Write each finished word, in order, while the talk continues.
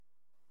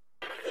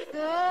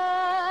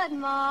Good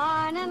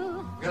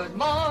morning. Good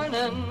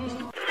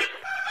morning.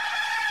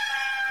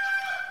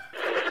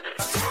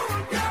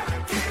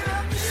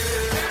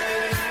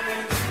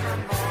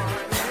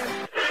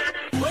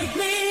 Wake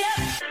me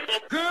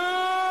up.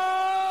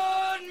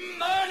 Good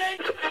morning.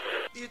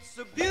 It's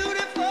a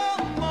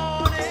beautiful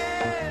morning.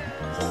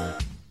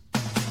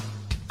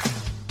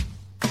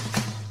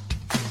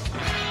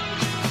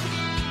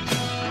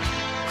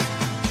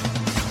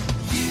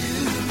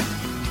 You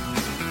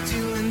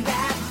doing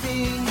that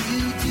thing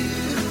you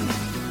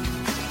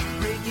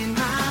do, breaking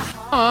my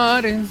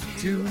Heart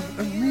into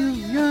a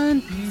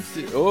million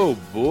pieces. Oh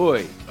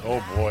boy.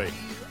 Oh boy,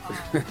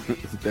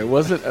 There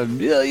wasn't a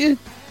million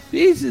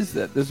pieces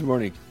that this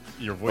morning.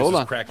 your voice Hold is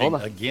on, cracking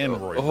hold on. again,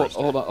 Roy.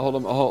 Hold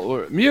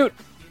on. Mute.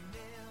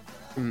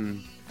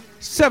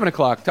 7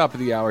 o'clock, top of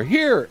the hour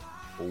here,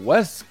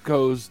 West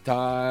Coast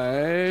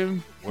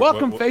time.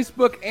 Welcome, what-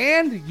 Facebook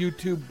and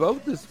YouTube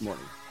both this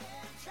morning.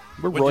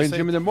 We're What'd Roy you and say?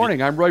 Jim in the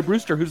morning. I'm Roy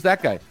Brewster. Who's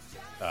that guy?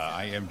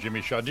 I am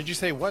Jimmy Shaw. Did you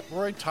say what,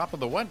 Roy? Top of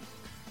the what?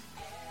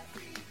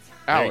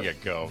 Hour. There you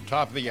go.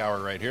 Top of the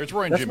hour right here. It's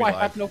Roy and That's Jimmy why I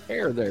live. have no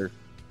hair there.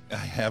 I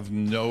have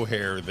no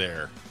hair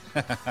there.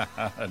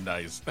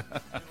 Nice.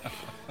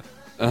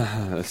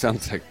 That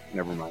sounds like,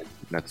 never mind.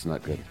 That's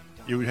not good.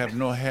 You have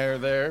no hair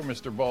there,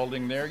 Mr.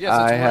 Balding there. Yes, it's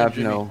I Roy and have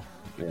Jimmy. no.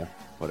 Yeah,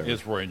 whatever.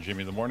 It's Roy and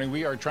Jimmy in the morning.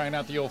 We are trying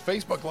out the old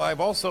Facebook Live.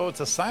 Also,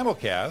 it's a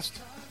simulcast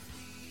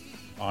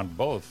on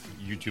both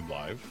YouTube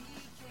Live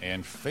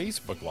and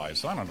Facebook Live.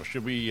 So I don't know.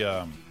 Should we?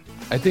 I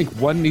think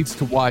one needs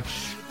to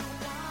watch.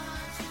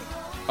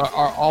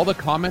 Are all the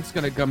comments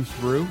going to come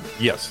through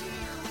Yes.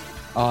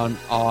 on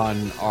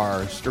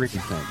our streaming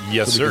thing?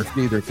 Yes, so we sir. can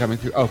see they're coming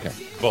through. Okay.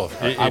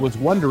 Both. I was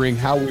wondering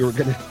how we were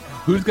going to.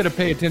 Who's going to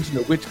pay attention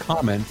to which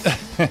comments?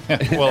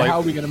 And Well, how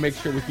are we going to make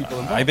sure we people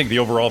involved? I think the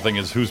overall thing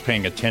is who's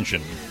paying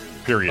attention.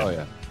 Period. Oh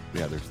yeah,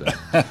 yeah. There's that.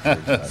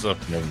 There's that. So,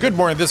 Yeah. good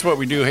morning. This is what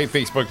we do. Hey,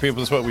 Facebook people,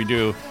 this is what we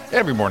do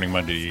every morning,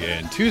 Monday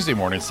and Tuesday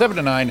morning, 7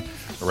 to 9,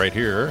 right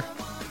here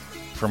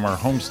from our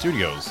home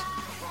studios.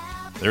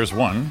 There's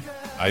one,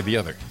 I the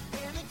other.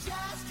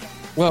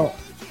 Well,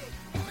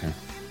 okay.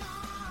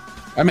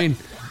 I mean,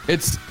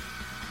 it's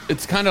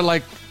kind of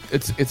like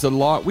it's a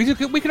long. We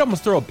could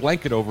almost throw a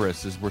blanket over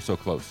us as we're so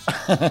close.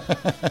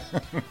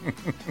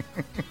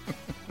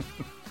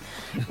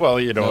 Well,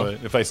 you know, No.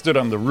 if I stood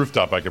on the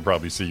rooftop, I could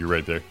probably see you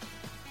right there.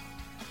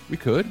 We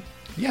could.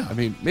 Yeah. I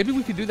mean, maybe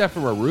we could do that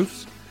from our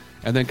roofs,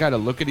 and then kind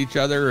of look at each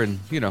other, and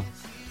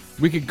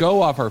we could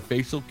go off our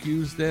facial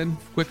cues then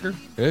quicker.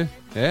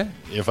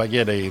 If I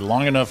get a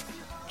long enough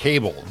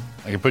cable,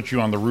 I can put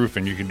you on the roof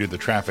and you can do the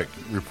traffic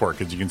report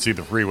because you can see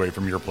the freeway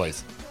from your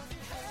place.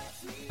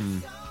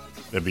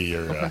 That'd be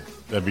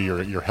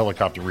your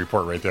helicopter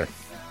report right there.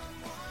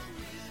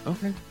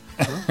 Okay.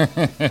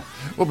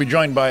 We'll be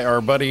joined by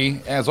our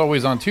buddy, as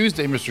always on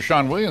Tuesday, Mr.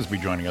 Sean Williams will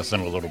be joining us in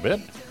a little bit.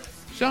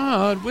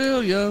 Sean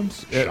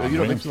Williams. Sean You know what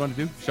Williams. makes you want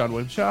to do? Sean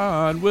Williams.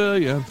 Sean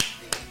Williams.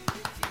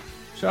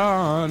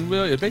 Sean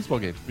Williams. Baseball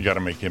game. We got to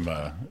make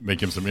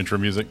him some intro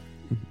music.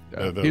 He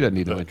doesn't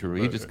need no intro.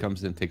 He just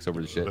comes in and takes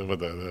over the shit.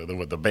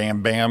 With the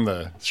bam bam,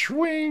 the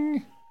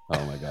swing.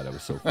 Oh my god, that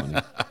was so funny.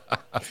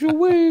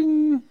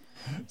 Swing.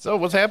 So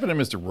what's happening,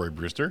 Mr. Roy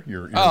Brewster?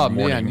 Your Oh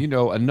morning. man,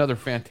 another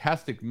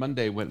fantastic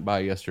Monday went by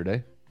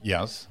yesterday.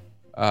 Yes,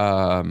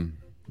 A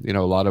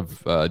lot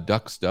of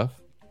duck stuff.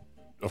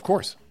 of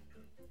course.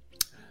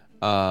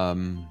 A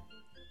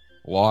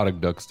lot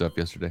of duck stuff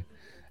yesterday,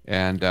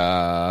 and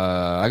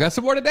I got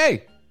some more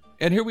today.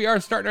 And here we are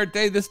starting our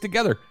day this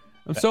together.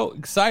 I'm so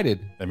excited.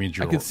 That means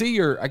I you're.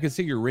 can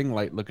see your ring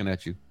light looking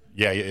at you.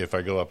 Yeah, if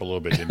I go up a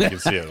little bit, then you can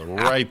see it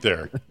right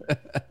there.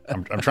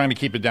 I'm trying to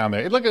keep it down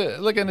there. Look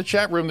in the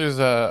chat room. There's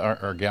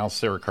our gal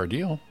Sarah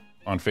Cardiel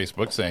on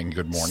Facebook saying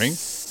good morning.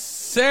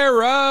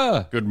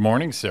 Sarah, Good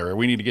morning, Sarah.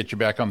 We need to get you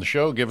back on the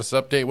show. Give us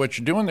an update what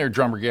you're doing there,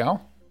 drummer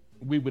gal.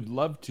 we would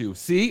love to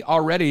see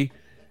already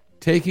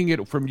taking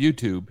it from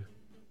YouTube,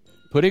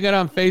 putting it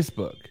on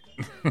Facebook.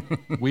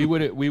 we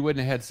wouldn't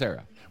have had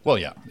Sarah. Well,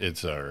 yeah,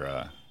 it's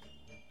our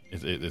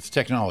it's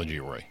technology,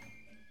 Roy.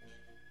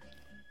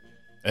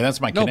 And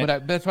that's my No, connect-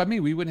 but that's what I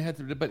mean. We wouldn't have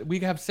to. But we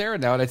have Sarah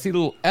now, and I see a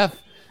little F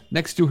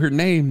next to her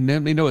name.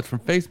 Let me know it's from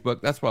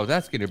Facebook. That's what I was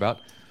asking you about.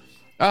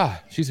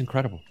 She's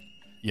incredible.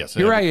 yes.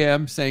 Here I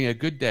am saying a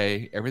good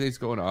day. Everything's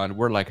going on.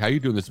 We're like, how you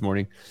doing this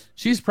morning?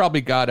 She's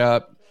probably got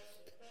up,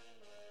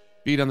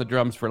 beat on the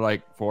drums for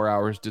like 4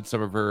 hours, did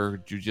some of her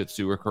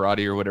jujitsu or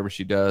karate or whatever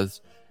she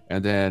does,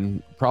 and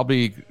then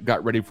probably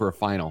got ready for a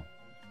final.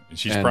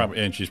 She's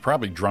and-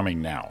 probably drumming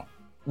now.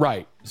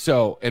 Right.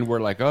 So, and we're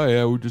like, oh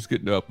yeah, we're just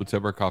getting up. Let's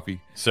have our coffee.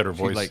 Set her She's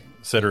voice, like-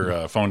 set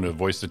her phone to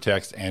voice to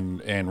text,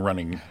 and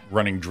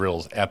running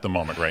drills at the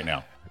moment right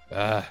now.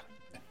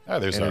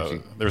 There's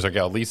energy. our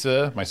gal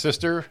Lisa, my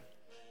sister.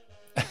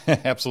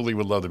 Absolutely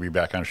would love to be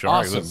back on the show. All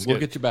right, Awesome. let's We'll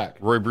get you back.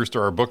 Roy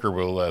Brewster, our booker,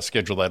 will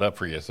schedule that up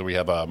for you. So we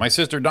have my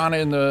sister Donna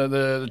in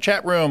the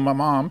chat room, my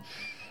mom,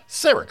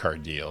 Sarah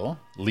Cardiel,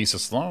 Lisa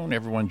Sloan,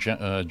 everyone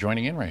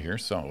joining in right here.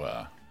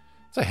 So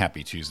it's a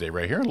happy Tuesday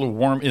right here. A little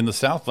warm in the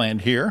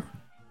Southland here.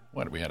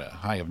 We had a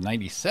high of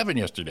 97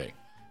 yesterday.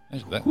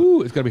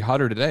 Ooh, it's gonna be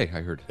hotter today.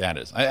 I heard. That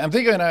is. I'm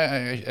thinking.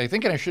 I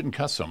think I shouldn't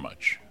cuss so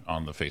much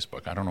on the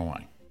Facebook. I don't know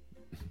why.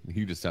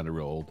 You just sounded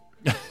real old.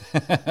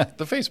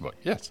 The Facebook,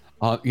 yes.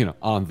 On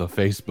the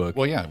Facebook.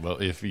 Well, yeah. Well,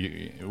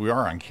 we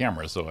are on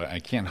camera, so I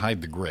can't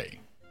hide the gray.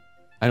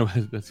 I know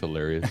that's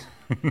hilarious.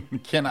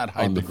 Cannot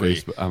hide On the gray.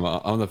 Facebook, I'm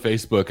on the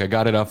Facebook. I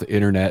got it off the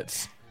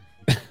internets.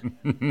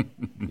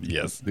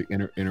 Yes. The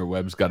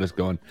interwebs got us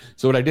going.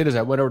 So what I did is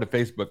I went over to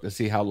Facebook to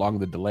see how long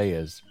the delay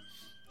is,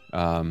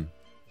 and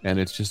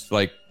it's just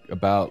like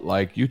about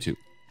like YouTube.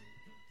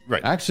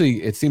 Right.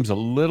 Actually, it seems a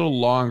little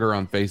longer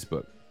on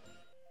Facebook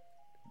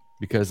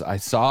because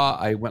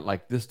I went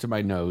like this to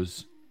my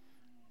nose.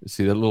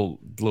 See the little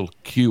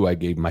cue I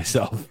gave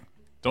myself.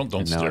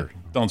 Don't stare.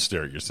 Don't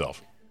stare at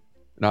yourself.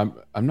 No,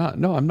 I'm not.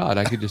 No, I'm not.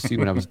 I could just see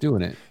when I was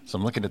doing it. So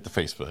I'm looking at the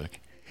Facebook,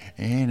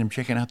 and I'm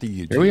checking out the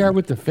YouTube. Here we are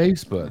with the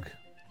Facebook.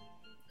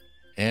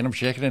 And I'm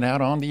checking it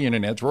out on the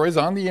internet. Roy's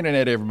on the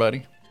internet,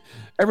 everybody.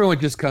 Everyone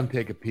just come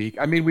take a peek.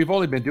 I mean, we've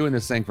only been doing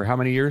this thing for how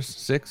many years?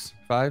 6,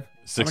 5?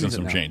 6 and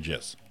some change,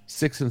 yes.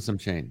 6 and some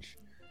change.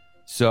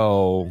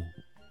 So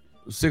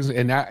 6,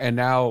 and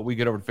now we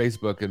get over to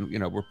Facebook, and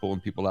we're pulling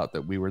people out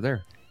that we were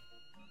there.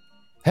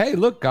 Hey,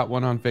 look, got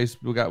one on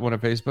Facebook. We got one on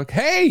Facebook.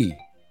 Hey,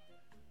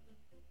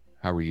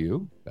 how are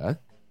you, Beth?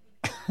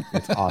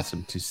 It's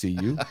awesome to see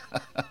you.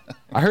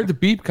 I heard the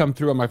beep come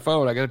through on my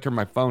phone. I got to turn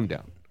my phone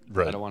down.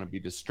 Right. I don't want to be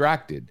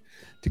distracted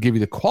to give you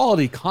the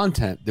quality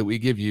content that we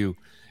give you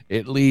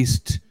at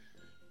least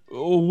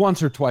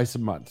once or twice a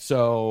month.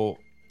 So,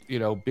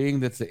 being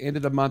that's the end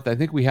of the month, I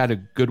think we had a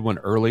good one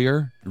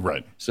earlier.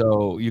 Right.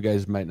 So you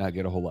guys might not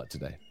get a whole lot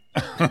today.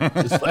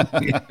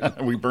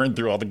 We burned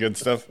through all the good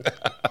stuff.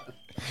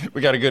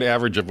 We got a good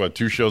average of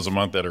 2 shows a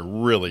month that are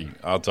really,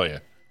 I'll tell you,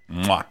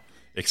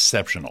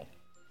 exceptional.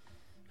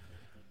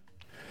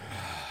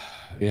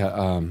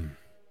 Yeah.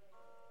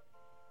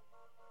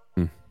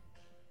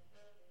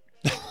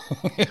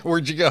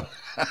 Where'd you go?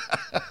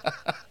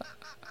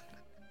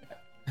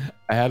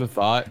 I had a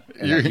thought.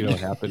 And you know what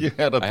happened? You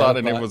had a thought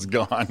and it was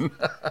gone.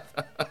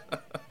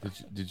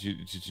 Did you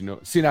know?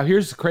 See, now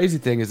here's the crazy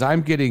thing is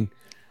I'm getting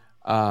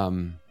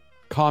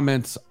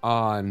comments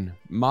on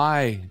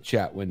my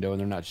chat window and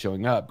they're not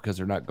showing up because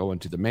they're not going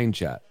to the main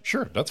chat.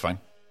 Sure, that's fine.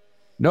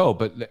 No,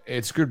 but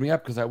it screwed me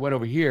up because I went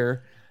over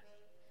here.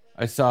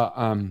 I saw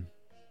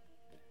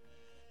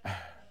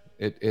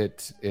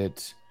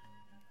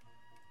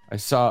I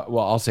saw,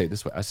 well, I'll say it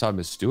this way. I saw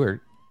Miss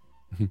Stewart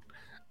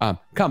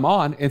come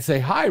on and say,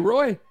 hi,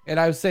 Roy. And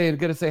I was going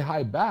to say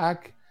hi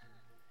back.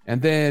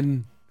 And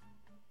then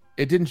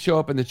it didn't show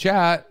up in the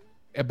chat,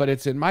 but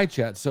it's in my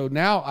chat. So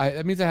now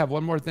that means I have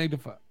one more thing to,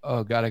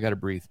 oh God, I got to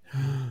breathe.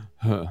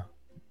 Got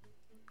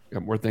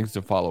more things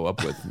to follow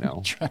up with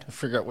now. Trying to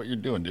figure out what you're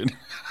doing, dude.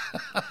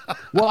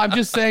 Well, I'm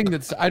just saying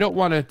that I don't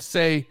want to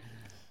say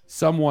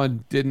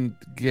someone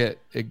didn't get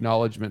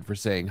acknowledgement for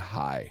saying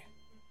hi.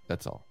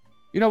 That's all.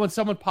 When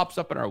someone pops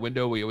up in our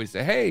window, we always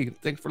say, hey,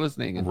 thanks for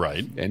listening. And,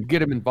 right. And get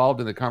them involved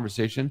in the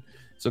conversation.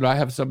 So now I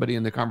have somebody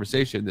in the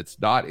conversation that's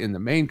not in the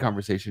main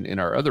conversation in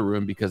our other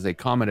room because they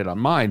commented on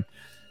mine.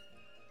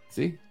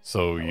 See?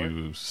 So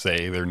you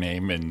say their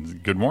name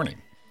and good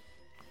morning.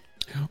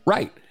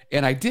 Right.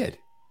 And I did.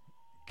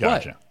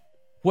 Gotcha. But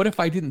what if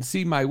I didn't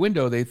see my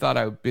window? They thought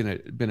I'd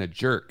been a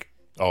jerk.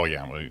 Oh,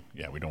 yeah. Well,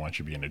 yeah, we don't want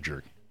you being a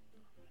jerk.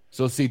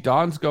 So see,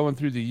 Dawn's going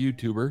through the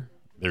YouTuber.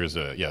 There's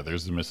the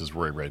Mrs.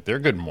 Roy right there.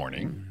 Good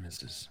morning.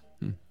 Mrs.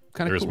 Kind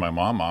of There's cool. my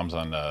mom. Mom's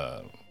on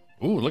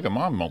look at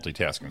mom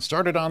multitasking.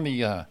 Started on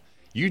the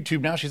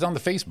YouTube, now she's on the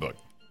Facebook.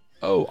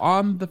 Oh,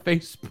 on the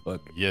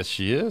Facebook. Yes,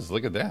 she is.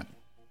 Look at that.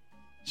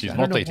 She's I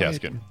don't know why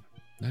multitasking.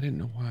 I didn't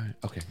know why.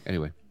 Okay,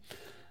 anyway.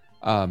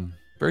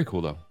 Very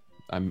cool though.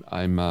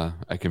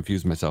 I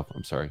confused myself.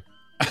 I'm sorry.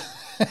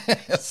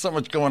 So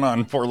much going on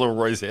in poor little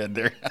Roy's head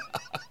there.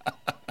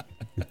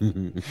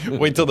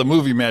 Wait till the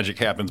movie magic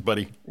happens,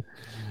 buddy.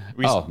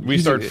 We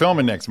start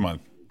filming next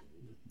month.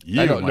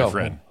 My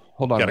friend.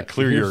 Hold on. Got to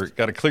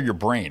clear your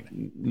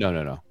brain.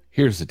 No.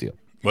 Here's the deal.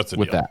 What's the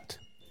with deal? that?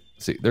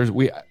 See, there's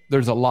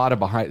a lot of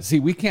behind. See,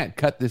 we can't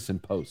cut this in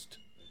post.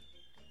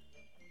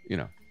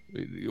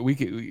 We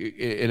could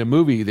in a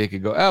movie they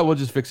could go, oh, we'll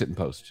just fix it in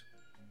post.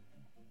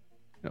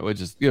 It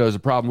just there's a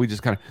problem. We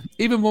just kind of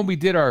even when we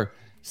did our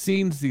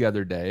scenes the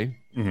other day,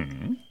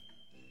 when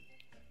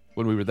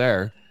we were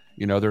there,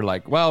 they're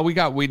like, well, we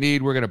got what we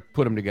need. We're gonna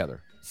put them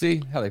together.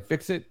 See how they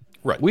fix it?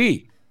 Right.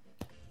 We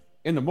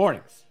in the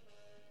mornings,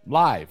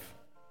 live,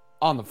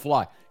 on the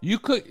fly. You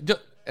could.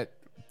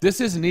 This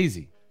isn't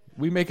easy.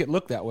 We make it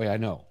look that way, I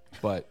know,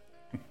 but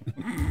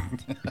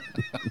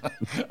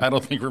I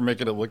don't think we're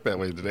making it look that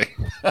way today.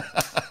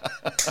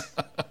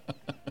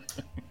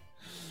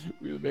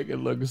 we make it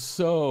look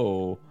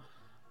so.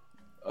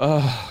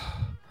 Oh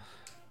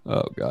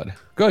God.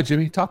 Go ahead,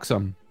 Jimmy. Talk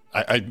some.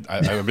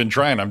 I've been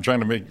trying. I'm trying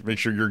to make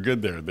sure you're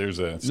good there.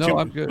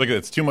 I'm good. Look at it.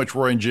 It's too much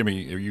Roy and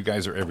Jimmy. You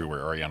guys are everywhere.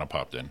 Ariana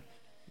popped in.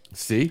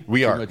 See,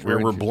 we are.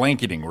 We're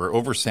blanketing. We're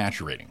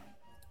oversaturating.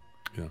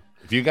 Yeah.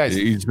 If you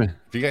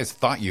guys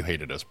thought you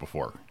hated us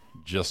before,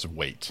 just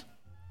wait.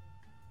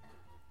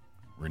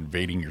 We're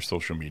invading your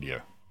social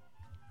media.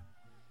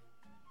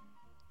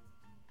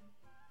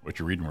 What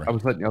you reading, Ray? I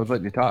was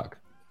letting you talk.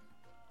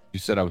 You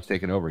said I was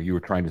taking over. You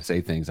were trying to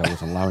say things I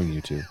wasn't allowing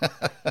you to.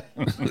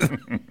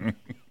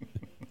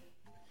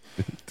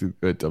 Too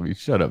good. Tell me,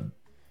 shut up,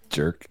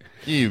 jerk.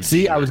 You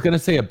See, jerk. I was going to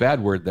say a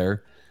bad word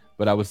there,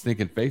 but I was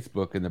thinking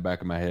Facebook in the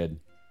back of my head.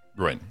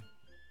 Right.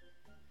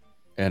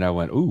 And I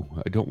went, ooh,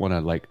 I don't want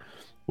to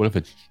what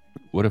if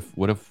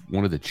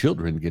one of the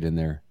children get in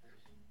there?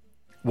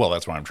 Well,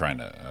 that's why I'm trying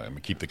to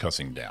keep the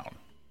cussing down.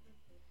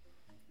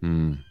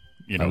 You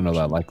I don't know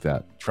that I like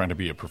that. Trying to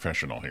be a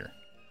professional here.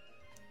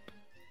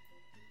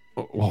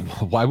 Well,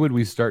 why would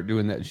we start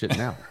doing that shit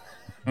now?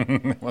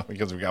 Well,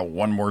 because we got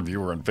one more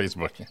viewer on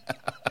Facebook.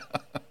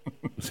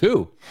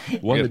 Two.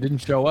 One that didn't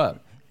show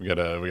up. We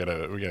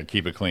gotta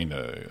keep it clean.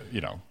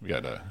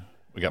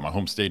 We got my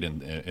home state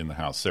in the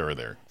house. Sarah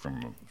there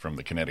from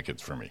the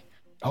Connecticut's for me.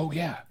 Oh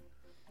yeah,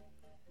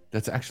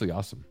 that's actually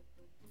awesome.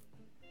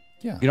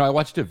 Yeah. I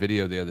watched a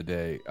video the other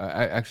day.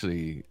 I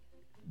actually,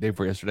 day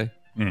before yesterday.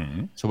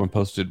 Mm-hmm. Someone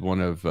posted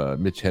one of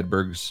Mitch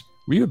Hedberg's.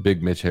 Were you a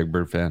big Mitch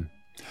Hedberg fan?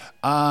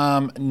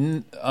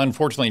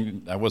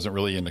 Unfortunately, I wasn't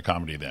really into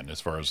comedy then. As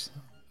far as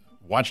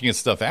watching his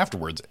stuff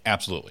afterwards,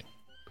 absolutely.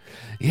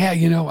 Yeah,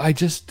 I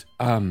just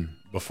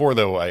Before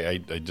though,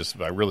 I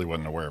really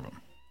wasn't aware of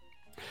him.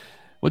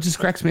 well, it just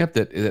cracks me up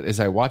that as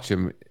I watch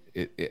him,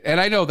 and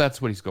I know that's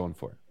what he's going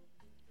for.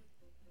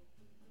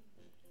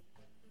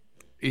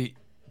 He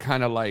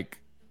kind of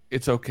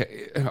it's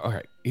okay. All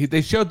right,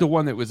 they showed the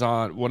one that was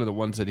on one of the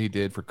ones that he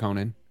did for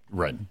Conan,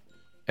 Right.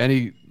 and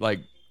he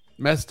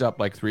messed up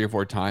 3 or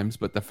 4 times.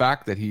 But the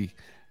fact that he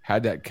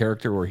had that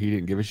character where he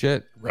didn't give a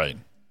shit, Right.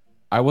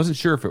 I wasn't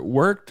sure if it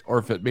worked or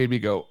if it made me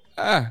go,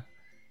 could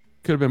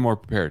have been more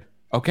prepared.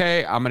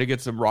 Okay, I'm gonna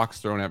get some rocks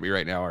thrown at me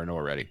right now. I know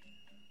already.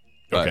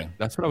 But Okay.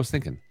 that's what I was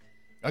thinking.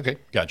 Okay.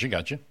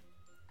 Gotcha.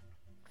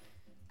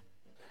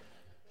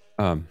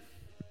 No,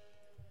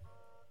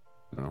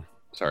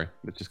 sorry,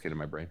 it just came to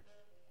my brain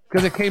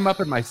because it came up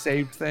in my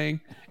saved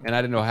thing, and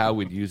I didn't know how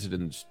we'd use it,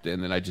 and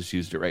then I just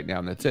used it right now,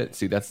 and that's it.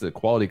 See, that's the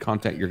quality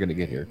content you're going to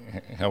get here.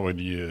 How would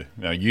you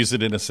now use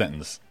it in a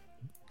sentence?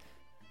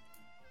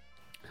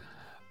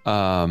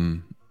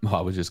 Well,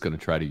 I was just going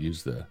to try to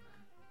use the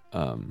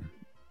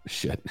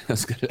shit. I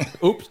was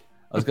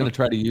going to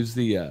try to use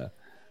the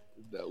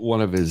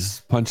one of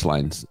his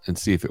punchlines and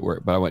see if it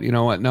worked, but I went, you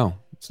know what? No,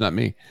 it's not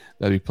me.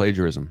 That'd be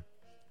plagiarism.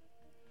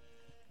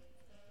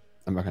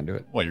 I'm not going to do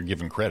it. Well, you're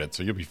giving credit,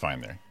 so you'll be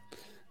fine there.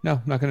 No,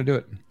 I'm not going to do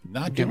it.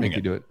 Not I can't doing make it.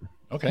 you do it.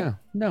 Okay.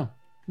 No,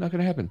 not going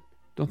to happen.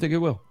 Don't think it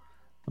will.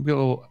 I'm getting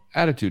a little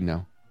attitude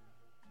now.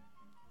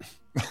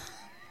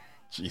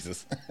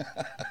 Jesus.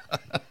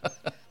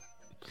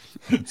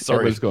 Sorry.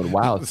 Everybody's going,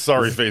 wow.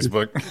 Sorry,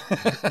 Facebook.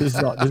 This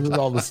is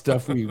all the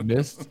stuff we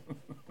missed.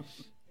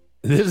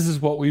 This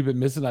is what we've been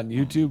missing on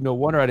YouTube. No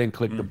wonder I didn't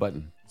click the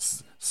button.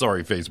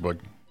 Sorry,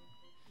 Facebook.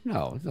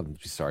 No, there's nothing to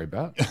be sorry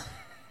about.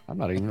 I'm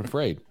not even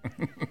afraid.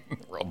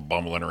 We're all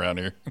bumbling around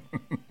here.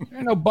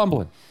 There's no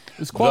bumbling.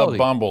 It's quality. The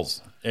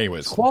bumbles.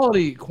 Anyways.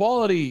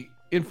 Quality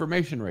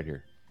information right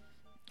here.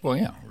 Well,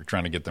 yeah, we're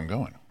trying to get them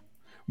going.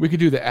 We could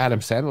do the Adam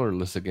Sandler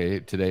list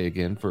today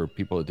again for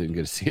people that didn't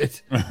get to see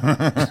it.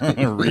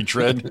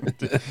 Retread.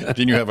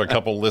 Didn't you have a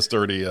couple lists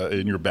already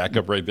in your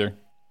backup right there?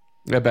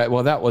 Yeah,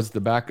 well, that was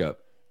the backup.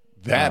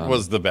 That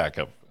was the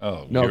backup.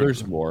 Oh, No,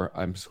 there's more.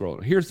 I'm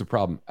scrolling. Here's the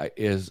problem: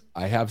 is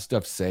I have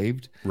stuff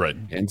saved, right,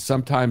 and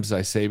sometimes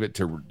I save it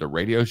to the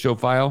radio show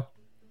file,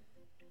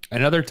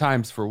 and other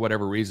times, for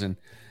whatever reason,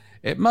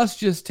 it must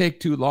just take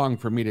too long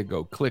for me to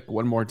go click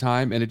one more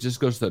time, and it just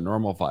goes to the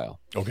normal file.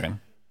 Okay.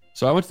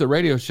 So I went to the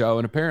radio show,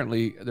 and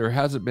apparently there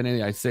hasn't been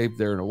any I saved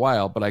there in a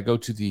while. But I go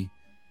to the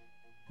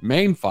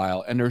main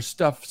file, and there's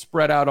stuff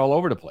spread out all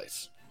over the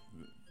place.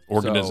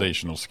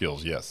 Organizational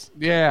skills, yes.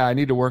 Yeah, I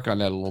need to work on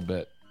that a little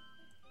bit.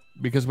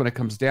 Because when it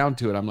comes down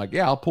to it, I'm like,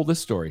 yeah, I'll pull this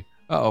story.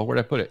 Uh-oh, where'd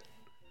I put it?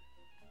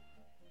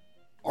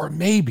 Or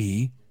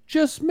maybe,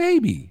 just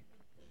maybe,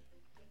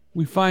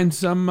 we find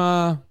some,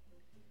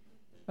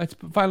 let's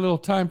find a little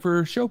time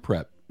for show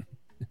prep.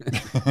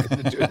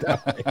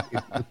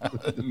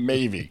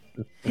 Maybe.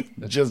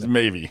 Just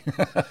maybe.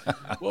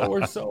 Well,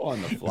 we're so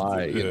on the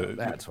fly.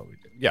 That's what we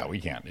do. Yeah,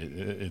 we can't.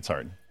 It's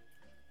hard.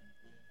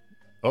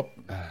 Oh.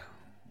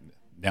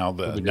 Now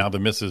the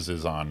missus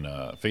is on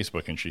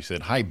Facebook, and she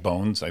said, "Hi,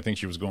 Bones." I think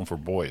she was going for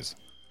boys.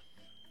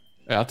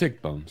 Hey, I'll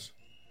take Bones.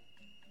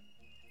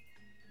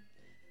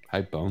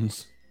 Hi,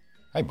 Bones.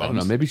 Hi, Bones. I don't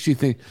know.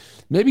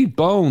 Maybe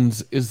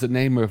Bones is the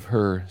name of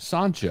her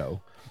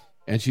Sancho,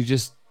 and she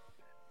just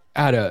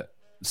had a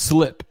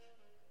slip.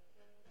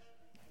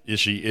 Is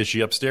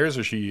she upstairs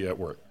or is she at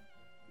work?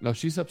 No,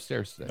 she's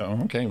upstairs today.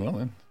 Oh, okay. Well,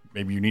 then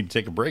maybe you need to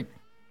take a break.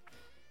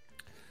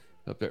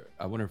 Up there.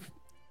 I wonder if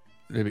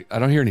maybe I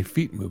don't hear any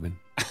feet moving.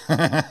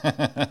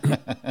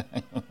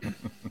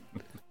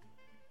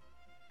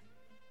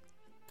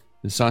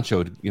 And Sancho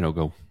would,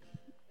 go.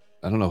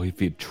 I don't know if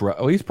he'd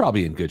he's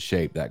probably in good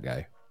shape. That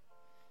guy.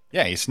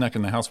 Yeah, he snuck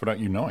in the house without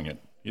you knowing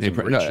it. He's in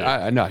great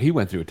shape. No, he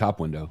went through a top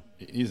window.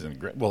 He's in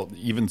great. Well,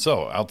 even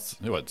so,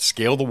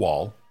 scale the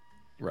wall,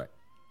 Right.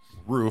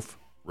 roof,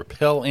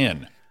 rappel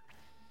in.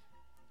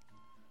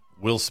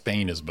 Will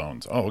Spain his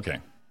bones. Oh, okay.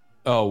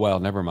 Oh, well,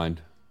 never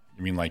mind.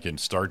 You mean like in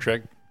Star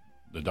Trek,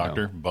 the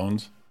Doctor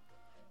Bones?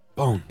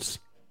 Bones.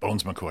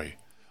 Bones McCoy.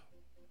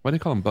 Why do they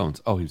call him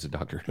Bones? Oh, he was a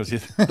doctor. Because he.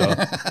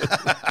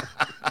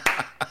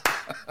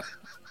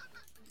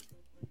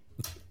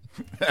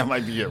 That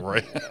might be it,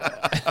 right?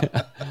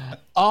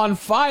 On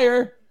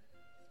fire.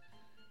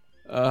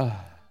 Well,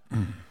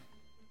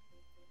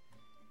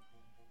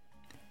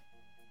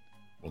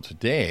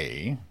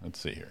 today, let's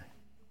see here.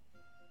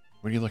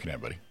 What are you looking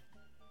at, buddy?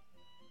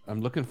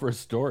 I'm looking for a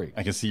story.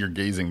 I can see your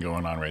gazing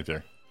going on right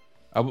there.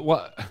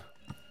 What?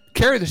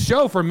 Carry the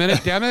show for a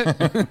minute, damn it.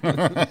 I'm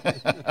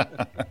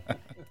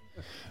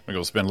going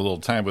to spend a little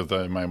time with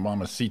my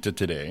mamacita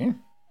today.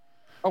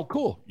 Oh,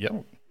 cool.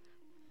 Yep.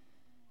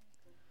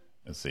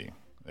 Let's see.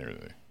 There,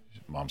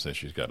 Mom says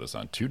she's got us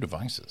on 2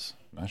 devices.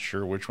 Not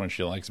sure which one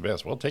she likes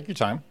best. Well, take your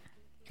time.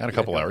 Got a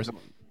couple hours.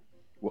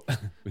 Well,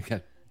 we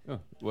got. Oh,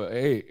 well,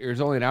 hey,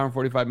 there's only an hour and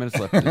 45 minutes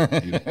left.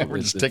 We're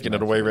just taking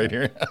it away right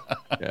here.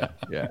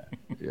 yeah.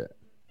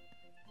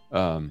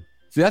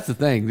 See, that's the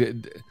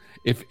thing.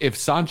 If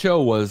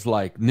Sancho was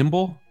like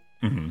nimble,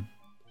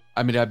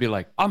 I mean, I'd be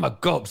like, I'm gonna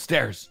go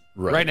upstairs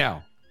right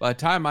now. By the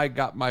time I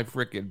got my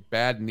freaking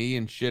bad knee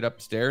and shit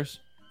upstairs,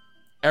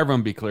 everyone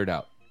would be cleared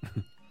out.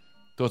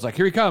 So it's like,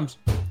 here he comes.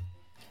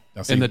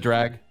 In the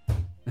drag.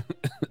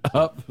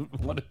 Up.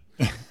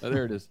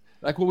 There it is.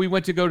 Like when we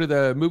went to go to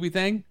the movie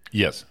thing.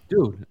 Yes.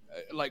 Dude,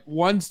 like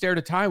one stair at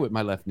a time with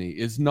my left knee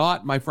is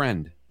not my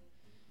friend.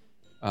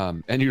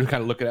 And you're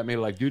kind of looking at me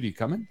like, dude, you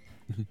coming?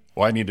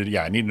 Well, I need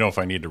to know if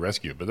I need to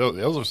rescue. But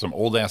those are some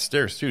old ass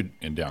stairs too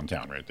in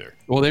downtown right there.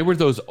 Well, they were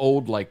those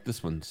old, like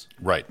this ones.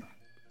 Right.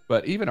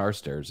 But even our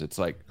stairs, it's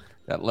like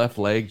that left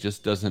leg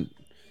just doesn't,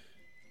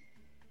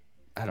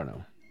 I don't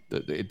know.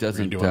 It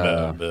doesn't. Are you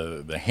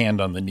doing the hand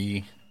on the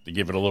knee to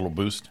give it a little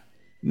boost?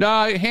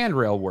 No,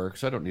 handrail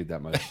works. I don't need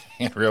that much.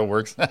 Handrail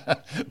works.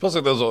 Plus,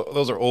 those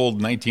are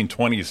old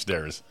 1920s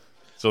stairs,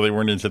 so they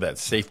weren't into that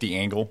safety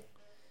angle.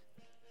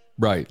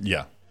 Right.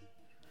 Yeah.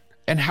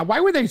 And why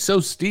were they so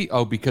steep?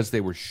 Oh, because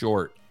they were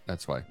short.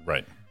 That's why.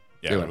 Right.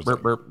 Yeah. It was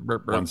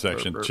one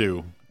section,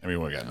 2. I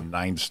mean, we got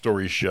 9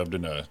 stories shoved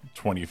in a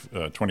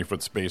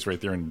 20-foot space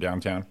right there in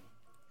downtown.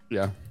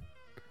 Yeah.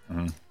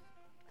 Mm-hmm.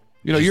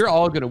 You know, you're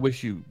all going to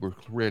wish you were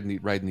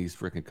riding these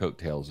freaking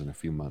coattails in a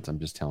few months. I'm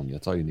just telling you.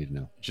 That's all you need to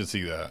know. You should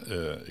see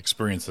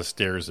experience the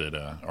stairs at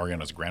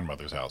Ariana's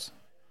grandmother's house.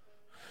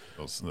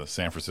 The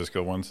San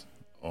Francisco ones.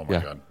 Oh, my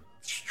God.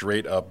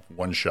 Straight up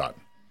one shot.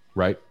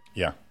 Right?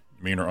 Yeah.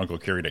 Me and her uncle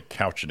carried a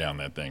couch down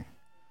that thing.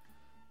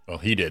 Well,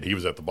 he did. He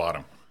was at the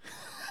bottom.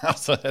 I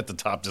was at the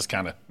top, just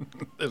kind of,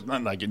 there's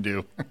nothing I can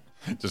do.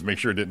 Just make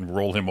sure it didn't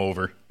roll him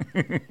over.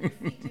 Your feet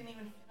didn't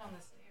even fit on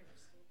the stairs.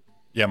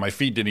 Yeah, my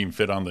feet didn't even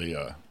fit on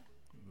the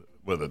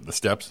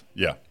steps.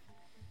 Yeah.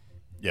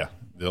 Yeah.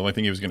 The only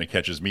thing he was going to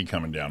catch is me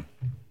coming down.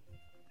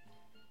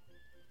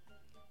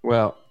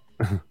 Well,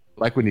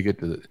 like when you get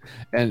to the,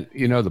 and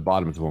you know, the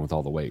bottom is the one with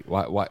all the weight.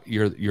 Why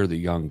you're the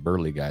young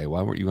burly guy.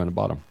 Why weren't you on the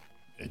bottom?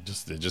 It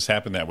just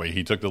happened that way.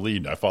 He took the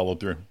lead. I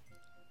followed through.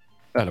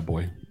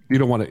 Attaboy. You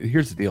don't want to,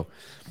 here's the deal.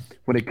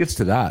 When it gets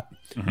to that,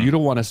 you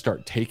don't want to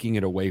start taking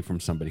it away from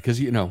somebody. Because,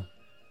 you know,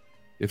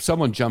 if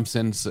someone jumps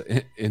in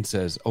and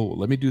says, oh,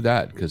 let me do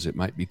that because it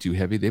might be too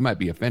heavy, they might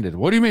be offended.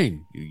 What do you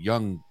mean, you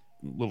young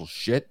little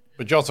shit?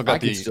 But you also got I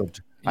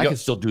can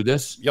still do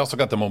this. You also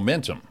got the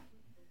momentum.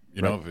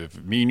 You know, if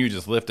me and you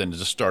just lift and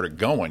just started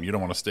going, you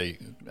don't want to stay,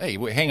 hey,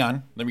 wait, hang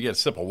on. Let me get a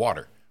sip of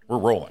water. We're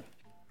rolling.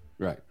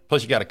 Right.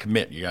 Plus, you got to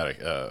commit. You got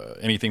to,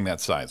 anything that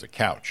size, a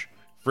couch,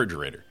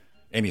 refrigerator,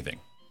 anything.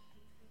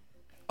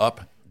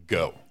 Up,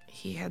 go.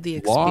 He had the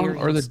experience. Long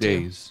are the too.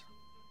 days.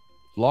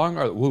 Long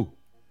are, woo.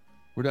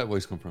 Where'd that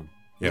voice come from?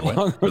 Yeah,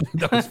 Long are the,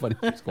 that was funny.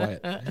 She was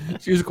quiet.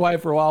 She was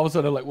quiet for a while. All of a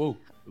sudden, I'm like, whoa,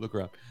 look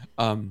around.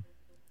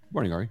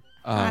 Morning, Ari.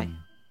 Hi.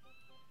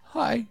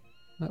 Hi.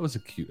 That was a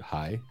cute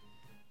hi.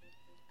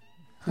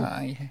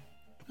 Hi.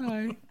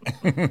 Hi.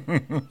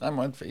 I'm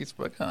on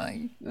Facebook.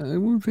 Hi.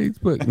 I'm on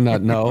Facebook.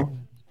 No.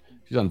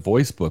 She's on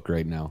VoiceBook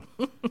right now.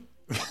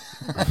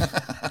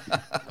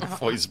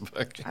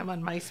 Facebook. I'm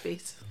on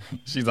MySpace.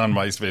 She's on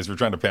MySpace. We're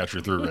trying to patch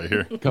her through right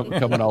here.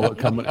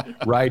 Coming,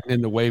 riding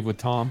in the wave with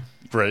Tom.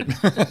 Right.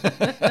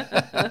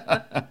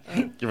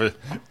 Give us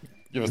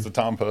the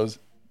Tom pose.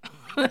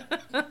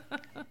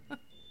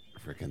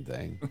 Freaking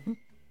thing.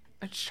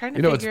 I was trying to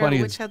You know, what's figure out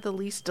funny which is- had the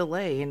least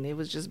delay, and it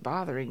was just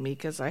bothering me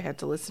because I had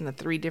to listen to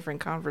 3 different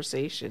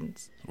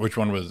conversations. Which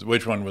one? Was Yeah.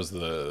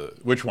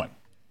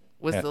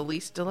 the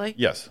least delay?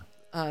 Yes.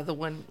 The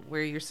one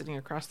where you're sitting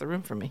across the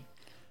room from me.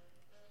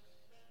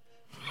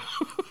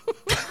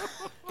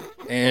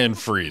 And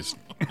freeze.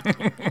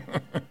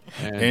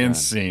 And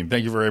scene.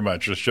 Thank you very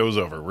much. The show's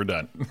over. We're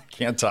done.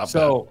 Can't top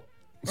that.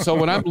 So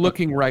when I'm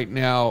looking right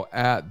now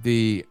at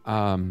the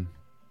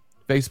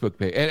Facebook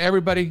page, and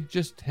everybody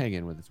just hang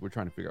in with us. We're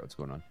trying to figure out what's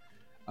going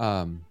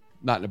on.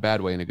 not in a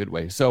bad way, in a good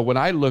way. So when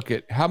I look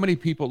at how many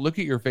people look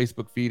at your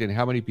Facebook feed and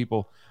how many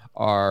people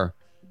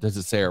does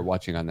it say are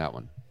watching on that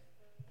one?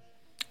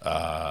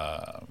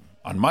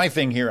 On my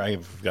thing here,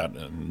 I've got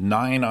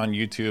 9 on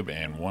YouTube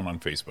and 1 on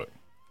Facebook.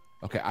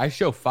 Okay, I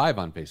show 5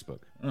 on Facebook.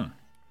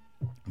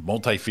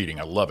 Multi-feeding.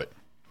 I love it.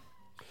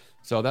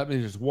 So that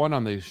means there's 1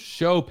 on the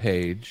show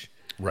page,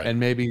 Right. and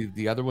maybe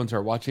the other ones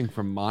are watching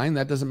from mine.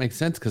 That doesn't make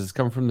sense because it's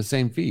coming from the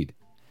same feed.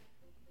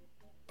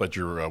 But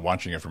you're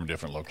watching it from a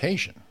different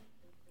location.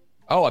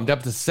 Oh, I'm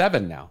up to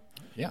 7 now.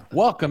 Yeah.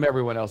 Welcome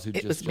everyone else who It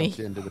just was me. jumped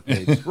into the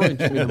page. It's Roy and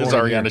Jimmy in the It's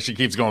morning Ariana. here. She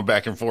keeps going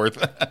back and forth.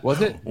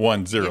 Was it?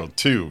 1 0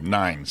 2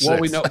 9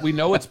 6. Well, we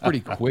know it's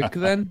pretty quick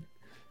then.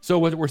 So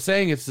what we're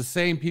saying, it's the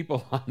same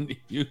people on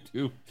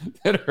YouTube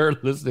that are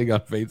listening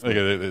on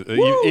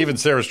Facebook. Even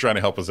Sarah's trying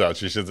to help us out.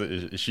 She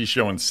says she's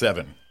showing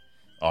 7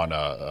 on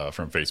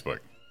from Facebook.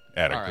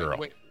 At a All right, girl.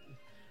 wait.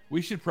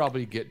 We should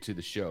probably get to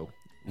the show.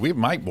 We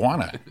might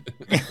wanna.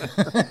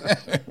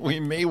 We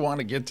may want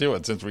to get to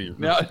it since we.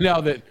 Now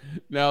that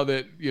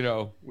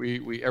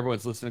we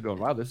everyone's listening, going,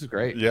 wow, this is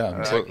great. Yeah,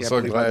 I'm I so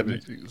can't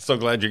believe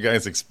glad you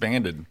guys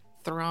expanded.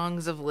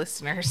 Throngs of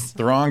listeners.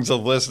 Throngs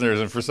of listeners,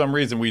 and for some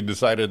reason we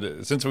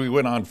decided, since we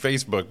went on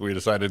Facebook, we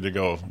decided to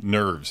go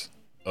nerves.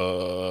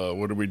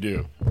 What do we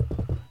do?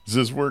 Is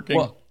this working?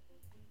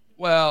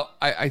 Well,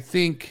 I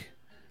think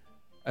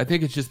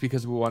it's just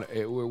because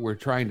we're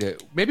trying to.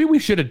 Maybe we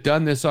should have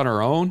done this on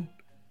our own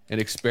and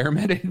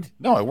experimented.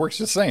 No, it works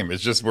the same.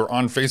 It's just we're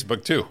on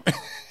Facebook too.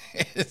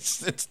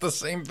 It's the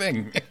same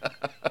thing.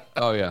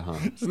 Oh yeah, huh?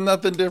 It's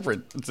nothing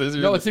different.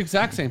 No, it's the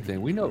exact same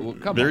thing. We know. Well,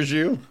 come There's on.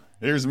 you.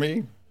 There's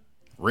me.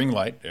 Ring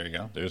light. There you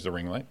go. There's the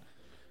ring light.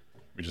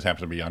 We just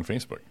happen to be on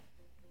Facebook.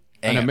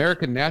 An And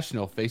American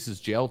national faces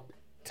jail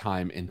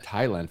time in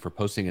Thailand for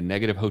posting a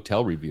negative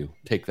hotel review.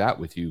 Take that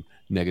with you,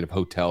 negative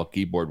hotel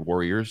keyboard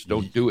warriors.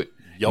 Don't do it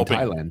Yelping.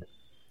 in Thailand.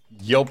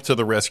 Yelp to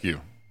the rescue.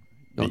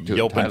 Don't do The it in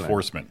Yelp Thailand.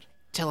 enforcement.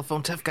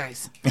 Telephone tough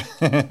guys.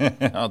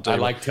 I'll tell I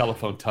you like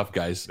telephone tough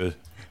guys.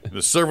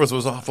 The service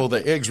was awful.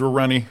 The eggs were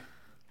runny.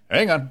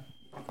 Hang on.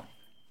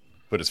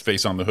 Put his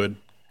face on the hood.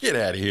 Get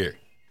out of here.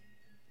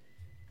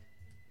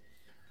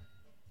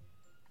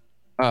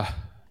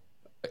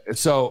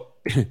 So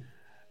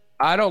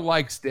I don't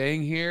like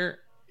staying here.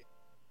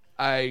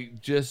 I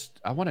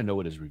want to know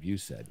what his review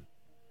said.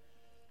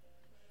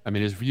 I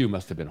mean, his review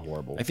must have been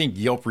horrible. I think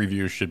Yelp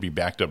reviews should be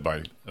backed up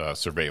by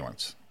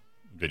surveillance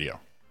video.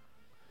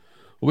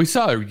 We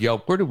saw a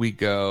Yelp. Where did we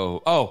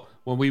go? Oh,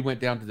 when we went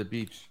down to the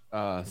beach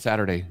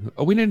Saturday.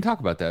 Oh, we didn't talk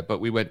about that, but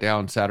we went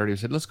down Saturday and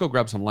said, let's go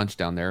grab some lunch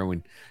down there. And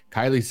when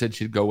Kylie said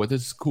she'd go with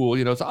us, cool.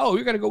 You know, so, oh,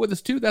 you're going to go with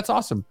us too? That's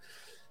awesome.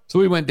 So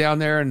we went down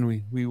there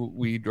and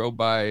we drove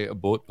by a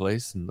boat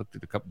place and looked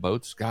at a couple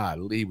boats.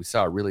 Golly, we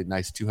saw a really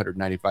nice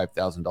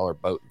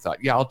 $295,000 boat and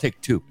thought, yeah, I'll take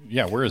 2.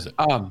 Yeah, where is it?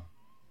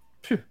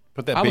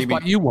 Put that I almost baby.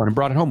 bought you one and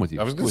brought it home with you.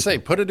 I was going to say,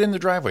 put it in the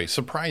driveway.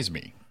 Surprise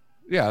me.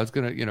 Yeah, I was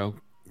going to,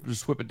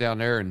 just whip it down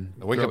there and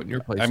Wake throw up it in your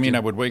place. I mean, too. I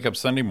would wake up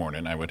Sunday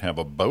morning. I would have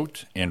a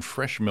boat and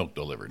fresh milk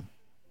delivered.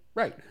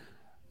 Right.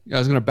 Yeah, I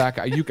was going to back.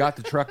 You got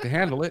the truck to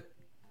handle it.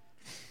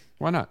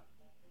 Why not?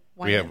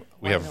 We have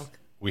milk?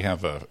 we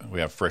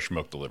have fresh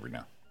milk delivered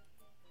now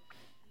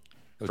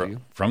Oh, do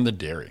you? from the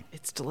dairy.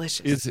 It's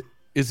delicious.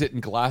 Is it in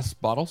glass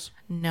bottles?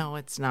 No,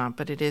 it's not,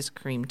 but it is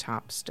cream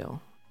top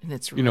still, and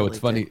it's You know, really it's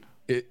funny.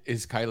 good.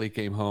 Kylie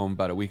came home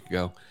about a week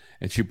ago,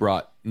 and she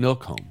brought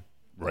milk home.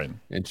 Right.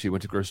 And she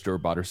went to the grocery store,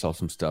 bought herself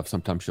some stuff.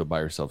 Sometimes she'll buy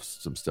herself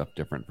some stuff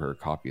different for her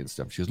coffee and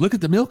stuff. She goes, "Look at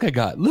the milk I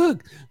got!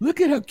 Look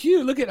at how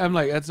cute! Look at." I'm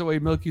like, "That's the way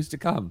milk used to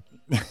come."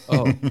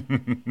 Oh,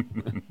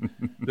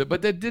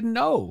 but they didn't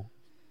know.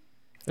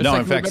 It's No,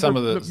 like, in fact, some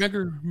of the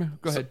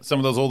go ahead. some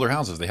of those older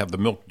houses, they have the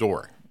milk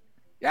door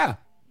Yeah.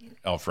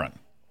 out front.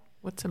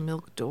 What's a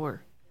milk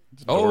door?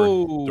 It's a door,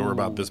 Oh, door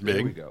about this there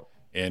big. we go.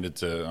 And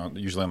it's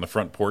usually on the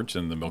front porch,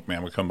 and the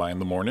milkman would come by in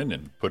the morning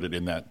and put it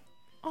in that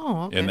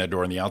Oh, okay. in that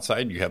door on the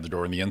outside. You have the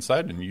door on the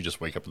inside, and you just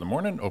wake up in the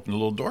morning, open the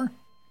little door.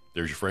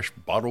 There's your fresh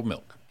bottled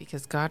milk.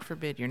 Because God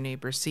forbid your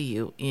neighbors see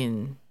you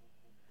in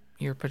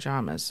your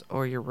pajamas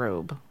or your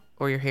robe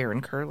or your hair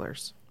in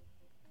curlers.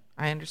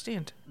 I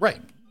understand.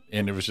 Right.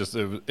 And it was just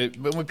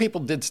but when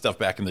people did stuff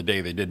back in the day,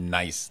 they did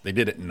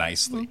it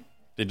nicely.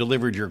 They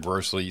delivered your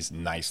groceries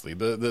nicely.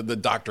 The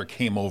doctor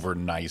came over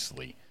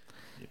nicely.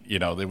 You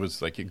know, there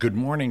was like, good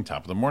morning,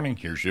 top of the morning.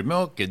 Here's your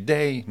milk. Good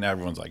day. Now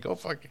everyone's like, oh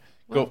fuck,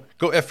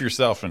 go F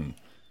yourself, and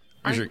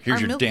here's Our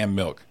your milk- damn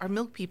milk. Our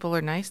milk people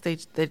are nice. They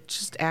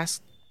just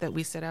ask that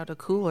we set out a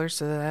cooler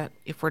so that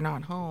if we're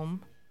not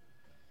home,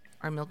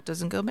 our milk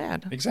doesn't go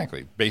bad.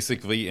 Exactly.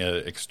 Basically,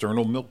 an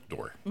external milk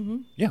door. Mm-hmm.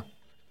 Yeah.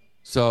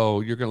 So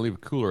you're going to leave a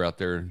cooler out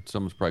there, and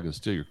someone's probably going to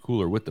steal your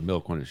cooler with the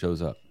milk when it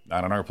shows up.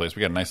 Not in our place. We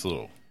got a nice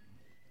little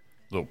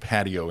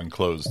patio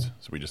enclosed,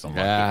 so we just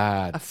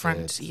unlocked it.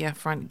 A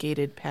front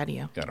gated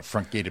patio. Got a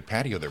front gated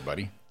patio there,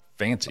 buddy.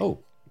 Fancy. Oh,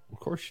 of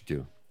course you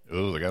do.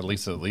 Oh, they got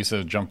Lisa.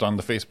 Lisa jumped on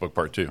the Facebook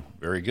part too.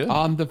 Very good.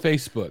 On the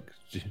Facebook.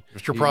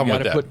 What's your problem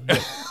with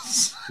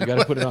that? You got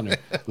to put it on there.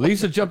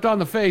 Lisa jumped on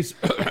the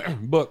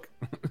Facebook.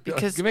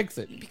 Because Mix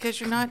it. because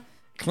you're not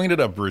Clean it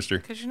up, Brewster.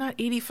 Because you're not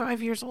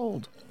 85 years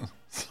old.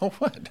 So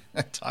what?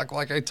 I talk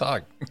like I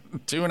talk.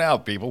 Tune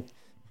out, people.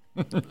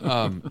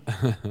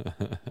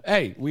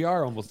 Hey, we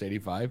are almost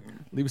 85.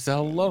 Leave us the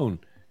hell alone,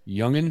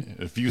 youngin'.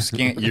 A few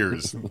scant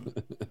years,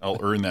 I'll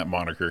earn that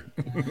moniker.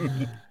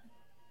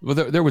 Well,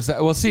 there was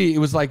that. Well, see, it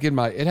was like it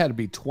had to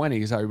be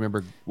 20s. I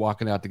remember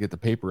walking out to get the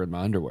paper in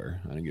my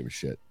underwear. I didn't give a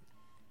shit.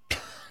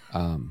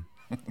 And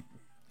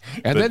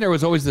then there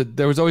was always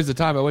the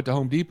time I went to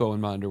Home Depot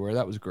in my underwear.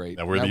 That was great.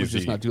 Now, that was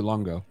just not too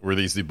long ago. Were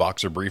these the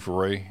Boxer Brief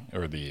Roy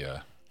or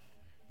the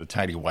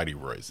Tidy Whitey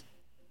Roys?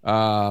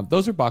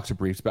 Those are boxer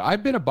briefs, but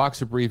I've been a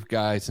boxer brief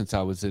guy since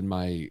I was in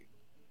my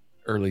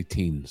early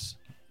teens.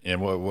 And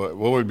what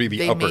would be the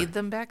They upper? made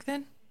them back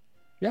then?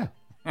 Yeah.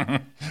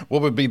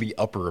 What would be the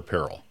upper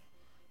apparel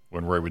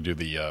when Roy would do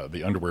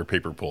the underwear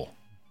paper pull?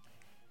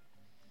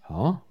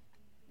 Huh?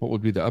 What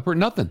would be the upper?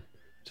 Nothing.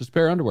 Just a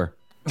pair of underwear.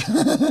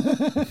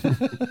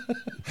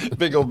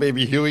 Big old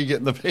baby Huey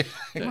getting the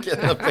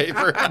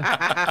paper.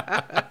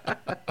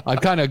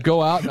 I'd kind of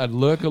go out and I'd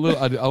look a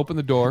little. I'd open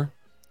the door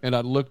and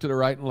I'd look to the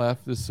right and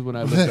left. This is when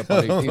I looked up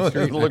on 18th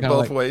Street. and I Look kinda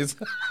both like, ways.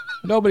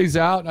 Nobody's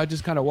out. I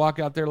just kind of walk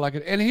out there like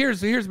it. And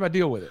here's my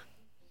deal with it.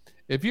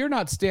 If you're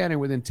not standing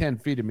within 10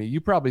 feet of me,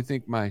 you probably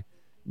think my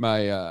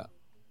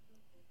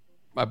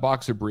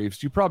boxer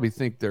briefs. You probably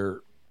think they're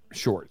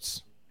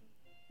shorts.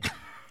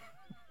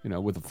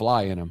 With a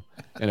fly in them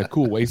and a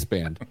cool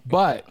waistband.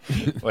 But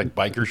Like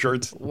biker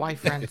shorts. Why,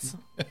 friends?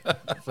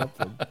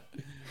 something.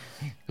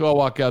 So I'll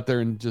walk out there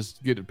and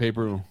just get a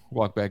paper and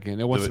walk back in.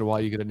 And once in a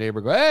while, you get a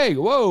neighbor go, "Hey,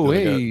 whoa,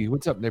 hey,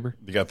 what's up, neighbor?"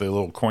 You got the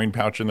little coin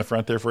pouch in the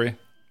front there for you?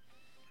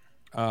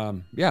 Yeah,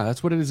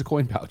 that's what it is—a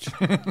coin pouch.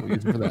 We'll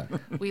use it for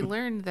that. We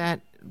learned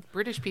that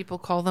British people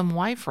call them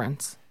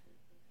Y-fronts.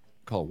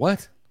 Call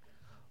what?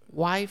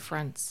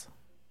 Y-fronts.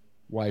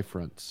 Y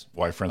fronts.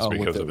 Why friends? Oh,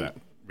 Because with of the- that.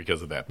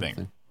 Because of that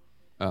thing.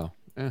 Oh,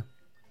 yeah.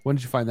 When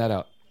did you find that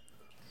out?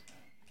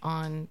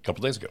 On, A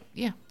couple days ago.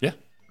 yeah. Yeah.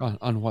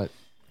 On what?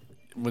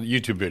 With the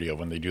YouTube video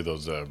when they do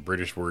those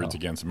British words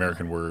against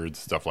American words,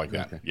 stuff like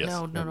that. Okay. Yes.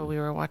 No. We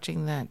were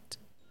watching that.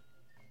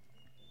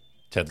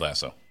 Ted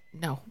Lasso.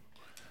 No.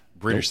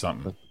 British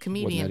something. Wasn't that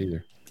Comedian.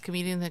 either.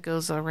 Comedian that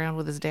goes around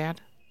with his dad.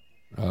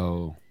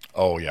 Oh.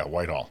 Oh, yeah.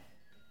 Whitehall.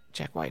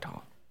 Jack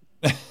Whitehall.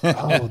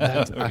 Oh,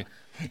 that's.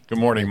 Good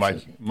morning,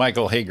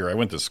 Michael Hager. I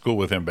went to school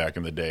with him back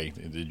in the day.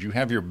 Did you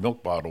have your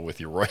milk bottle with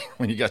you, Roy,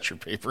 when you got your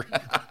paper?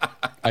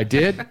 I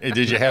did. Hey,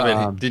 did you have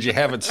it? Did you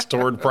have it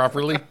stored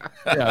properly?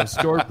 Yeah, it was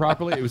stored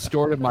properly. It was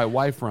stored in my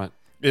Y front.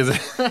 Is it?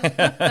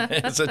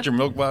 Is that your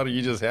milk bottle?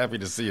 You just happy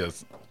to see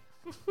us?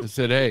 It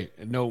said, "Hey,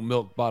 no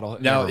milk bottle."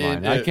 Now, Never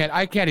mind.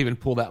 I can't even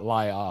pull that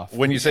lie off.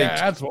 When you say Yeah,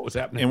 that's what was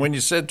happening. And when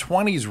you said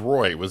 20s,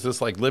 Roy, was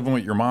this like living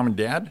with your mom and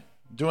dad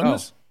doing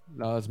this?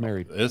 No, I was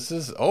married. This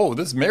is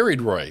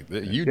married Roy.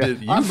 You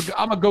did. I'm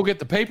gonna go get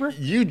the paper.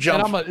 You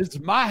jumped. It's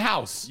my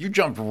house. You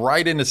jumped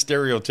right into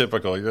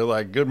stereotypical. You're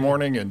like, "Good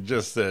morning," and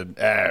just said,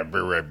 "Be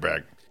right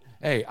back."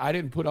 Hey, I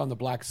didn't put on the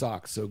black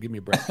socks, so give me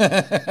a break.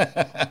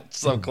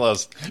 So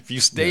close. If you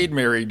stayed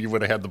married, you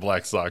would have had the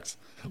black socks.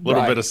 A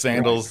little Right, bit of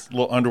sandals, a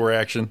little underwear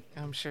action.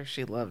 I'm sure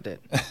she loved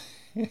it.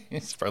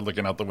 He's probably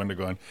looking out the window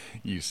going,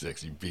 "You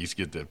sexy beast,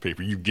 get that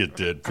paper. You get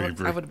that I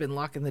paper." would have been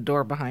locking the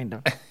door behind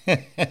him.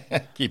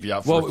 Keep you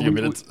out for a few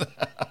minutes.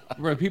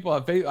 When people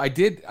have I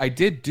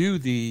did do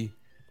the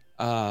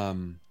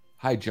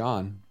hi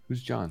John.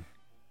 Who's John?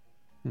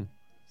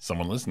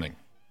 Someone listening.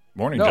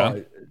 Morning,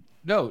 John.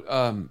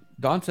 No,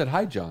 Don said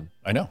hi John.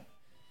 I know.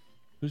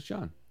 Who's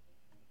John?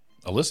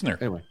 A listener.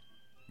 Anyway.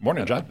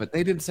 Morning, John. But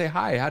they didn't say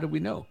hi. How do we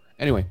know?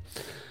 Anyway,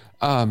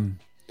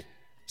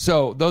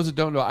 so those that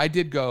don't know, I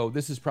did go.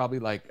 This is probably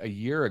like a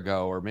year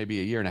ago, or maybe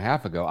a year and a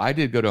half ago. I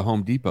did go to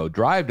Home Depot,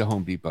 drive to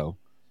Home Depot,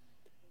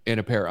 in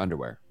a pair of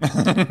underwear.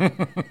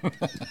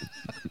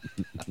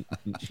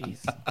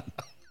 Jeez.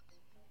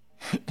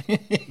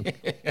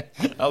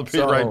 I'll be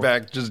right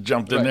back. Just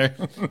jumped in there.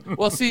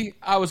 Well, see,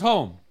 I was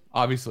home.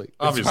 Obviously,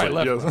 That's why I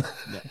left.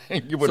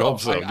 Yes. You would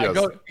hope so. I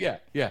go,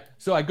 yeah.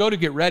 So I go to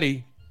get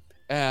ready,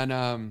 and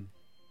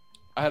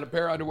I had a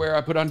pair of underwear.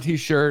 I put on a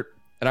t-shirt,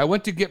 and I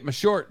went to get my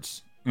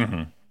shorts.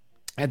 Mm-hmm.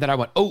 And then I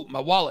went, oh, my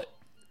wallet.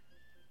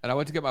 And I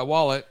went to get my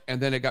wallet,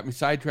 and then it got me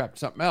sidetracked to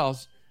something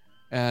else.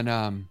 And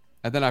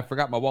then I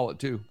forgot my wallet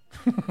too.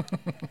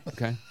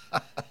 Okay.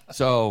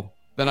 So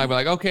then I was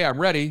like, okay, I'm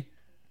ready.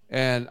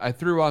 And I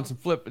threw on some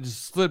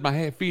just slid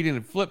my feet in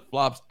and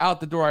flip-flops. Out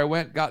the door I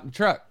went, got in the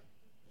truck.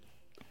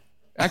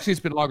 Actually, it's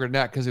been longer than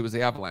that because it was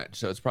the avalanche.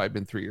 So it's probably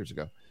been 3 years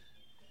ago.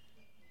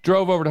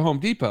 Drove over to Home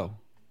Depot.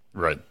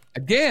 Right.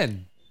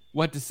 Again,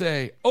 went to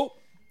say, oh,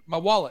 my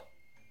wallet.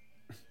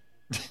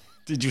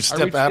 Did you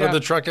step out of the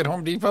truck at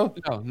Home Depot?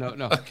 No.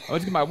 I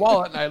went to get my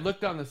wallet, and I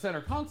looked on the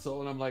center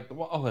console, and I'm like,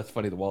 oh, that's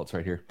funny. The wallet's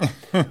right here.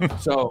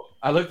 So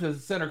I looked at the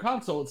center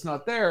console. It's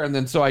not there. And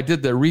then so I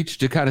did the reach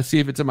to kind of see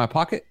if it's in my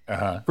pocket.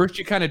 Uh-huh. First,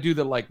 you kind of do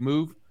the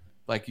move,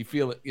 like you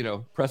feel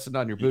it, pressing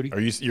on your booty.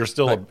 You're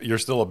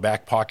still a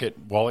back pocket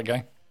wallet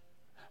guy?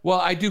 Well,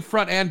 I do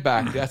front and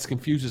back. That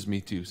confuses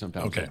me too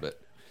sometimes. Okay. A bit.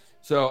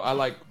 So I'm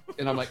like,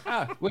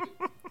 wait.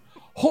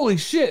 holy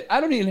shit,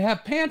 I don't even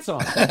have pants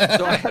on.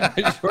 So I had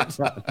my shorts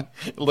on.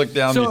 Look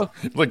down. So-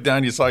 Look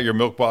down. You saw your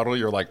milk bottle.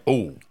 You're like,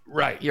 oh,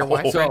 Right. Your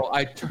wife- So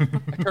I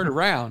turn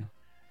around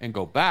and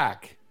go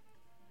back,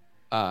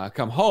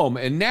 come home,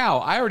 and now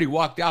I already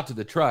walked out to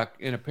the truck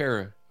in a pair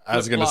of I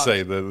was going to flip-flops,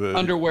 say the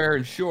underwear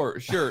and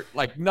shirt,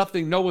 like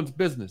nothing, no one's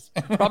business.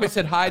 Probably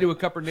said hi to a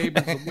couple of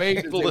neighbors and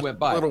waved as they went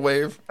by. little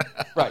wave.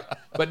 Right.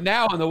 But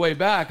now on the way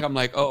back, I'm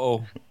like,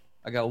 oh,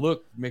 I gotta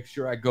look, make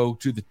sure I go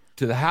to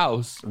the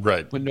house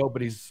Right. when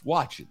nobody's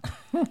watching.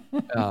 Now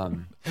So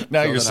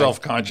you're then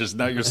self-conscious.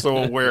 Now you're so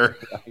aware.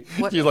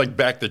 What- You like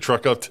back the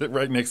truck up to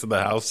right next to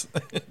the house.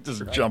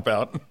 Just jump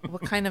out.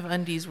 What kind of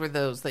undies were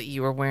those that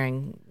you were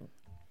wearing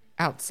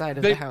outside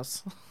of They- the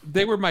house?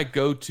 They were my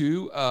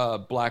go-to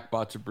black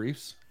boxer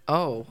briefs.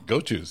 Oh,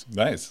 Go-tos.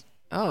 Nice.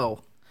 oh.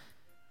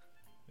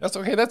 That's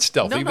okay. That's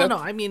stealthy. No.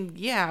 I mean,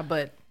 yeah,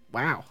 but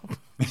wow.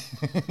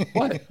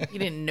 What? You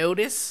didn't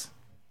notice?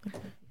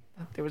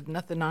 There was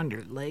nothing on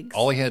your legs?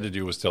 All he had to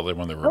do was tell them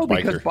when they were No, a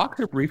because biker.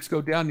 boxer briefs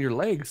go down your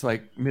legs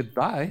like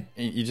mid-thigh.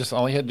 You just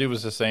all he had to do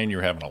was just saying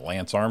you're having a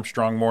Lance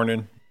Armstrong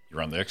morning.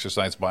 You're on the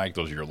exercise bike.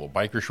 Those are your little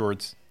biker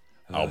shorts.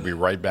 I'll be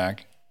right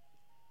back.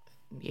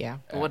 Yeah.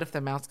 But what if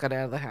the mouse got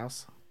out of the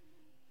house?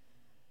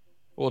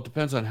 Well, it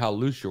depends on how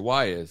loose your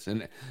Y is.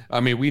 And I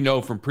mean, we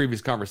know from previous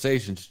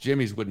conversations,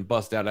 Jimmy's wouldn't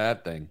bust out of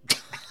that thing.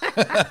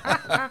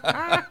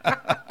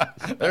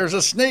 There's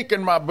a snake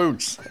in my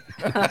boots.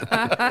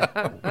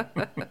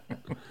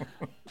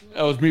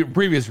 That was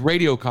previous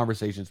radio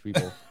conversations,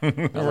 people.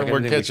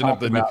 We're catching up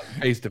the new,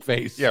 face to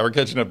face. yeah, we're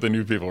catching up the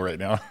new people right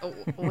now.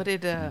 What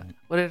did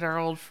our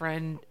old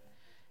friend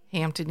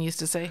Hampton used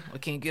to say? I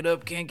can't get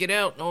up, can't get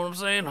out. Know what I'm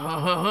saying? Ha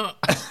ha ha.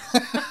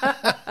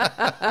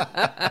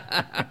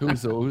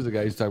 Who's the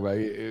guy who's talking about?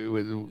 It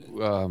was,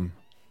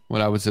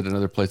 when I was at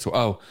another place.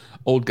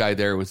 Old guy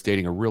there was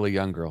dating a really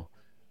young girl.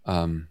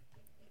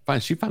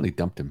 She finally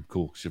dumped him.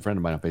 Cool. She's a friend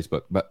of mine on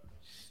Facebook. But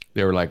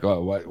they were like,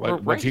 "Oh, what's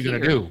right he gonna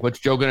here. do? What's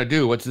Joe gonna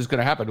do? What's this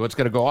gonna happen? What's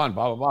gonna go on?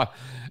 Blah blah blah."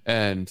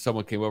 And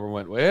someone came over and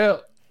went,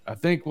 "Well, I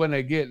think when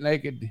they get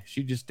naked,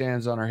 she just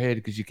stands on her head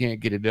because you can't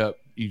get it up.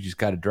 You just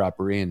got to drop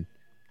her in."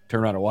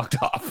 Turned around and walked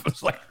off. I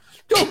was like,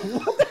 "Dude,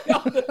 what the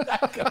hell did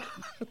that go?"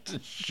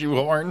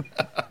 Shoehorn.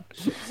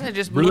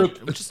 Just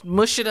Bloop. just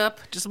mush it up.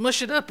 Just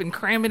mush it up and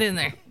cram it in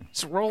there.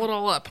 Just roll it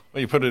all up.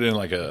 Well, you put it in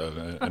like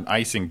an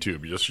icing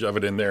tube. You just shove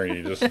it in there, and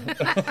you just He's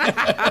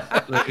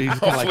kinda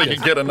hopefully like you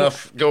this. get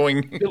enough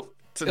going to do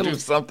it'll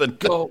something.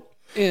 Go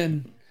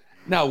in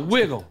now.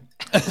 Wiggle.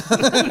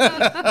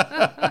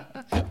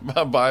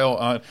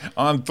 Bio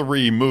on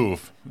 3,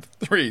 move.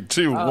 3,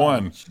 2,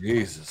 1.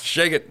 Jesus.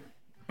 Shake it.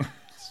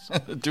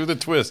 Do the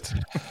twist.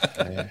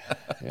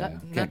 Yeah,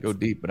 can't go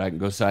deep, but I can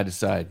go side to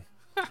side.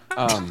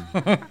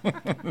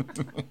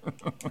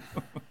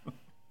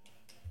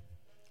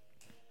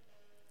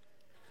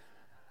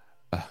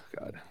 Oh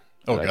God.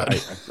 Oh, But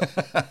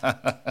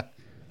God.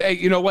 Hey,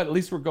 you know what? At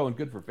least we're going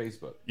good for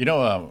Facebook. You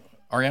know,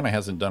 Ariana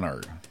hasn't done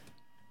our.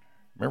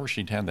 Remember,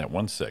 she had that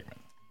one segment.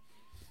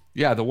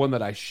 Yeah, the one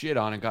that I shit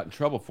on and got in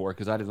trouble for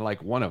because I didn't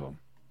like one of them.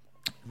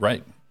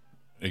 Right.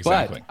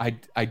 Exactly. But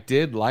I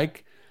did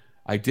like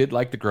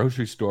the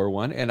grocery store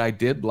one, and I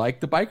did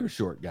like the biker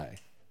short guy.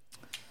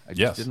 I just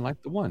Yes. didn't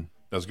like the one.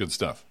 That's good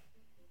stuff.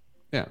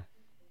 Yeah,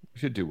 we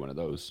should do one of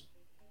those.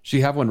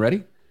 She have one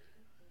ready?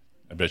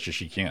 I bet you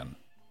she can.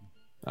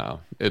 Oh,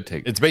 it'd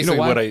take. It's basically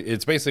you know what I.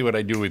 It's basically what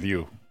I do with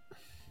you,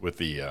 with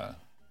the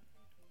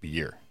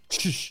year.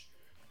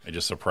 I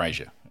just surprise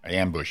you. I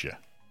ambush you.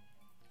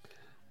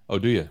 Oh,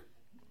 do you?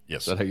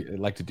 Yes. That I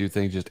like to do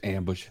things just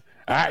ambush.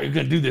 All right, you're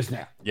gonna do this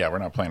now. Yeah, we're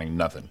not planning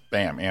nothing.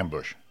 Bam,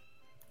 ambush.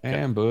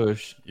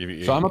 Ambush.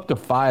 You- So I'm up to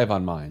 5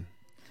 on mine.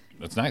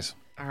 That's nice.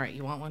 All right,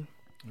 you want one?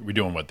 We're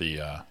doing what the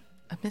A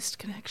missed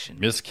connection.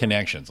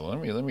 misconnections. Let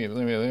me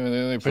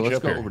put So you let's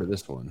up go here. over to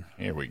this one.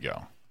 Here we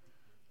go.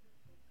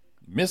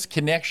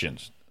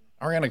 Misconnections.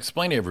 Ariana,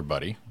 explain to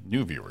everybody,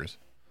 new viewers,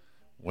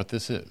 what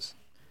this is.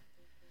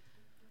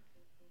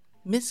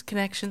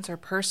 Misconnections are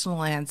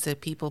personal ads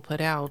that people put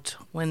out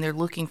when they're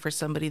looking for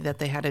somebody that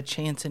they had a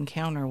chance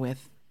encounter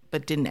with,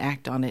 but didn't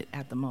act on it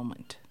at the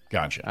moment.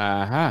 Gotcha.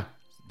 Uh-huh.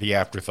 The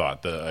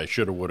afterthought, the I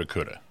shoulda, woulda,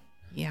 coulda.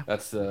 Yeah.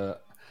 That's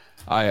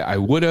I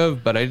would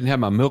have, but I didn't have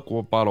my milk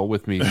bottle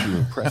with me to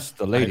impress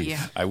the ladies.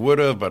 Yeah. I would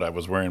have, but I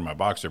was wearing my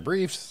boxer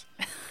briefs,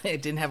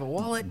 It didn't have a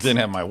wallet. didn't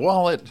have my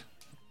wallet,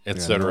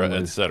 etc., no,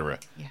 etc.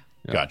 Yeah.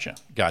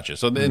 Gotcha.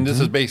 So then this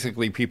is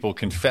basically people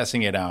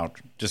confessing it out,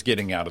 just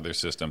getting it out of their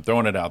system,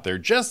 throwing it out there,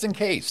 just in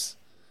case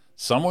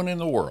someone in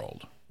the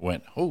world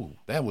went, "Oh,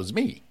 that was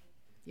me."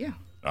 Yeah.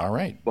 All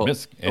right. Well,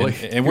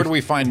 And where do we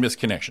find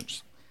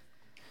misconnections?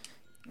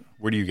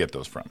 Where do you get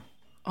those from?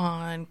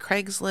 On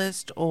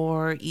Craigslist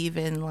or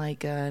even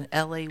like an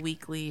LA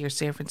Weekly or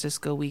San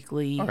Francisco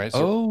Weekly. All right.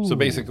 So Oh.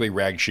 basically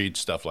rag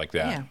sheets, stuff like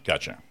that. Yeah.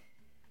 Gotcha.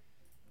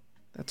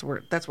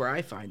 That's where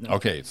I find them.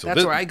 Okay, so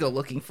that's where I go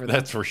looking for them.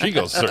 That's where she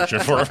goes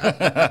searching for.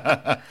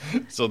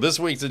 So this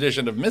week's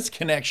edition of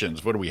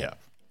Misconnections, what do we have?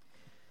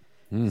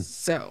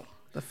 So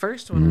the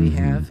first one we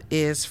have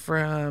is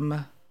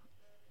from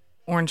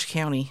Orange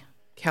County.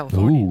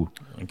 California. Ooh,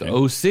 the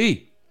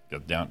Okay. OC.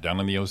 Got down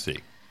in the OC.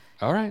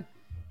 All right.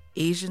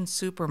 Asian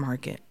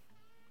supermarket.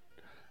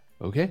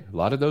 Okay. A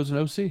lot of those in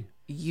OC.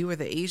 You were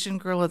the Asian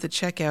girl at the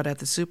checkout at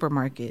the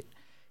supermarket.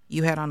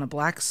 You had on a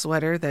black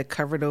sweater that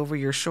covered over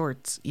your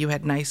shorts. You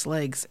had nice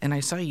legs, and I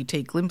saw you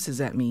take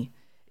glimpses at me.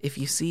 If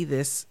you see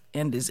this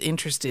and is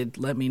interested,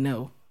 let me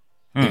know.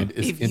 And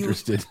is If you-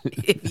 interested.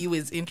 If you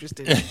is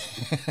interested.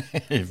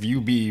 If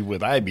you be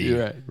what I be,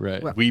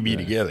 right. we be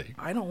together.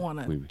 I don't want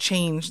to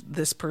change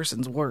this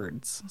person's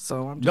words,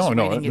 so I'm No, just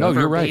no, reading it no,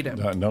 you're right.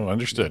 verbatim. No,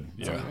 understood.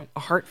 Yeah. A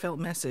heartfelt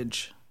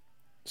message.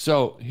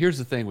 So here's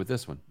the thing with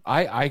this one.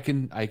 I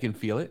can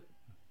feel it.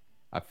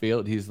 I feel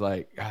it. He's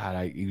like,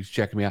 God, he was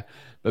checking me out.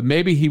 But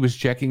maybe he was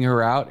checking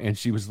her out and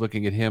she was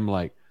looking at him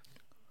like,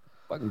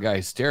 fucking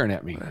guy's staring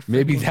at me.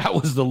 Maybe that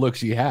was the look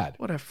she had.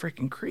 What a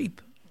freaking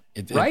creep.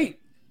 Right?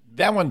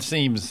 That one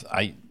seems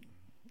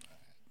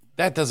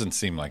that doesn't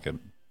seem like a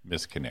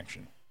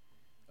misconnection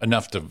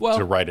enough to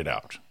write it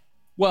out.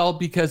 Well,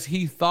 because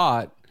he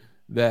thought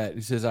that,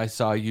 he says, I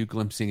saw you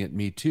glimpsing at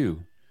me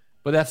too.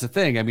 But that's the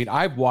thing. I mean,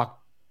 I've walked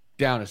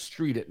down a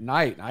street at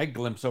night and I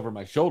glimpse over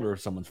my shoulder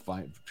if someone's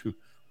fine.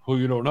 Who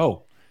you don't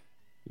know.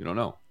 You don't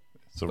know.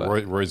 So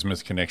Roy's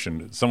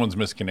misconnection, someone's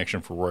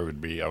misconnection for Roy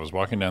would be, I was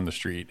walking down the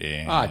street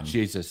and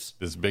Jesus.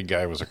 this big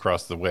guy was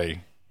across the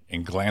way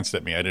and glanced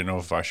at me. I didn't know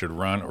if I should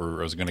run or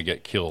I was going to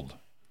get killed.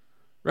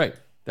 Right.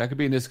 That could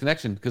be a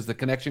misconnection because the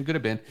connection could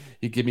have been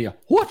he'd give me a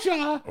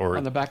whatcha Or-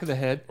 on the back of the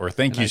head. Or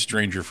thank you,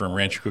 stranger from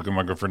Rancho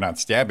Cucamonga, for not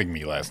stabbing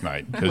me last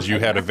night because you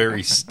had a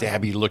very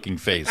stabby looking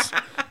face.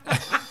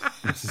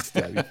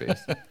 Stabby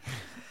face.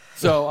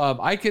 So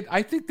I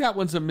think that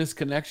one's a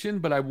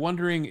misconnection, but I'm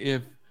wondering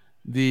if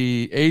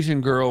the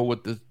Asian girl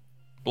with the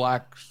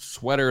black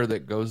sweater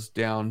that goes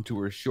down to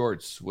her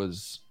shorts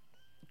was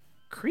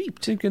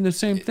Creeped. thinking the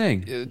same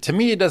thing. To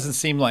me, it doesn't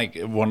seem like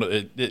to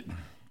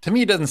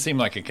me, it doesn't seem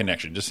like a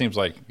connection. It just seems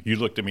like you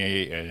looked at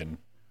me and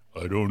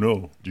I don't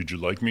know. Did you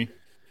like me?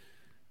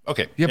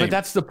 Okay. Yeah, anyway. but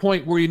that's the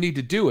point where you need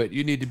to do it.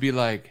 You need to be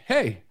like,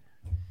 hey,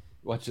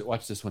 watch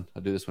this one.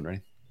 I'll do this one.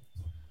 Ready?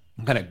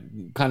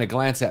 Kind of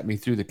glance at me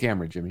through the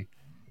camera, Jimmy.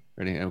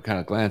 Ready? And kind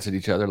of glance at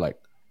each other like,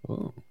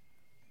 oh.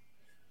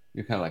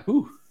 You're kind of like,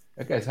 ooh,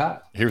 that guy's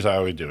hot. Here's how I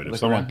would do it. If Look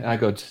someone, around, and I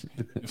go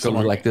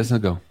someone- like this and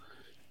I go,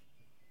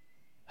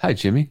 hi,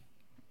 Jimmy.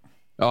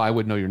 Oh, I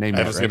wouldn't know your name I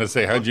yet, was right? going to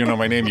say, how'd you know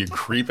my name, you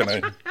creep?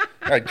 And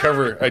I'd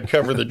cover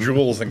the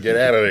jewels and get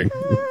out of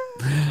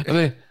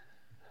there.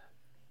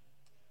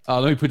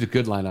 Let me put the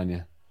good line on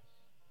you.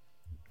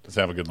 Let's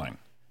have a good line.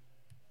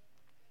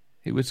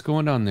 Hey, what's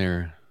going on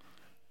there?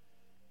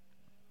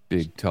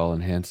 Big, tall,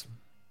 and handsome.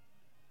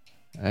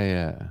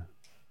 I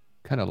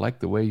kind of like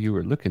the way you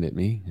were looking at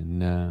me,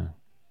 and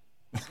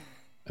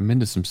I'm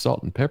into some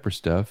salt and pepper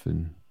stuff,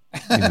 and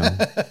you know,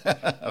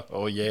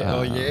 Oh yeah,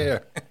 oh yeah.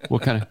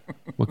 what kind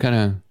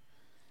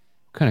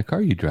of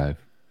car you drive?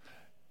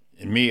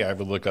 And me, I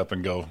would look up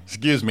and go,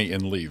 "Excuse me,"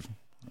 and leave.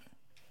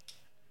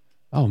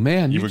 Oh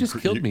man, you would just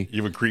killed me.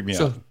 You would creep me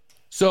So, out.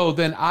 so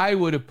then I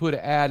would have put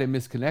an ad in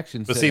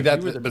misconnection. But said, see, if that-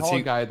 you were the but tall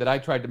see- guy that I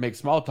tried to make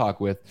small talk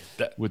with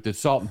That- the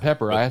salt and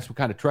pepper. I asked what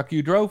kind of truck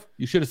you drove.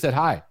 You should have said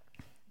hi.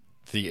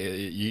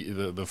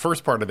 The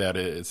first part of that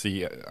is,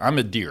 see, I'm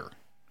a deer.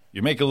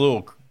 You make a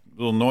little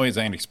noise,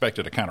 I ain't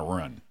expected to kind of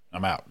run.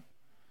 I'm out.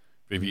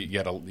 If you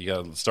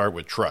gotta start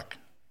with truck.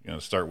 You know,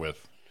 start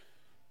with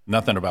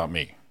nothing about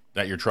me.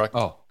 That your truck?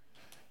 Oh,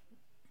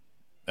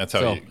 That's how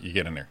so- you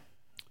get in there.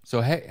 so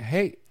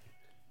hey,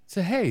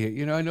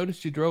 you know, I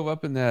noticed you drove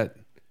up in that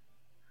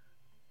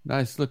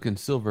nice looking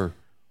silver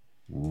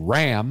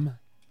Ram.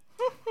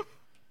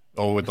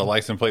 Oh, with the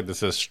license plate that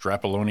says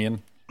Strapolonian.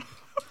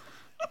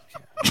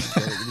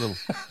 little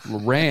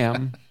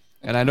Ram,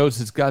 and I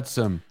noticed it's got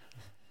some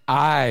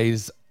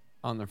eyes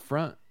on the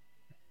front.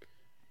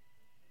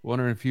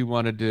 Wondering if you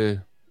wanted to,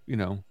 you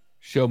know,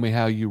 show me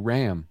how you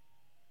ram.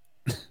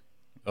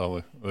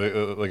 Oh,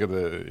 look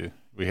at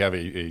we have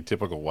a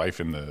typical wife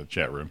in the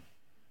chat room.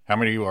 How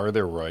many are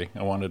there, Roy?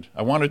 I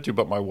wanted to,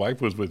 but my wife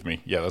was with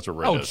me. Yeah, that's what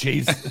Roy Oh, does.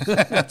 jeez.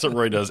 That's what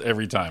Roy does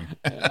every time.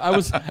 I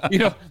was, you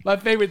know, my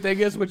favorite thing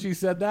is when she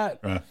said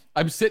that.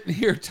 I'm sitting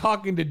here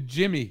talking to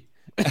Jimmy.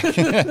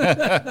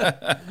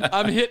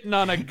 I'm hitting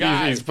on a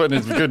guy. He's putting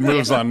his good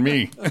moves on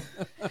me,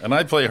 and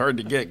I play hard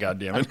to get. God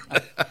damn it!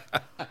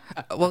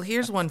 Well,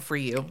 here's one for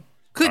you.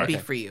 Could be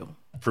Okay. for you.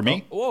 For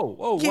me,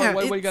 Whoa! Yeah,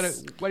 why you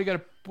it's-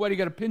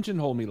 gotta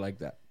pigeonhole me like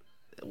that?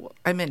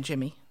 I meant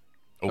Jimmy.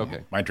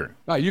 Okay. my turn.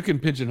 Oh, you can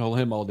pigeonhole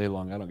him all day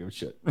long. I don't give a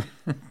shit.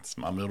 It's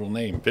my middle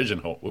name,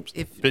 Pigeonhole. Whoops,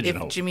 If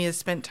Pigeonhole. Jimmy has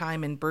spent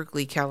time in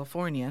Berkeley,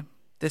 California,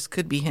 this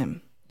could be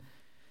him.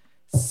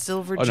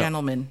 Silver no.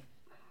 Gentleman.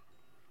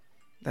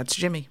 That's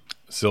Jimmy.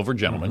 Silver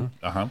gentleman.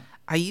 Mm-hmm.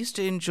 I used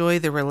to enjoy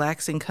the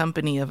relaxing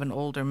company of an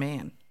older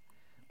man.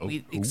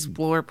 We'd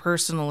explore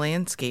personal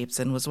landscapes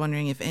and was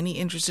wondering if any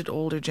interested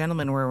older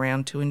gentlemen were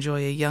around to enjoy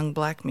a young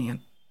black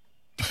man.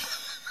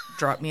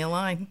 Drop me a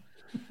line.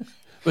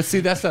 But see,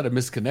 that's not a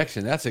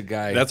misconnection. That's a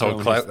guy. That's all.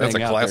 throwing his That's a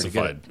thing out there to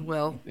get it. classified.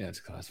 Well, Yeah, it's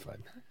classified.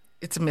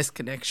 it's a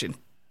misconnection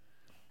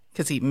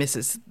because he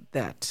misses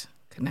that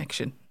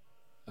connection.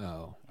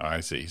 Oh, Oh, I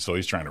see. So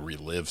he's trying to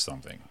relive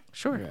something.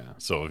 Sure. yeah.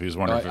 So if he's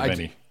wondering if there's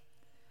any.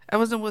 That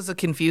was a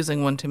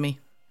confusing one to me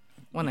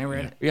when I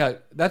read it. Yeah,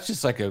 that's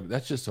just like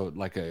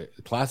a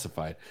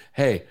classified.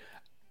 Hey,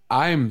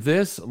 I'm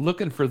this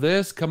looking for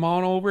this. Come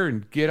on over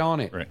and get on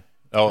it. Right.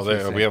 Oh,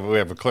 That's what we I'm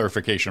have a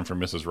clarification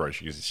from Mrs. Roy.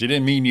 She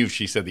didn't mean you.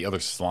 She said the other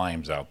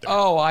slimes out there.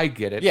 Oh, I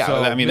get it. Yeah, So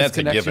I mean, that's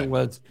a misconnection given.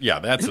 Was, Yeah,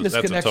 that's a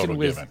misconnection total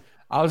was- given.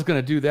 I was going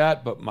to do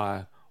that, but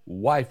my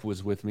wife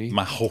was with me.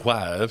 My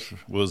wife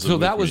was. So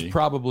with that was me.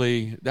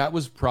 probably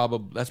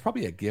that's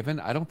probably a given.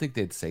 I don't think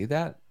they'd say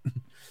that.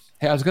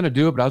 Hey, I was going to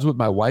do it, but I was with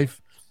my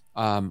wife.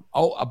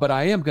 But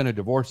I am going to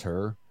divorce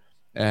her,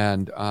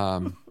 and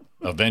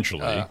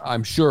Eventually.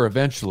 I'm sure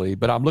eventually.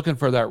 But I'm looking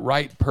for that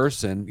right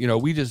person. You know,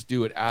 we just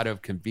do it out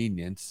of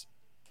convenience.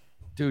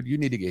 Dude, you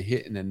need to get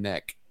hit in the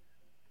neck.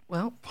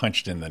 Well,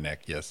 Punched in the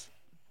neck, yes.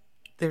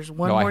 there's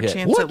one No, I more hit.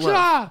 chance at love.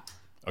 Whatcha?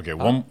 Okay,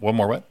 one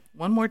more what?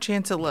 One more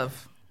chance at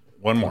love.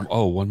 One more.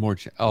 Oh, one more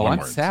chance. Oh, One I'm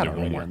more. sad Do one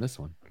already more. on this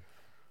one.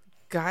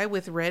 Guy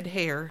with red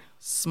hair,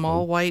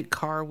 small white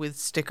car with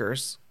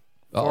stickers.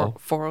 Uh-oh.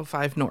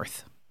 405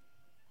 North.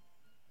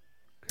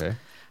 Okay.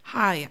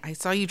 Hi, I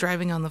saw you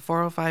driving on the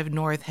 405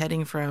 North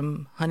heading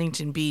from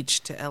Huntington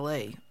Beach to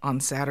LA on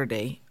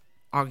Saturday,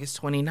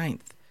 August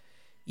 29th.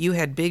 You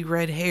had big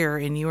red hair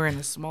and you were in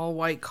a small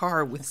white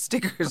car with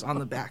stickers on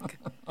the back.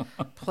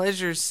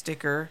 Pleasure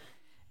sticker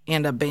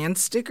and a band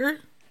sticker?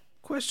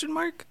 Question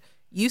mark.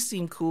 You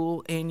seem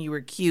cool and you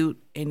were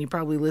cute and you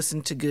probably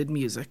listened to good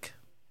music.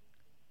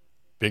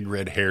 Big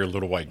red hair,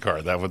 little white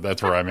car.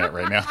 That's where I'm at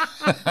right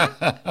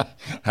now.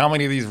 How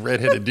many of these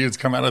redheaded dudes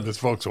come out of this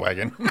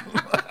Volkswagen?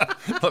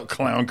 Little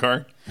clown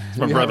car. It's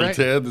my brother right.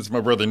 Ted. This is my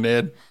brother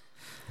Ned.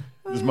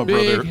 This is my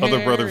Big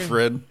other brother hair.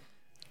 Fred.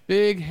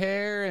 Big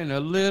hair and a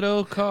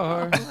little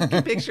car. I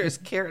can picture his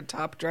Carrot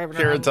Top driving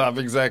Carrot around. Top,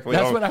 exactly.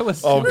 That's all, what I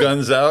was- all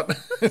guns out,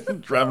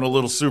 driving a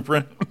little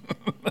Supra.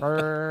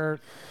 Brr.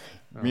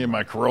 Me and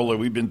my Corolla,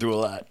 we've been through a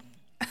lot.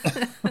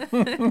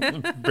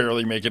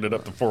 Barely making it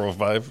up to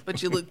 405.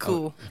 But you look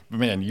cool.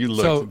 Man, you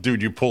look, So-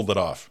 dude, you pulled it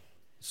off.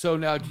 So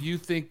now, do you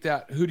think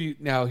that?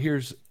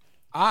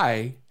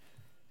 I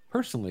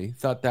personally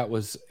thought that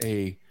was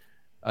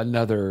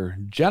another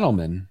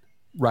gentleman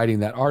writing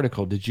that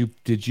article. Did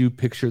you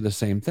picture the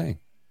same thing?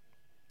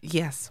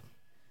 Yes.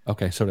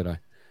 Okay, so did I.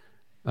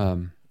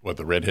 What,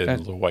 the redhead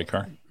little white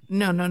car?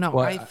 No. Well,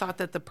 I thought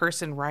that the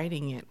person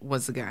writing it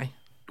was the guy.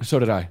 So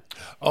did I.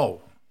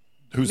 Oh,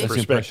 whose That's the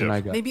perspective? impression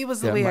I got. Maybe it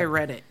was the Yeah, way my- I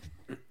read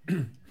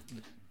it.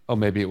 Oh,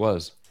 maybe it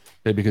was.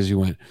 Maybe because you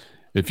went.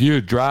 If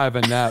you're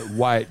driving that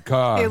white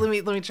car, Here, let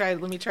me try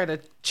to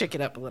chick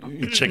it up a little.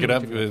 Check it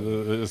up.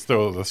 Let's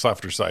throw the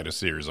softer side of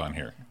Sears on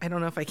here. I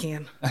don't know if I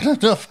can. I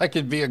don't know if I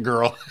could be a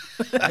girl.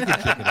 I can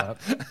check it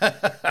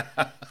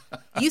up.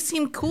 You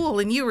seem cool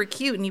and you were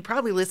cute and you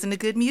probably listened to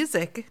good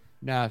music.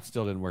 Nah, it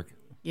still didn't work.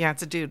 Yeah,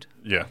 it's a dude.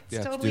 Yeah. Yeah,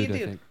 it's totally a dude, I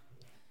dude. think.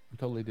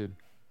 Totally dude.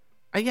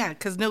 Yeah,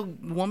 because no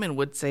woman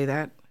would say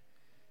that.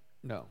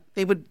 No.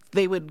 They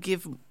would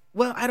give.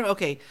 Well, I don't.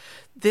 Okay,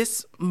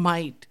 this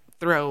might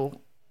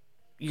throw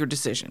your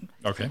decision.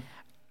 Okay.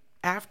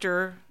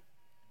 After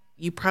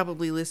you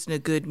probably listen to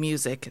good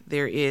music,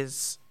 there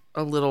is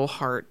a little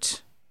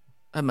heart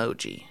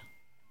emoji.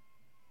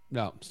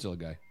 No, still a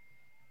guy.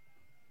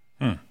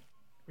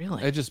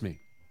 Really? It's just me.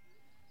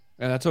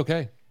 And that's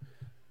okay.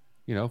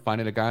 You know,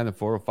 finding a guy in the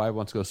 405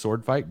 wants to go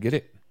sword fight, get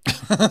it.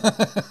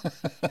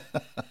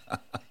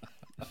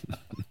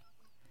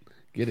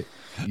 Get it.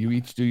 You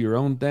each do your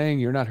own thing.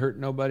 You're not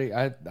hurting nobody.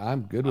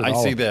 I'm good with I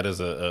all see of it. that as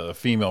a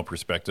female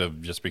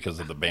perspective just because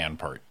of the band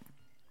part.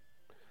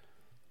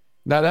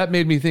 Now that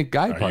made me think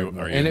guy Are part. you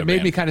and in it the made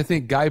band? me kind of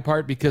think guy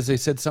part because they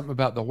said something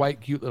about the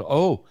white, cute little.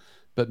 Oh,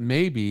 but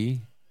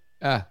maybe.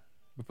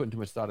 We're putting too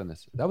much thought in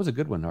this. That was a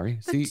good one, Ari.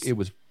 See, it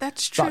was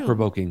That's true. thought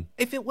provoking.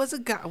 If it was a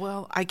guy,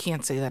 well, I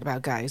can't say that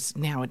about guys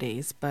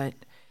nowadays, but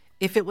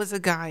if it was a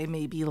guy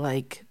maybe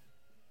like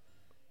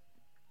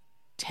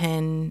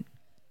 10,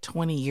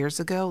 20 years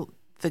ago,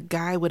 the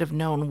guy would have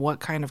known what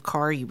kind of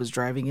car he was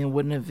driving and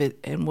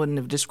wouldn't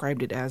have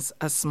described it as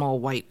a small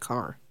white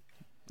car.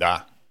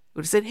 Ah,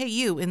 Would have said, "Hey,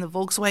 you in the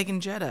Volkswagen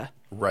Jetta."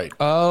 right.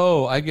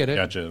 Oh, I get it.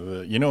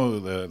 Gotcha. You know,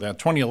 that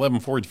 2011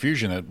 Ford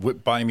Fusion that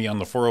whipped by me on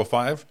the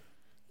 405?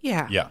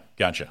 Yeah. Yeah,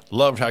 gotcha.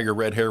 Loved how your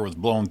red hair was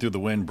blowing through the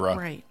wind, bro.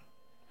 Right.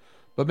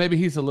 But maybe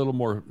he's a little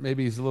more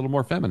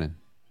feminine,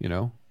 you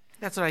know?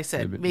 That's what I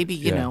said. Maybe,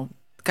 you yeah. know,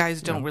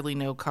 guys don't really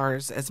know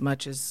cars as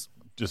much as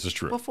This is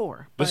true.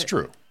 before. That's but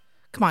true.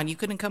 Come on,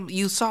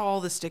 you saw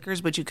all the stickers,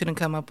 but you couldn't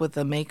come up with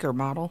a make or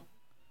model.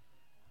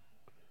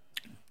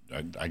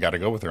 I got to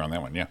go with her on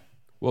that one, yeah.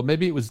 Well,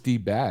 maybe it was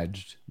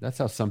debadged. That's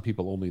how some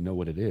people only know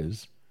what it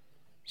is.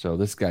 So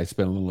this guy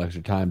spent a little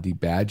extra time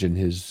debadging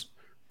his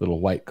little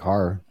white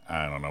car.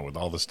 I don't know, with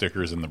all the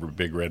stickers and the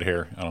big red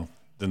hair,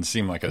 didn't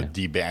seem like a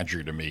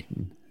debadger to me.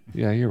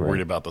 Yeah, you're Worried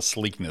right. about the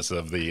sleekness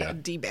of the...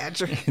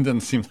 D-Badger. it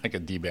doesn't seem like a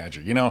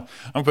debadger. You know,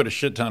 I'm going to put a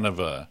shit ton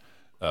of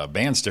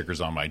band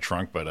stickers on my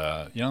trunk,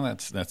 but, you know,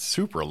 that's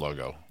Supra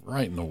logo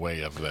right in the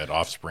way of that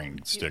Offspring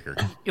sticker.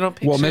 You don't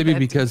picture Well, maybe that.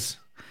 because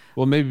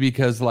Well, maybe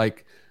because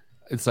like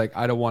it's like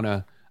I don't want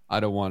to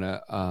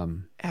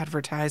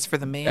Advertise for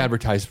the man.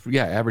 advertise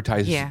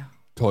Yeah.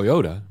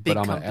 Toyota, Big but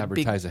I'm gonna company,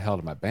 advertise the hell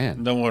to my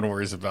band. No one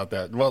worries about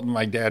that. Well,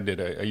 my dad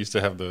did. I used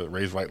to have the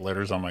raised white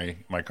letters on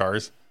my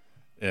cars,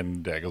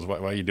 and Dad goes, "Why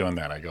are you doing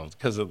that?" I go,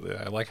 "Because I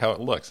like how it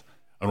looks.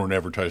 I don't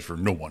advertise for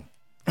no one."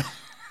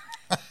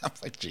 I'm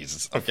like,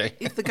 Jesus, okay.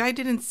 If the guy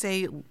didn't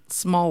say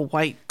small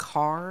white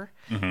car,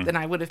 then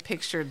I would have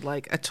pictured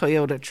like a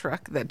Toyota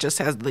truck that just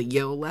has the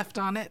yo left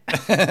on it.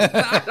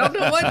 I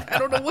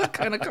don't know what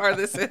kind of car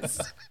this is.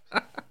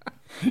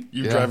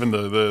 You driving the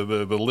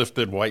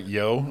lifted white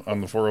yo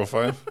on the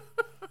 405?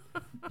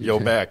 Yo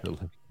back.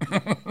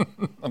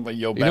 I'm like,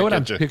 yo back. You know what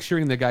I'm at you.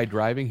 picturing the guy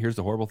driving? Here's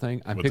the horrible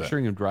thing. I'm What's that?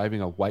 picturing him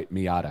driving a white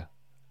Miata.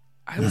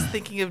 I was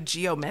thinking of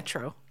Geo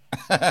Metro.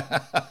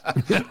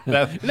 Isn't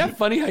that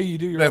funny how you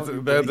do your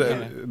own?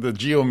 The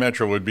Geo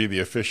Metro would be the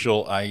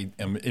official. I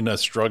am in a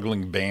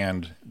struggling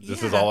band.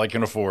 This is Yeah. all I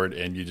can afford,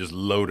 and you just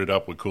load it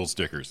up with cool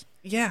stickers.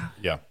 Yeah.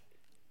 Yeah,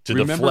 to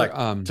Remember,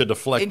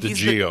 deflect And the he's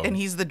Geo. and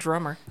he's the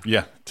drummer.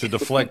 Yeah, to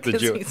deflect the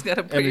 'Cause Geo. he's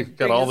gotta and he's got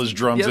bring all his- his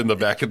drums yep. in the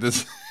back of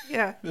this.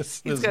 Yeah.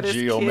 This He's got his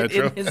Geo kid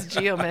Metro. in his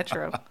Geo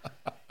Metro.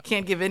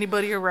 Can't give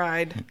anybody a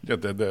ride.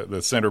 Got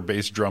the center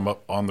bass drum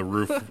up on the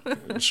roof,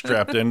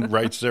 strapped in,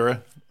 right,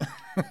 Sarah?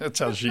 That's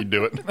how she'd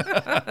do it.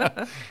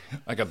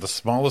 I got the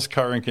smallest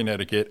car in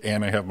Connecticut,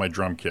 and I have my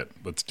drum kit.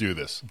 Let's do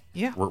this.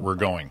 Yeah. We're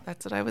going.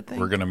 That's what I would think.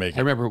 We're gonna make I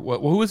it. remember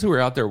who were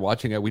out there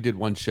watching it. We did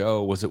one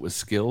show. Was it with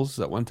Skills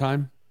at one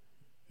time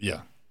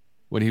Yeah.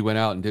 when he went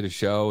out and did a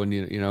show? And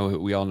you know,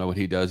 we all know what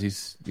he does.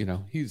 He's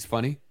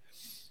funny.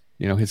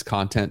 You know, his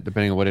content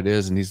depending on what it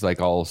is, and he's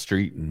like all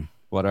street and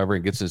whatever.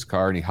 And gets in his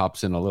car and he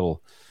hops in a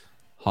little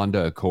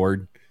Honda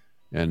Accord.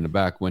 And in the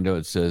back window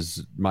it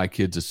says, "My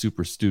kid's a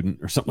super student"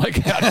 or something like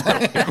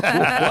that.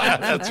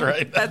 That's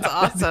right. That's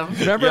awesome.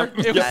 Remember?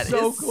 It was That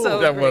so is cool. so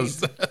that great.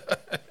 was.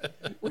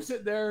 We're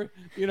sitting there,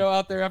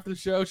 out there after the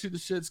show, shooting the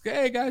shit.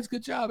 Hey guys,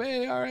 good job.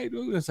 Hey, all right.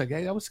 It's like,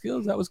 hey, that was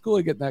Skills. That was cool.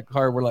 You get in that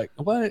car. We're like,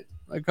 what?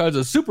 Like, I was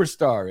a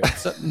superstar.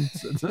 It's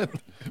something.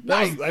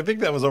 I think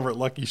that was over at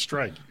Lucky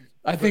Strike.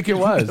 I think it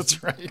was.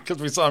 That's right, because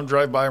we saw him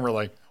drive by and we're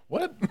like,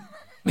 what?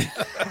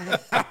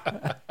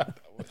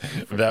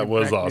 That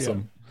was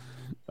awesome.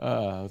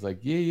 I was like,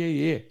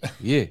 yeah.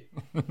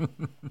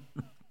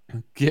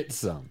 Get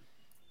some.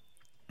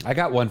 I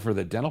got one for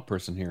the dental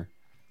person here.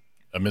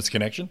 A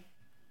misconnection?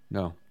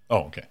 No,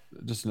 Oh, okay.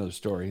 just another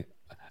story.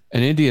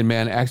 An Indian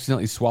man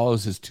accidentally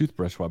swallows his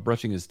toothbrush while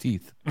brushing his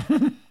teeth.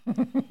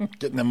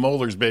 Getting them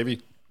molars,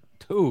 baby.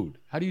 Dude,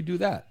 how do you do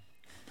that?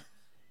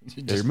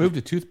 You They just- removed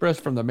a toothbrush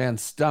from the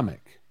man's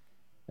stomach.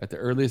 At the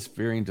earliest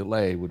varying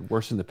delay would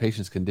worsen the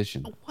patient's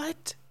condition.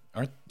 What?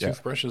 Aren't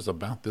toothbrushes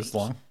about this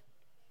long?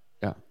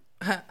 Yeah.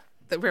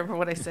 Remember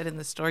what I said in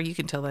the store? You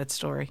can tell that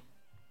story.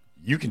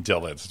 You can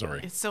tell that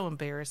story. It's so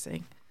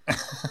embarrassing.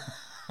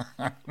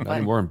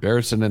 Nothing more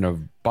embarrassing than a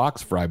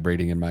box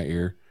vibrating in my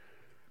ear.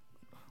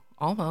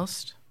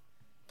 Almost.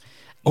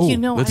 Oh,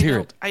 let's hear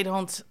it. I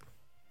don't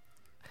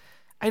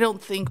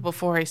think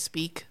before I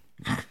speak.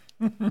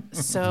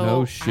 So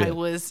No shit. I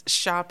was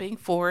shopping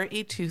for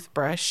a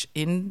toothbrush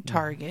in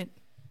Target,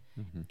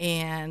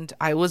 and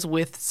I was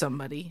with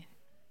somebody,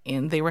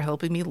 and they were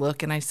helping me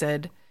look, and I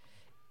said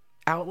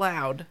out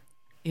loud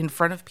in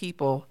front of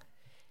people,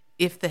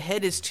 "If the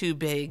head is too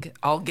big,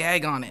 I'll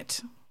gag on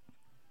it."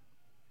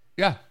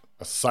 Yeah.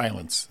 A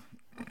silence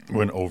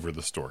went over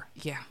the store.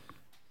 Yeah.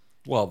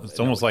 Well, It's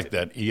almost like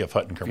that E.F.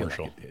 Hutton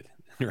commercial.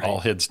 Right. All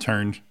heads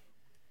turned,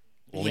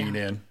 lean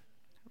Yeah. in.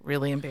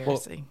 Really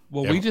embarrassing.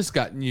 Well, Yeah. we just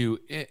got new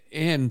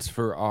ends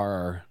for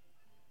our,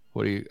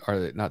 are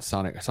they not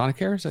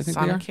Sonicares? I think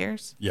they are. Sonic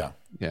cares. Yeah,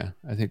 Yeah,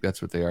 I think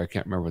that's what they are. I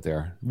can't remember what they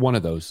are. One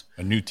of those.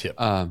 a new tip.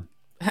 And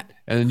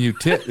the new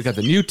tip, we got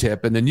the new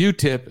tip, and the new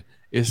tip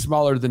is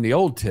smaller than the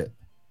old tip.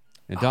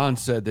 And Don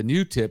said the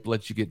new tip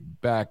lets you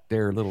get back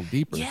there a little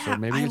deeper. Yeah, so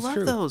maybe I it's love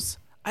true. those.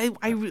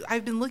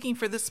 I've been looking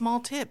for the small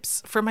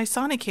tips for my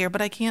Sonicare,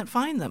 but I can't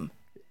find them.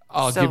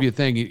 I'll So- give you a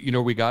thing. You know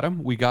where we got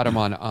them? We got them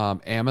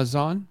on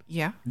Amazon,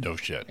 Yeah. No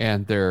shit.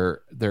 and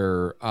they're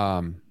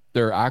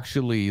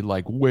actually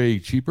like way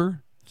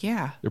cheaper.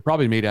 Yeah. They're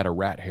probably made out of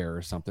rat hair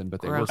or something,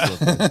 but they work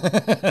Gross. real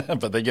good.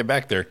 But they get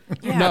back there.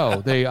 Yeah.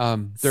 No,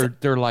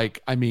 they're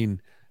like, I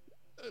mean,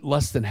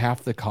 less than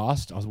half the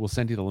cost. We'll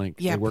send you the link.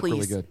 Yeah, they work please.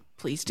 really good.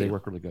 Please do. They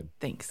work really good.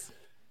 Thanks.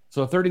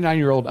 So a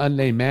 39-year-old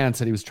unnamed man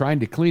said he was trying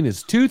to clean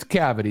his tooth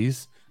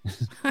cavities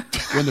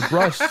when the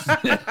brush.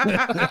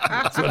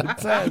 That's what it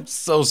says.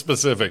 So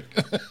specific.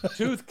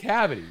 Tooth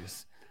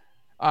cavities.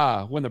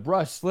 When the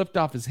brush slipped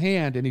off his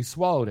hand and he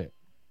swallowed it.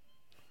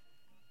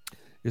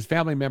 His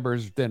family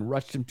members then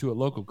rushed him to a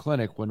local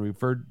clinic when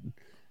referred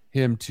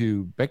him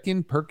to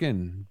Beacon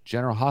Perkin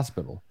General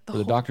Hospital, where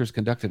the doctors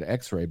conducted an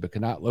X-ray but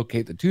could not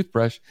locate the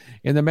toothbrush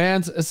in the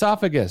man's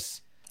esophagus.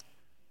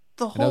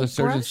 The whole Another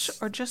surgeon- brush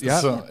or just Yeah.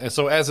 the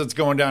So as it's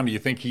going down, do you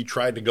think he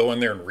tried to go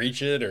in there and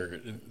reach it, or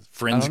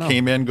friends I don't know.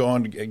 came in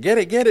going, "Get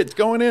it, it's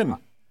going in"?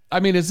 I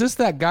mean, is this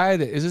that guy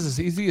is this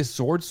is he a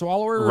sword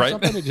swallower or Right.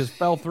 something? It just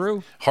fell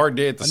through. Hard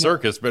day at the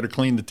circus. Better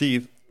clean the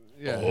teeth.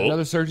 Yeah.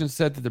 Another surgeon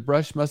said that the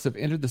brush must have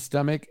entered the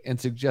stomach and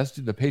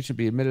suggested the patient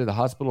be admitted to the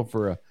hospital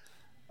for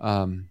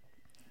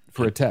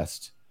a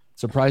test.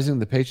 Surprisingly,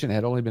 the patient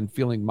had only been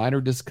feeling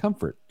minor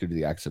discomfort due to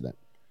the accident.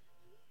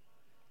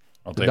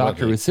 The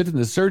doctor who assisted in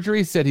the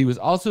surgery said he was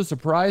also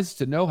surprised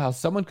to know how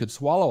someone could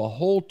swallow a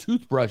whole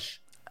toothbrush.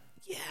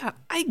 Yeah,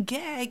 I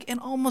gag and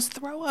almost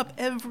throw up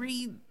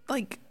every,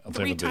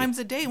 three times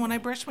a day when I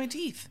brush my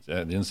teeth.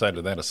 The inside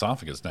of that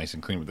esophagus nice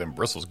and clean with them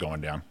bristles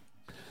going down.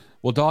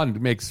 Well,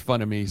 Dawn makes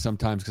fun of me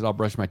sometimes because I'll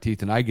brush my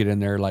teeth and I get in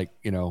there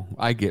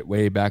I get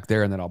way back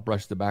there and then I'll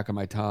brush the back of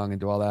my tongue and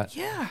do all that.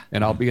 Yeah.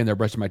 And I'll be in there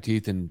brushing my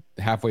teeth and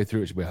halfway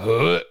through it she'll be,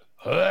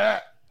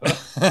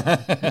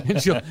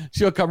 and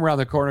she'll come around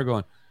the corner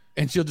going,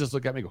 and she'll just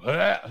look at me and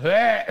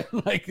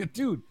go, like,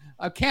 dude,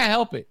 I can't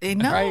help it. I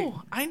know, right?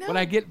 I know. When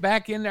I get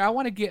back in there, I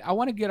want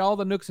to get all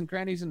the nooks and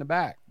crannies in the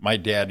back. My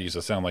dad used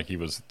to sound like he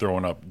was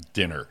throwing up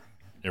dinner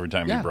every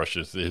time he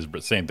brushes his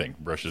same thing,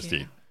 brushes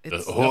teeth.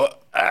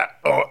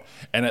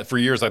 And for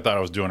years I thought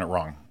I was doing it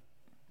wrong.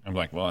 I'm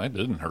like, well, it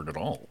didn't hurt at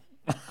all.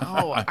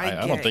 Oh,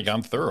 I don't think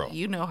I'm thorough.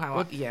 You know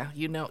how?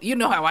 You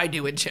know how I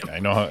do it, Jim. I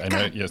know.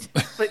 Yes.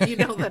 But you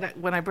know that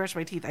when I brush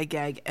my teeth, I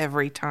gag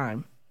every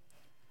time.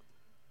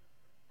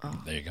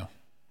 There you go.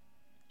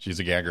 She's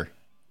a gagger.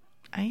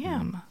 I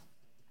am.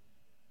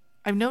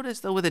 I've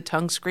noticed though with a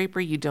tongue scraper,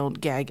 you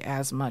don't gag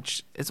as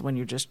much as when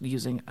you're just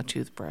using a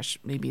toothbrush.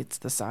 Maybe it's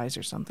the size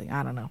or something.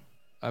 I don't know.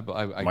 I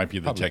might be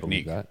the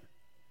technique. That.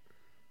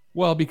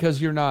 Well, because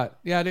you're not.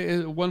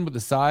 Yeah, one with the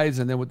size,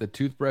 and then with the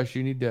toothbrush,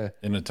 you need to.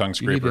 In a tongue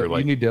scraper,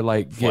 you need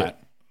to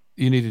flat.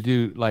 You need to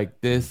do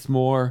like this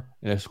more.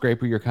 In a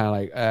scraper, you're kind of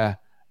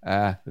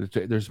like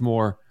There's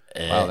more.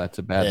 Wow, that's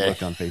a bad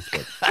look on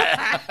Facebook.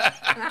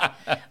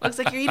 Looks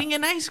like you're eating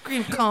an ice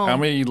cream cone. How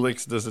many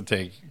licks does it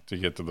take to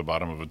get to the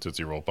bottom of a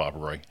Tootsie Roll Pop,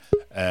 Roy?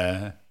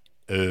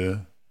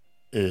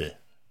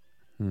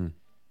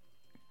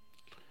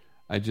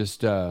 I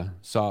just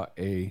saw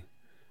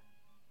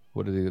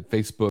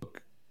Facebook.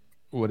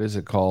 What is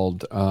it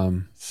called?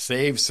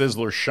 Save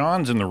Sizzler.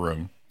 Sean's in the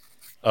room,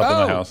 up in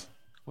the house.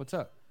 What's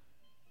up?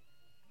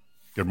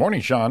 Good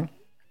morning, Sean.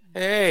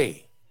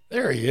 Hey.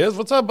 There he is.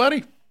 What's up,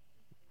 buddy?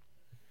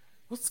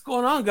 What's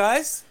going on,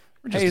 guys?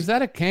 Hey, is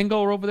that a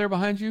Kangol over there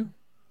behind you?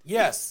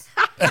 Yes,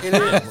 it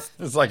is.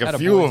 It's like a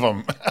few of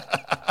them.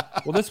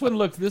 Well, this one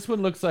looks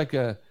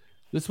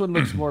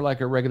more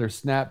like a regular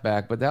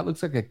snapback, but that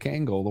looks like a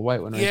Kangol, the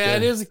white one right there. Yeah,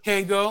 it is a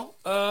Kango.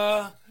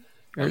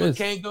 There it I'm is.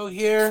 a Kango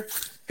here.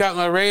 Got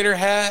my Raider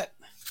hat,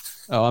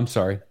 Oh, I'm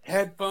sorry.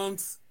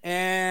 headphones,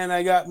 and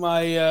I got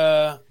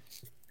my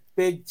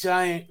big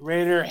giant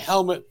Raider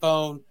helmet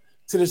phone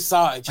to the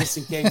side just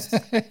in case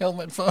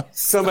Helmet phone.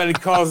 somebody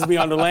calls me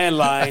on the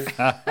landline.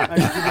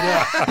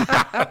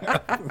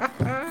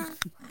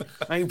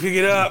 I can pick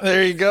it up.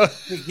 There you go.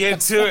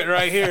 Get to it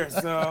right here.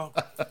 So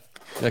Yeah,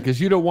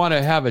 because you don't want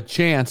to have a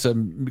chance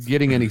of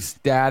getting any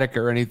static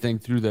or anything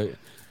through the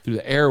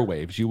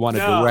airwaves. You want a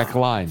direct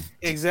line.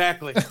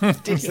 exactly.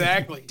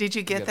 Exactly. Did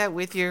you get that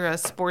with your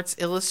Sports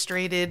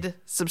Illustrated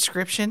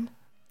subscription?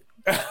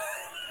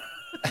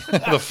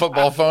 The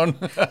football phone.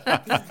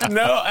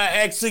 No, I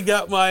actually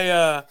got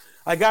my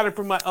I got it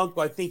from my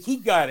uncle. I think he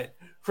got it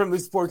from the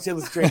Sports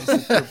Illustrated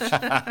subscription.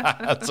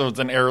 So it's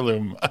an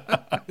heirloom.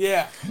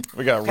 Yeah.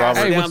 We got Pass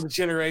it Robert. down the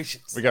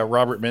generations. We got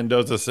Robert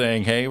Mendoza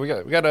saying, "Hey, we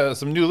got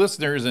some new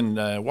listeners and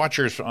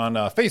watchers on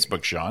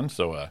Facebook, Sean."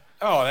 So,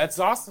 Oh, that's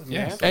awesome,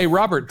 man. Hey,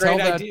 Robert, Great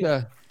tell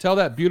idea.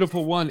 that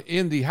beautiful one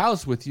in the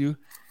house with you,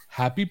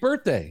 happy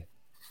birthday.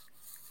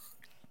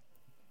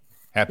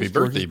 happy It's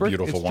birthday, George's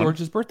beautiful it's one.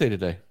 George's birthday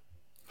today.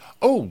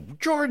 Oh,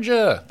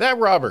 Georgia, that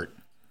Robert.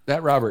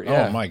 That Robert,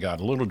 yeah. Oh my God,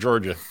 little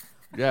Georgia,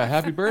 Yeah,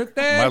 happy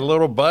birthday. my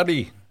little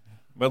buddy,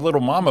 my little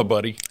mama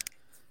buddy.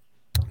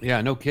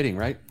 Yeah, no kidding,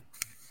 right?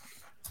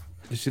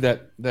 You see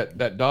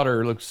that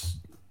daughter looks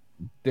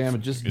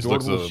damn just This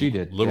looks adorable a as she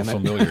did. little Damn it.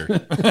 familiar.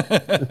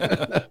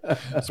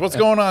 So what's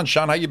going on,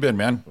 Sean? How you been,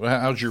 man?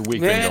 How's your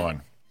week been Man.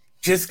 going?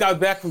 Just got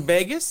back from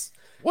Vegas.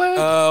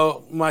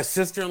 What? My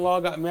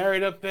sister-in-law got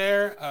married up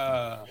there.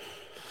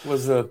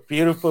 Was a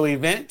beautiful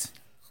event.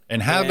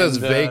 And how does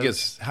And,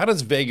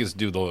 Vegas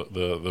do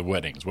the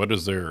weddings? What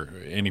is there?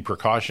 Any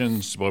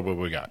precautions? What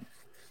we got?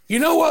 You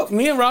know what?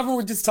 Me and Robin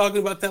were just talking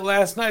about that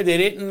last night. They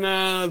didn't.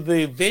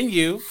 The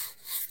venue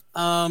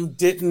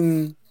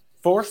didn't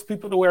force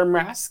people to wear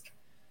masks.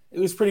 It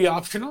was pretty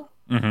optional.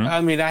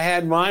 I mean, I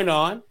had mine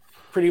on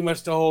pretty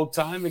much the whole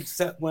time,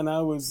 except when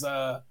I was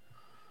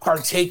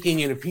partaking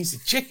in a piece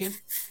of chicken.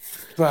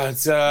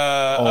 But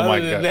Oh my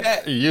other than God!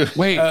 that,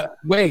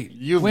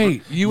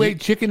 You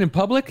ate chicken in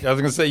public? I was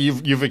gonna say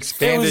you've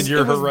expanded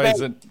your it was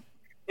horizon.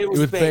 it was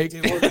was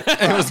baked. baked.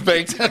 It was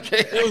baked. Okay.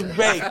 It was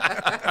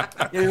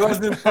baked. It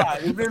wasn't fried.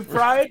 If it had been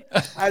fried,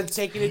 I'd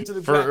taken it to the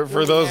back For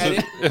room those and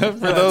had it. for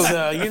But, those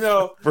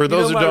for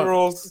those who my don't-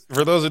 rules.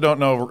 For those who don't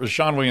know,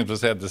 Sean Williams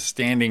has had the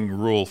standing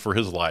rule for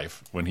his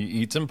life when he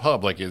eats in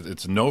public: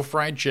 it's no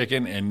fried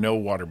chicken and no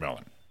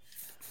watermelon.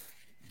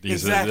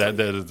 Exactly.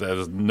 That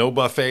is no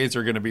buffets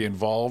are going to be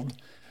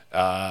involved.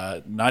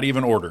 Not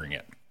even ordering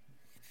it.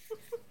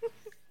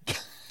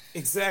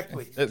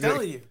 Exactly. I'm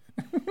telling you.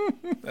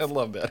 I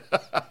love that.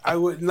 I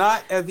would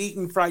not have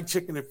eaten fried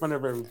chicken in front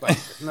of everybody.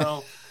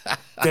 No.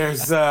 There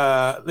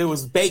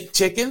was baked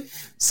chicken,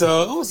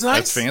 so it was nice.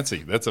 That's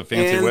fancy. That's a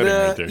fancy wedding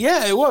right there.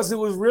 Yeah, it was. It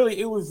was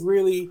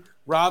really.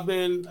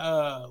 Robin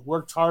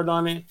worked hard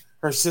on it.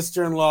 Her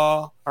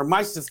sister-in-law, or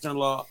my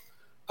sister-in-law,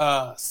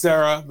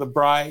 Sarah, the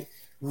bride,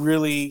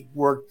 really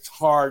worked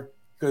hard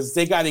because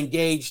they got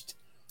engaged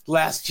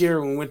last year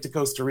when we went to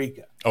Costa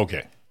Rica.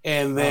 Okay.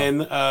 And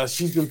then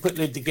she's been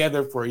putting it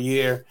together for a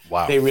year.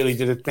 Wow. They really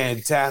did a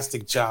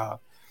fantastic job.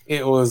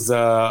 It was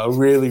a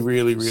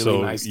really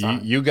nice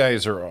time. You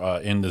guys are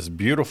in this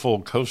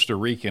beautiful Costa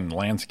Rican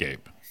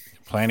landscape,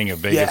 planning a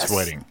Vegas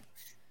wedding.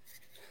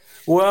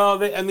 Well,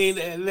 they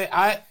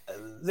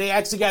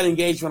actually got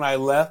engaged when I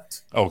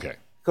left Okay.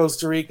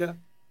 Costa Rica.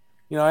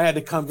 You know, I had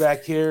to come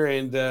back here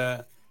and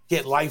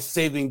get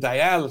life-saving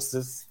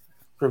dialysis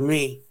for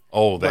me.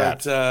 Oh,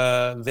 that.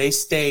 But they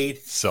stayed.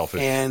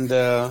 Selfish. And,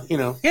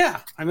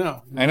 yeah, I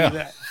know. I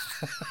know.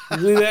 You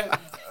believe that?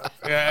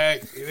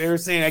 They were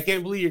saying, I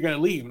can't believe you're going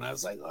to leave. And I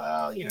was like,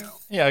 well, you know.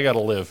 Yeah, I got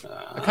to live.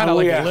 I kind of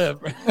like to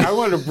live. I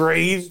want to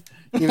breathe,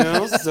 you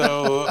know.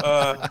 So,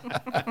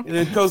 and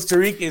then Costa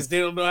Ricans, they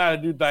don't know how to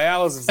do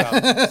dialysis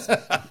out there. So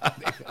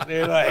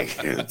they're like,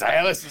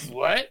 dialysis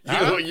what?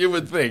 Huh? You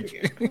would think.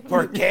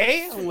 For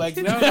K? I'm like,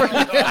 no.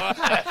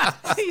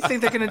 You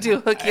think they're going to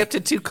hook you up to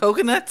 2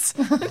 coconuts?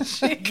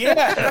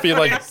 Yeah. Be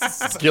like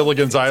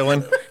Gilligan's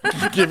Island.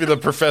 Give you the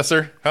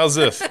professor. How's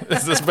this?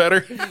 Is this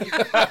better?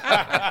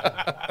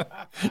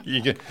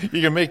 You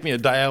can make me a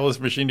dialysis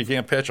machine. You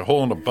can't patch a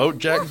hole in a boat,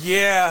 Jack?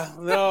 Yeah.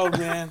 No,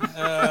 man.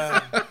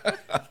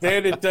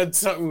 They'd have done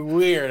something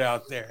weird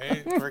out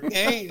there. For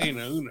K, you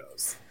know, who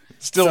knows?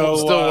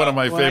 Still one of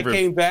my favorite. When I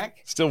came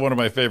back. Still one of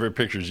my favorite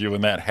pictures. You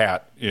in that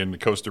hat in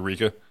Costa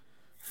Rica.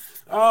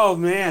 Oh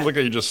man! Look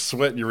at you just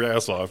sweating your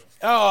ass off.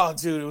 Oh,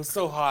 dude, it was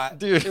so hot.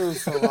 Dude, it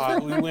was so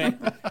hot. We went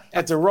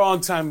at the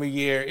wrong time of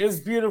year. It was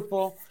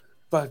beautiful,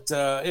 but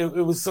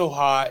it was so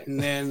hot.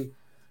 And then,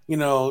 you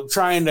know,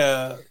 trying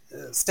to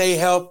stay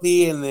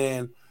healthy. And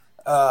then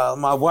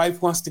my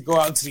wife wants to go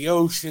out into the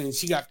ocean, and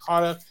she got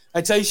caught up. I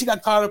tell you, she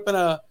got caught up in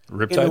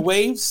the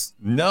waves.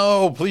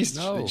 No, please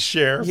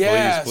share.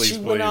 Yeah, please, she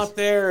went out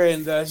there,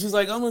 and she's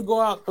like, "I'm gonna go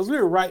out," because we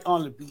were right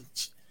on the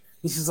beach.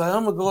 And she's like,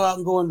 "I'm gonna go out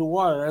and go in the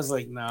water." I was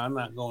like, "No, I'm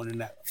not going in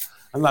that.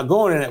 I'm not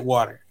going in that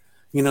water."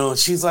 You know,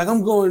 she's like,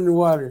 "I'm going in the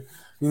water."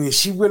 And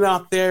she went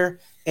out there,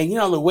 and you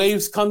know the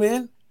waves come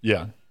in.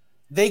 Yeah,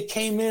 they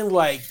came in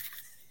like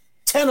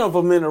 10 of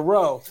them in a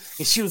row,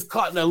 and she was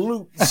caught in a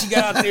loop. She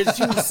got out there,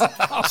 she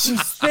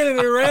was spinning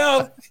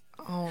around.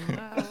 Oh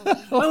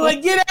no! I'm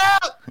like, "Get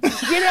out!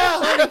 Get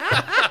out!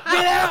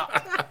 Get out!"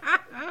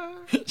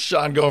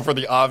 Sean going for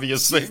the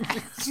obvious thing.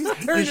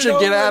 You should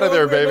get out of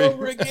there, baby.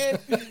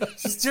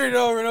 She's turned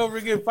over and over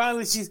again.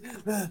 Finally, she's,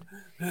 I'm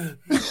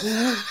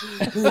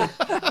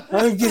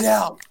gonna get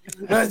out.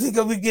 I think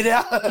I'm gonna get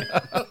out.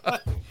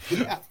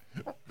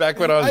 Back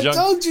when I was young, I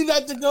told you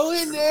not to go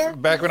in there.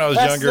 Back when I was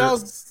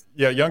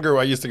younger,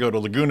 I used to go to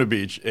Laguna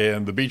Beach,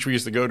 and the beach we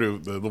used to go to,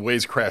 the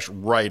waves crashed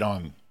right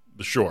on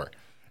the shore.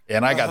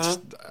 And I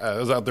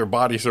was out there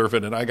body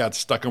surfing, and I got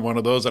stuck in one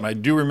of those. And I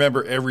do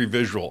remember every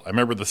visual. I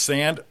remember the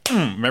sand,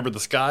 remember the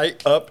sky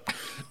up.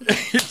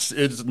 It's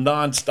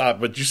nonstop,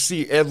 but you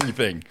see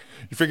everything.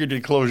 You figured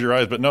you'd close your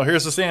eyes, but no.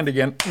 Here's the sand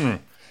again.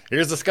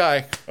 Here's the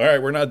sky. All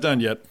right, we're not done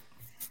yet.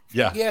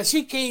 Yeah. Yeah,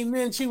 she came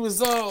in. She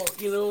was all,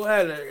 you know,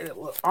 had her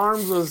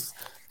arms was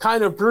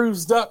kind of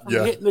bruised up from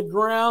hitting the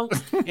ground,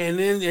 and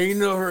then you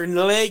know her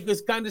leg was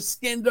kind of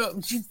skinned up,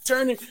 and she's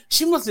turning.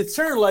 She must have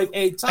turned like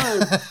 8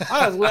 times.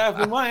 I was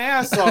laughing my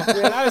ass off,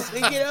 man. I was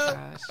thinking,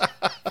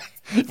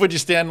 Would you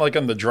stand like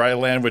on the dry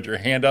land with your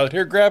hand out?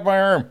 Here, grab my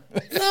arm.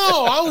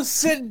 No, I was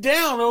sitting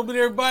down over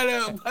there by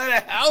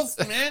the house,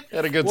 man.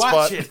 Had a good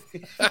spot.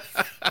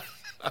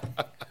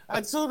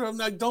 I told her, I'm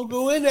like, don't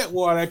go in that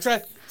water.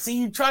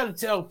 You try to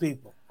tell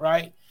people,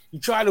 right? You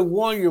try to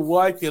warn your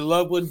wife, your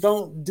loved one,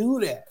 don't do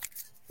that.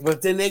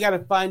 But then they got to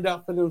find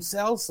out for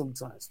themselves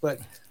sometimes. But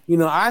you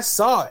know, I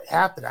saw it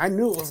happen. I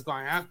knew it was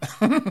going to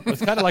happen.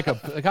 It's kind of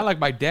like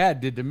my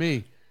dad did to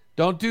me.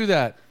 Don't do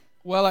that.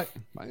 Well, I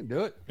can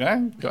do it. Yeah,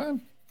 go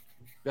ahead.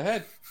 Go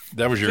ahead.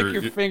 That was Stick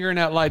your finger in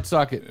that light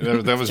socket.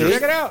 That was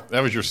Check it out.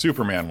 That was your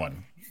Superman one.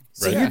 Right?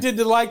 So you did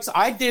the lights.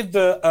 I did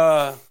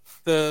the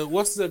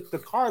what's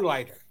the car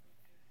lighter?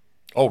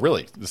 Oh,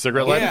 really? The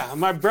cigarette lighter? Yeah,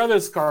 my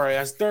brother's car. I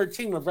was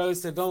 13. My brother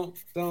said, "Don't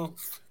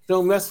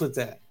mess with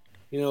that.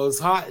 You know, it's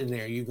hot in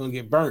there. You're gonna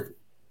get burnt."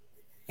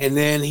 And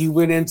then he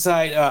went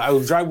inside. I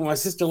was driving with my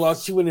sister-in-law.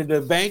 She went into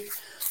the bank.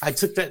 I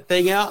took that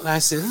thing out and I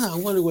said, "I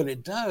wonder what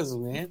it does,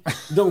 man.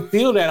 Don't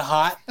feel that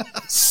hot."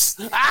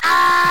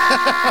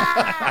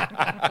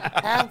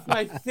 Half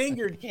my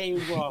finger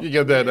came off. You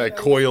got that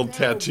coiled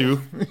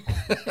tattoo.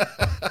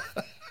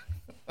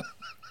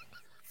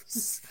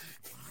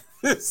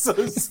 It's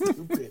so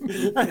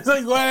stupid. I was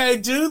like, "Why did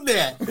I do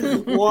that?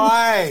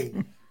 Why?"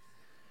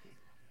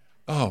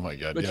 Oh my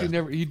God! But you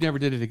never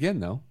did it again,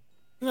 though.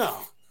 No,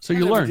 So I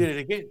you never learned. did it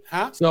again,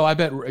 huh? So I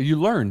bet you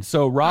learned.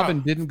 So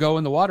Robin didn't go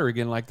in the water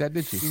again like that,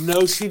 did she?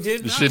 No, she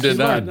did not. She did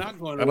not.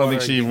 Go in I the don't think water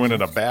she again. went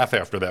in a bath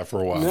after that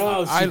for a while.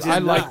 No, she did I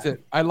not. liked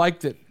it. I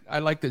liked it. I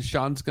like that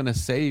Sean's going to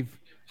save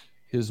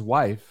his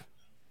wife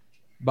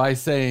by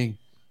saying,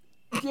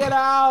 "Get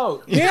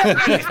out!"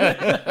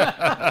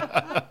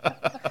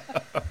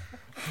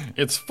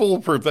 It's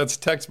foolproof. That's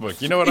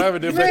textbook. You know what I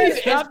would do?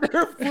 He's out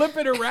there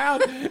flipping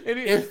around.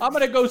 And I'm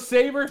going to go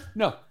save her.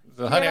 No.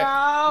 So, Get honey,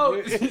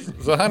 out.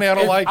 so, honey, I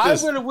don't like I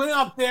this. would have went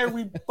up there.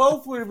 We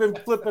both would have been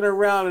flipping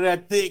around in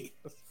that thing.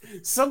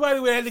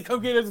 Somebody would have had to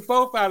come get us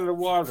both out of the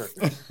water.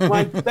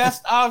 My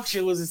best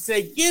option was to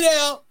say, "Get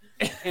out,"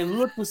 and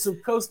look for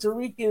some Costa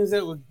Ricans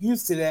that were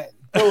used to that.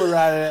 Pull her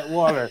out of that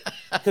water,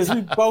 because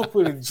we both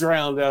would have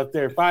drowned out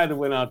there if I had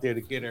went out there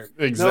to get her.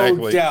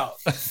 Exactly. No doubt.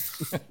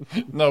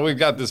 No, we've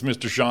got this,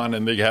 Mr. Sean,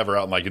 and they have her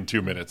out in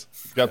 2 minutes.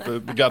 Got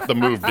the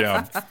move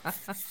down.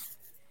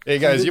 Hey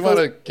guys,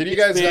 can you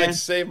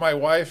guys save my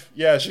wife?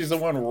 Yeah, she's the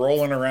one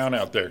rolling around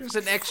out there. There's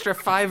an extra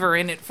 $5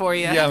 in it for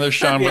you. Yeah, there's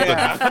Sean with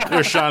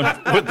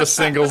the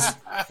singles.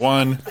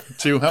 1,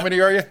 2. How many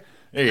are you?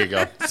 There you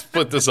go.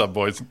 Split this up,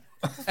 boys.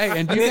 Hey,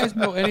 and do you guys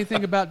know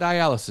anything about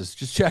dialysis?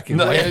 Just checking.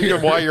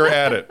 While you're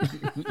at it.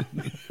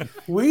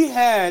 We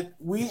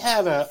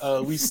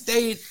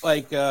stayed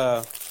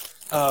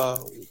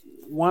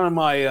one of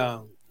my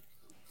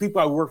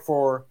people I work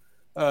for,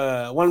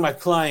 one of my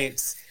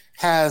clients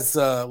has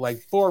 4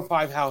 or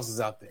 5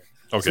 houses out there.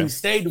 Okay. So we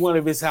stayed in one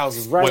of his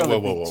houses right on the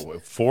beach.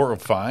 Wait. 4 or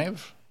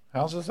 5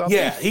 houses out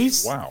there?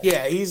 He's wow.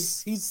 Yeah,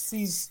 he's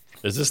Is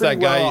this pretty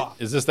that guy? well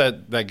off. Is this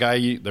that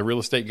guy? The real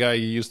estate guy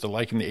you used to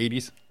like in the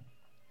 80s?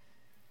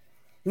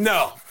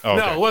 No, Oh, okay.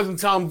 no, it wasn't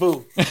Tom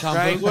Booth.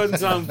 Right? It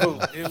wasn't Tom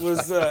Booth. It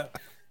was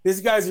this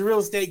guy's a real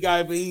estate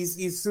guy, but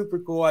he's super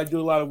cool. I do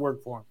a lot of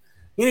work for him.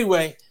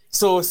 Anyway,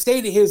 so I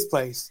stayed at his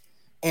place,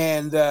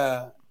 and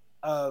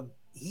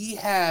he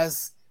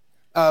has.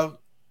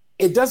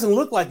 It doesn't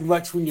look like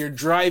much when you're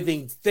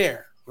driving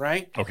there,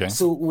 right? Okay.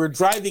 So we're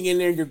driving in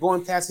there, and you're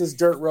going past this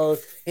dirt road,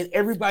 and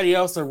everybody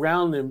else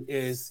around him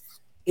is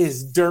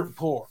dirt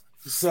poor.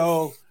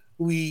 So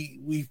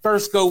we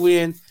first go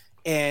in,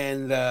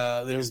 and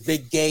there's a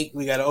big gate.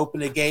 We got to open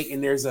the gate,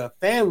 and there's a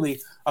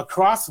family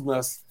across from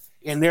us,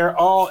 and they're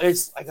all.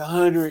 It's like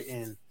 100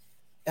 and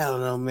I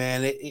don't know,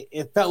 man.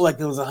 It felt like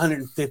it was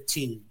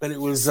 115, but it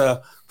was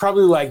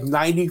probably like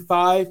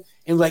 95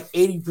 and like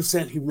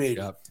 80%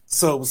 humidity. Yep.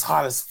 So it was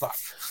hot as fuck.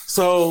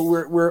 So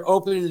we're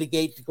opening the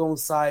gate to go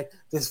inside.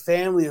 This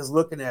family is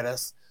looking at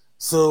us.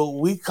 So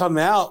we come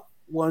out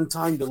one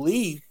time to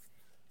leave,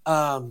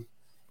 and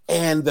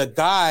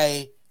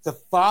the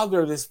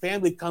father of this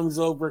family comes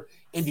over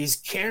and he's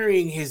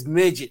carrying his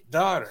midget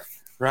daughter,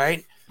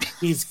 right?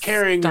 He's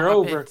carrying her Stop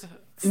over. it.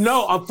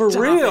 No, I'm for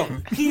Stop real.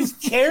 it. He's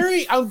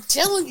carrying. I'm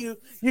telling you,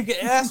 you can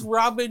ask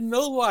Robin.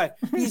 No lie,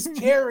 he's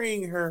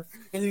carrying her,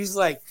 and he's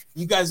like,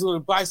 "You guys want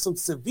to buy some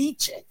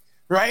ceviche,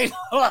 right?"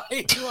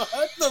 Like,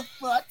 what the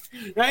fuck,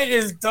 right?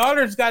 His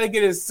daughter's got to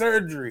get his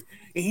surgery,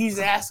 and he's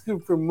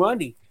asking for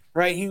money,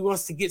 right? He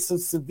wants to get some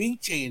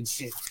ceviche and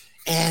shit,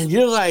 and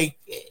you're like,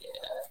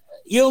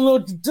 you don't know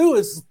what to do.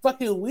 It's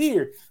fucking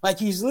weird. Like,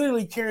 he's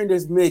literally carrying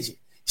this midget.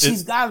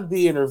 She's got to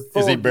be in her 40s.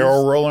 Is he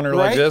barrel rolling her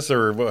like right? this,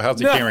 or how's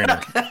he carrying her?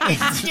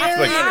 He's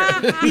carrying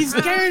her. He's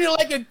carrying it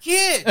like a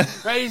kid,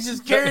 right? He's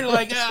just carrying it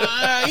like,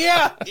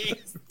 yeah.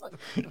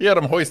 You had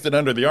him hoisted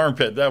under the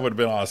armpit. That would have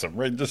been awesome,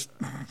 right? Just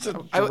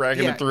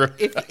dragging it through.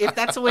 If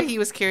that's the way he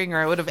was carrying her,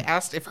 I would have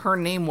asked if her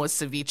name was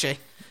Ceviche.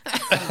 You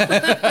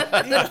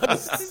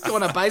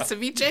want to buy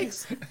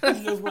ceviche?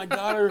 He goes, my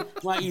daughter,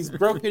 he's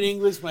broken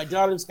English. My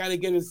daughter's got to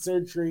get a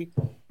surgery,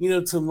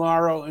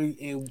 tomorrow,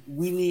 and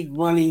we need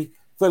money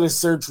for the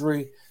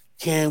surgery.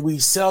 Can we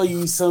sell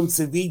you some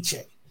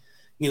ceviche?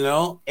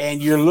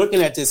 And you're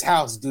looking at this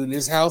house, dude.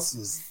 This house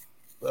is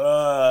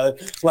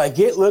like,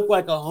 it looked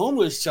like a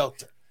homeless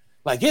shelter.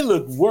 Like, it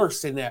looked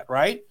worse than that,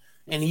 right?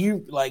 And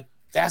you like,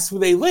 that's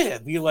where they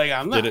live. You're like,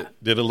 I'm not.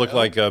 Did it look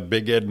like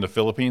Big Ed in the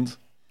Philippines?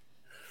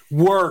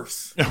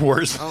 Worse.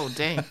 Worse. Oh,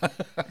 dang.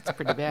 That's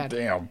pretty bad.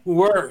 Damn.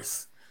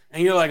 Worse.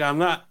 And you're like, I'm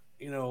not,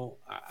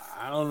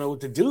 I don't know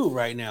what to do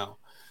right now.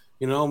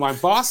 My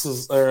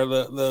bosses, or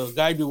the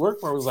guy I do work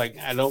for, was like,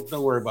 don't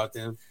worry about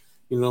them.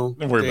 Don't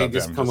worry about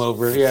just them. come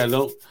over. Yeah,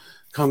 don't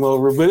come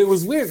over. But it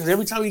was weird because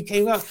every time he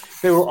came up,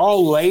 they were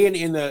all laying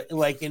in their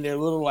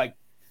little,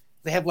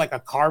 they have like a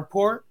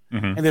carport,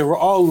 and they were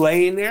all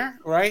laying there,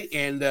 right?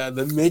 And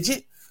the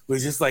midget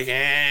was just like,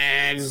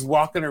 just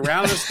walking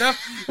around and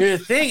stuff. And the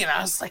thing, and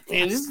I was like,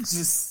 man,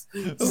 this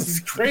is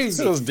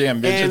crazy. Those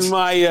damn midgets.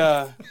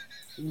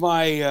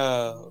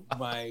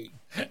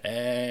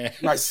 And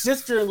my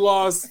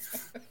sister-in-law's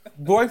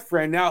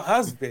boyfriend, now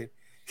husband,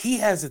 he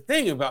has a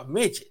thing about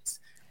midgets.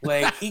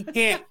 Like, he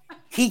can't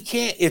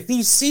if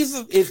he sees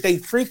them, if they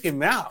freak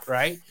him out,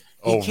 right?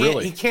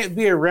 Really? He can't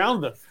be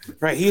around them,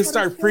 right? He'll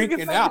start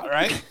freaking out,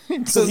 right?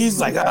 So he's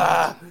like,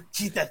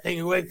 keep that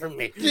thing away from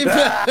me.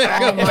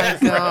 Oh my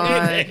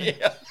god.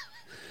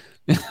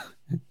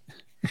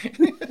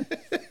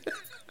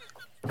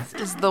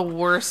 is the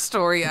worst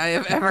story I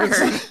have ever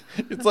heard.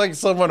 It's like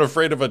someone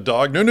afraid of a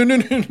dog. No.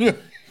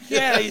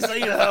 Yeah, he's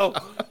like,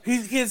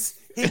 he gets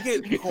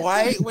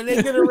quiet when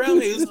they get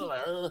around. He's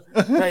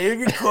like he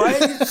get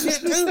quiet and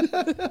shit too.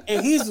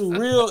 And he's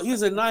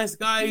a nice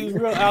guy. He's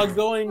real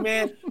outgoing,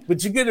 man.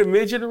 But you get a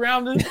midget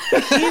around him,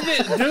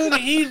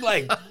 he's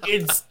like,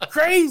 it's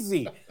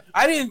crazy.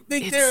 I didn't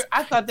think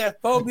I thought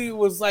that phobia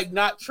was like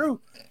not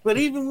true. But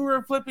even when we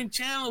were flipping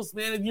channels,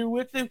 man, if you're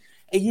with him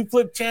and you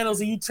flip channels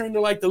and you turn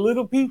to like the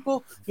little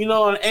people,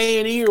 on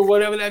A&E or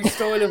whatever that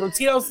show is from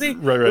TLC,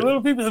 right. the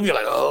little people will be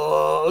like,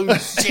 oh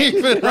shit.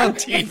 Even on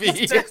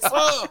TV.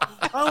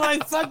 I'm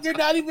like, fuck, you're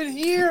not even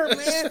here,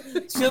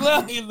 man. Chill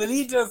out. But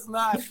he does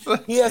not.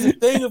 He has a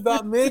thing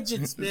about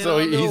midgets, man. So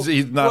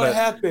he's not what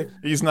happened.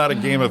 He's not a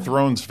Game of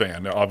Thrones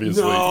fan,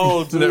 obviously.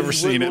 No, He's never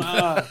seen it.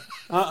 No,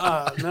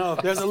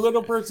 if there's a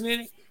little person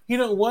in it, he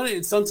don't want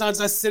it.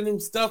 Sometimes I send him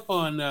stuff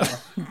on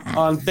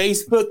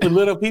Facebook, the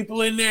little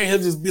people in there. He'll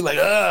just be like,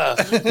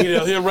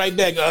 he'll write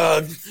back,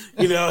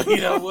 you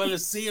don't want to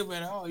see him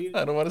at all.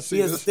 I don't want to see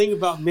He has this. a thing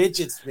about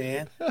midgets,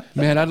 man.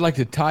 Man, I'd like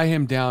to tie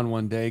him down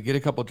one day, get a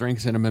couple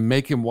drinks in him, and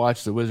make him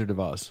watch The Wizard of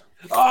Oz.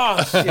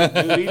 Oh shit,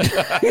 dude!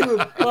 He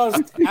would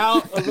bust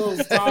out of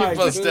those ties.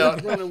 Bust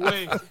out. Run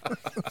away.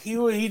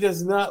 He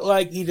does not.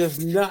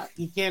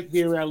 He can't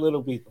be around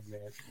little people, man.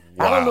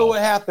 Wow. I don't know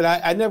what happened.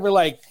 I never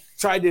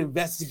tried to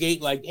investigate.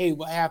 Like, hey,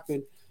 what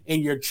happened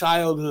in your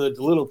childhood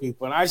to little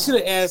people? And I should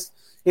have asked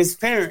his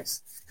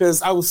parents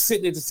because I was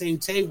sitting at the same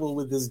table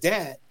with his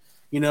dad.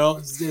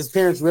 His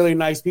parents really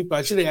nice people.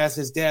 I should have asked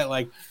his dad,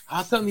 like,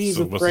 how come he's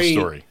So what's the afraid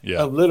story? Yeah.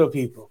 of little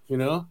people?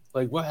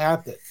 Like, what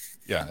happened?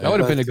 Yeah. That would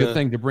have been a But, good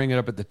thing to bring it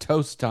up at the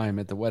toast time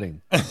at the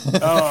wedding.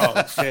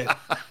 Oh shit!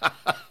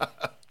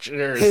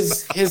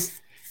 Cheers. His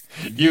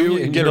You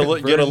You and get your a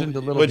aversion to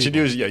little what you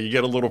do people. is you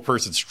get a little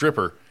person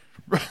stripper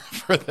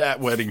for that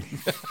wedding.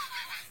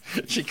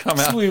 She come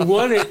out. we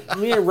wanted.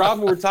 Me and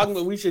Robin were talking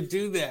about we should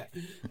do that.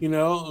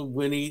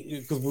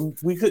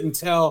 Because we couldn't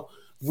tell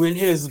when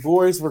his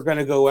boys were going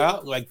to go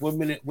out. Like when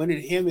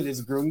did him and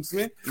his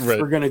groomsmen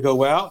were going to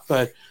go out?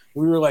 But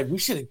we were like, we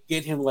should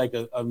get him like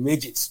a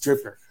midget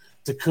stripper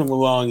to come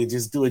along and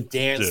just do a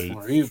dance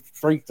for him. He'd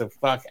freak the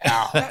fuck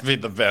out. That'd be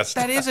the best.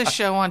 That is a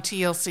show on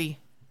TLC.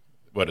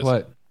 What is it?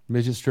 What?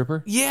 Midget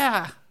stripper?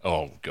 Yeah.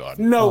 Oh God.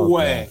 No Oh,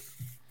 way.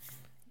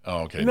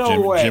 Oh, okay.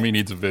 No way. Jimmy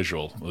needs a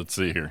visual. Let's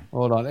see here.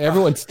 Hold on.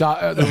 Everyone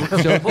stop. The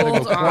show's gonna go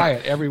Hold on.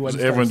 quiet. Everyone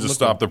Just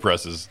stop the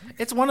presses.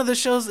 It's one of the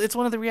shows. It's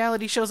one of the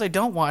reality shows I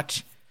don't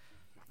watch.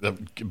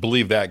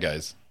 Believe that,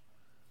 guys.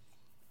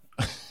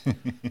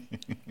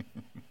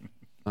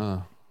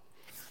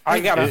 I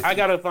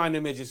gotta find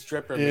a midget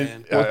stripper,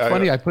 man. Well, it's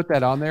funny. I put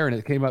that on there and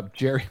it came up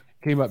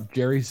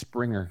Jerry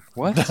Springer.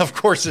 What? Of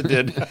course it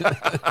did.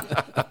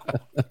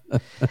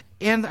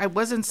 And I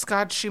wasn't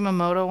Scott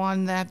Shimamoto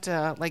on that.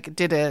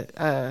 Did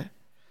a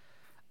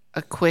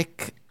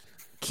quick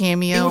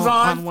cameo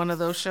on one of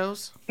those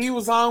shows. He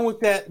was on with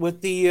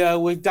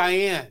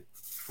Diane.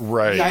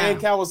 Right. Diane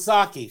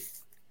Kawasaki.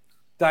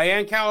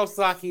 Diane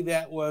Kawasaki,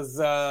 that was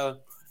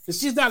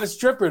she's not a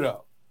stripper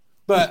though.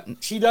 But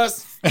she's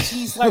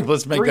like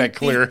Let's make 3 that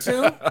clear. feet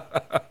 2.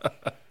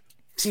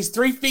 She's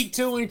 3 feet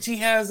 2 and she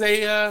has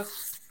a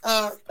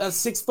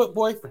 6-foot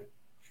boyfriend.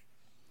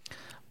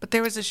 But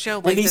there was a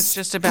show And he's that's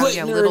just about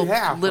splitting her in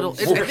half. I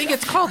think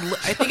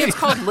it's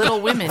called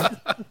Little Women.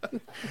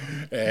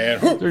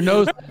 And Their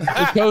nose,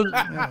 their toes,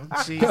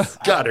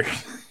 Jeez. got her.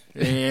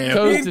 And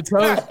toes to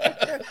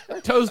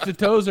toes to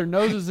toes, or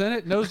noses in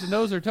it. Nose to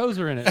nose, or toes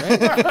are in it. Right?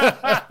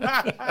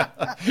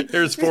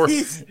 here's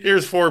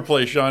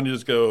foreplay, Sean. You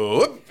just go,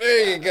 whoop,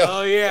 there you go.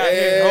 Oh yeah,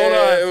 hey, hold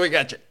on. We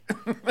got you.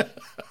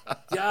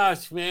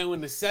 Gosh, man,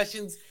 when the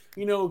session's,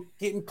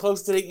 getting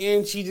close to the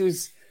end, she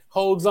just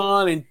holds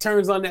on and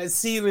turns on that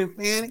ceiling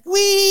fan.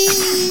 Whee!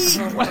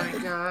 Oh my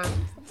god.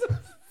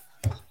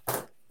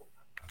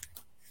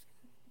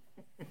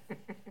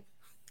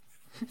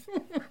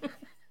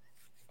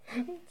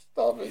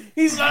 Stop it.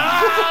 He's like,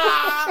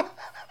 ah!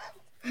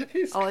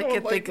 All I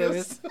can think of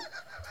is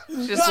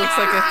she just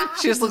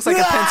looks like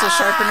a pencil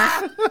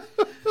sharpener.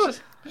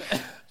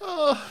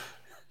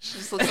 She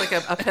just looks like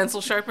a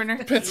pencil sharpener.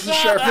 Pencil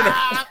sharpener.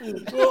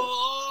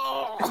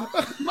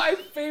 My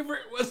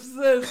favorite was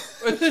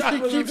this. When Sean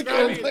was Keeps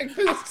describing going it. like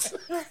this.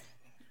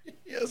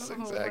 Yes,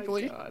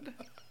 exactly.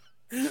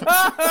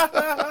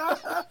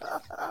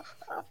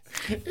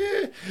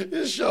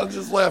 Sean's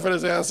just laughing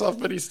his ass off,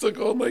 but he's still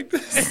going like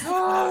this.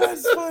 Oh,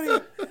 that's funny.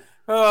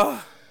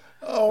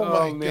 Oh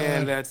my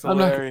man, God. that's I'm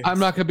hilarious. not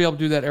going to be able to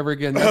do that ever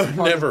again. That's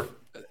part Never.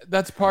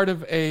 That's part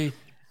of a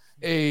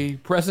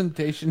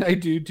presentation I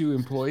do to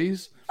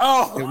employees.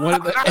 Oh, And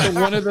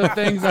one of the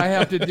things I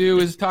have to do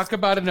is talk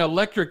about an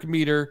electric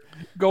meter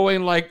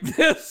going like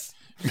this.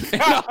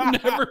 And I'll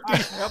never be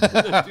able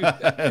to do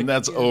that. And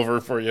that's over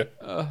for you.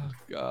 Oh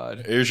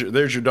God. There's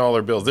your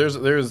dollar bills. There's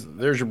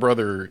your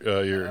brother.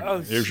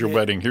 Here's your shit.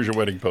 wedding. Here's your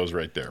wedding pose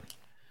right there.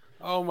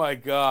 oh my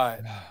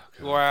God.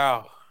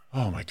 Wow.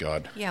 Oh my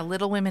God. Yeah,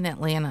 Little Women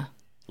Atlanta.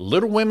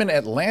 Little Women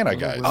Atlanta,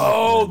 guys.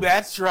 Oh,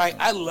 that's right.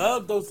 I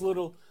love those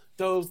little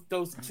those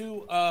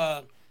two.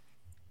 I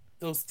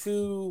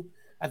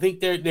think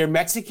they're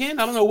Mexican.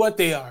 I don't know what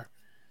they are.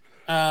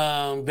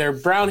 They're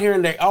brown hair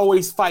and they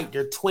always fight.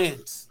 They're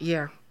twins.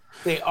 Yeah.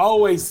 They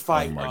always Oh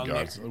fight. my on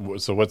God! there.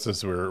 So what's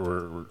this?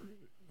 We're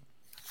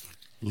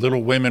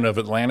Little Women of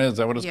Atlanta. Is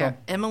that what it's Yeah.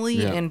 called? Emily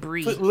Yeah. and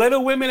Bree.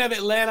 Little Women of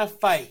Atlanta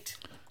fight.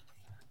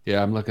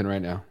 Yeah, I'm looking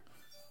right now.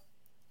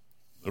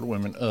 Little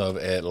Women of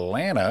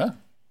Atlanta,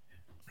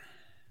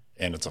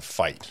 and it's a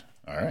fight.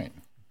 All right,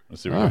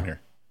 let's see what we're doing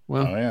here.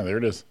 Well, Oh yeah, there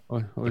it is.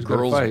 always got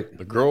to fight.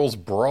 The girls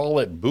brawl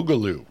at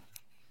Boogaloo.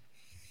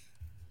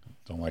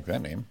 Don't like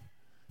that name.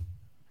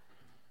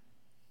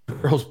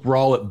 Girls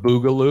brawl at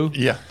Boogaloo.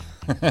 Yeah.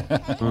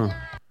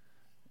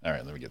 All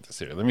right, let me get this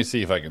here. Let me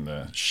see if I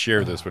can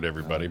share this with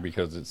everybody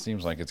because it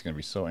seems like it's going to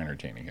be so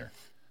entertaining here.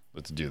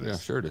 Let's do Yeah,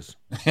 this. sure it is.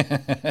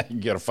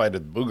 You got to fight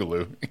at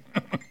Boogaloo.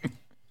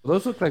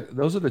 Those look like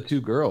those are the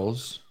two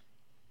girls,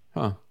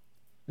 huh?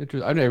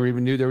 Interesting. I never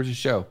even knew there was a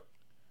show.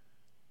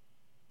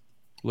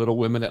 Little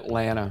Women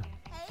Atlanta.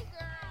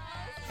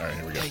 All right,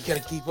 here we go. You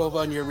gotta keep up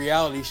on your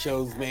reality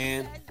shows,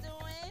 man.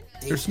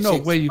 There's no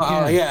way you Oh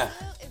can. yeah.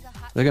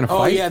 They're gonna Oh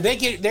fight. yeah. They're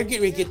getting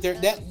ready to get their.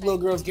 That little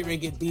girl's getting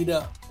ready to get beat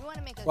up. We want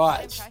to make a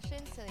Watch. good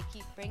impression, so they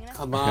keep bringing us.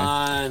 Come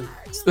on.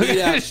 Look Speed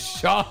at up.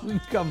 Sean.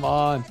 Come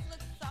on.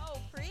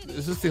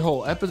 Is this the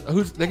whole episode?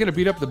 Who's they gonna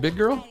beat up the big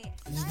girl?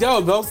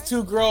 No, those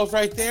two girls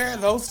right there.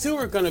 Those two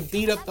are gonna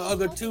beat up the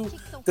other two.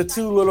 The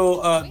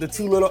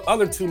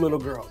other two little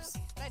girls.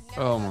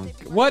 Oh my!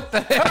 What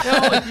the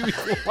hell are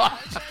you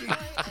watching?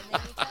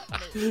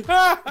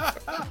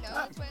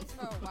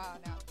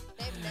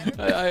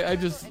 I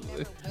just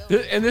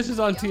and this is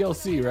on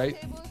TLC,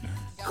 right?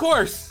 Of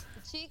course.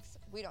 Cheeks,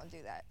 we don't do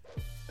that.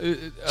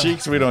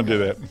 Cheeks, we don't do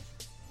that.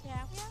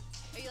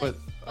 But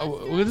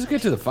let's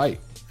get to the fight.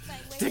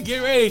 To get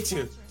ready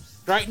to.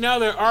 Right now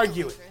they're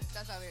arguing.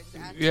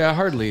 Yeah,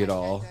 hardly at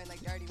all.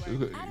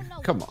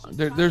 Come on,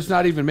 there's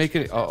not even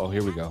making it. Oh,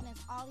 here we go.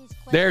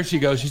 There she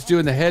goes. She's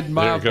doing the head There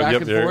mob we go. back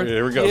Yep, and there, forth.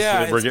 there we go.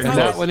 Yeah, We're it's getting And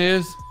kinda- that close. one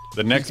is.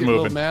 The next She's getting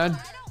a little moving.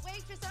 mad.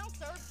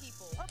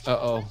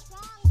 Uh-oh.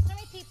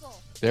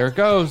 There it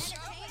goes.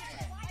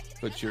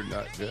 But you're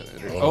not.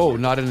 Oh,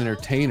 not an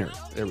entertainer.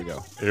 There we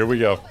go. Here we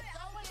go.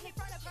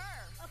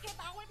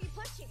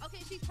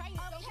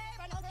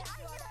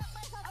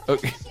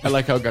 Okay. I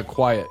like how it got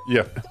quiet.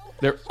 Yeah.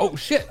 There. Oh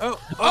shit.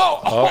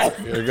 Oh,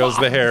 here goes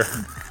the hair.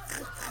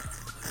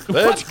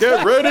 Let's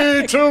get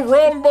ready to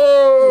rumble.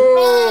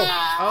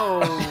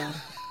 Oh.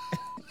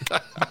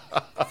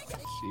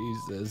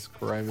 Jesus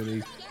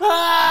criminy.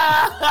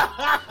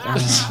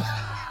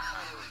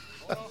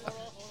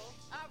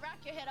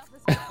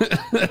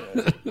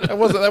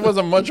 That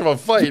wasn't much of a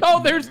fight.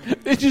 Oh,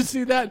 did you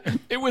see that?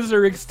 It was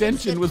her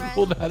extension was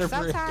pulled out of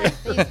her hair.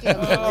 Sometimes these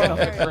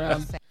feel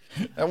ground.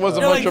 That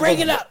wasn't They're much like, of bring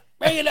a it up.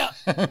 Bring it up.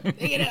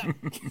 Bring it up.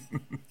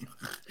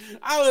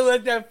 I would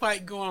let that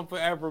fight go on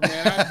forever,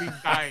 man. I'd be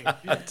dying.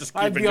 Just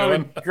keep I'd it be on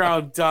going. the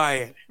ground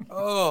dying.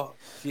 Oh,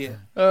 shit.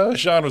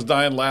 Sean was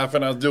dying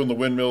laughing. I was doing the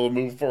windmill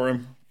move for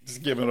him.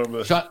 Just giving him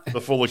the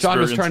full experience. Sean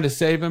was trying to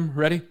save him.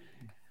 Ready?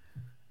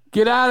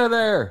 Get out of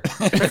there.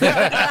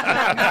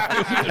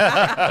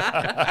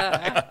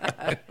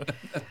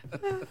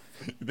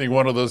 You think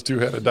one of those two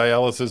had a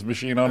dialysis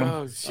machine on him?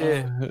 Oh,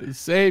 shit.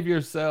 Save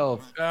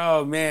yourself.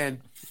 Oh,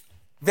 man.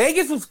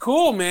 Vegas was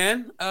cool,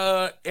 man.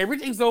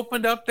 Everything's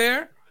opened up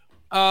there.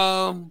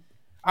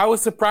 I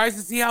was surprised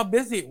to see how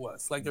busy it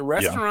was. Like the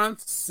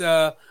restaurants,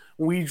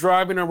 we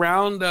driving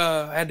around,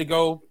 had to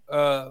go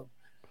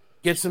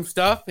get some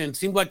stuff, and it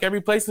seemed like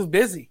every place was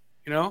busy,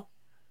 you know?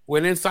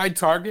 Went inside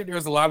Target. There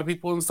was a lot of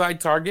people inside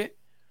Target.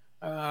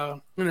 You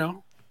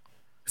know,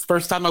 it's the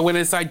first time I went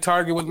inside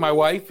Target with my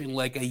wife in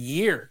like a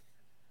year.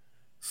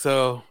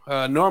 So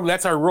normally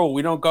that's our rule.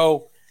 I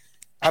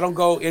don't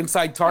go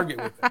inside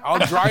Target with her. I'll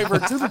drive her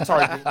to the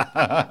Target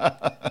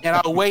and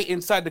I'll wait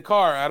inside the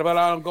car. But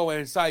I don't go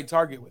inside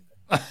Target with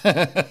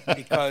her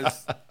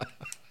because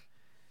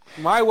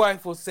my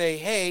wife will say,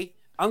 "Hey,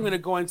 I'm going to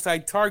go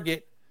inside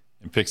Target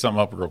And pick something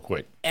up real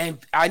quick. and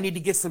I need to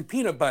get some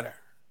peanut butter."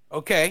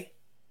 Okay.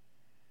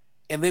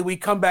 And then we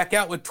come back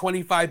out with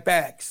 25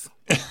 bags.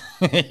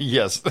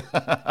 Yes.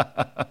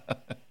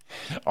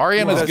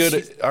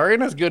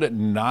 Ariana's good at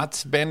not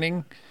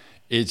spending.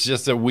 It's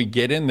just that we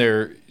get in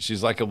there,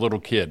 she's like a little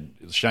kid,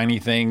 shiny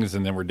things,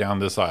 and then we're down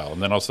this aisle,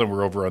 and then all of a sudden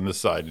we're over on this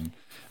side, and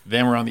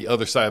then we're on the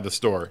other side of the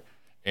store.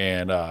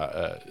 And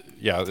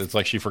yeah, it's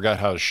like she forgot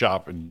how to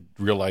shop and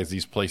realized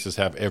these places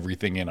have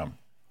everything in them.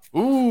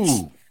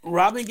 Ooh,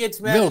 Robin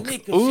gets mad milk. at me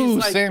because Ooh,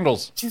 she's like,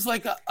 sandals. she's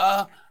like,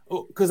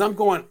 because I'm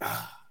going,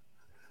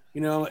 you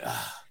know,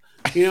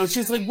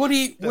 she's like, what are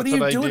you what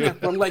I doing do.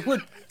 that for? I'm like,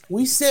 look,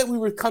 we said we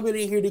were coming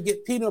in here to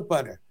get peanut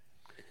butter.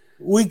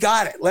 We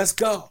got it. Let's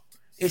go.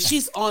 And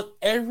she's on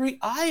every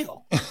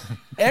aisle.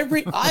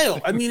 Every aisle.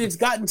 I mean, it's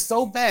gotten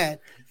so bad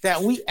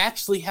that we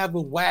actually have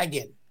a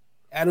wagon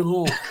at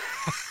home.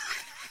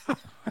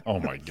 Oh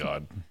my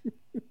God.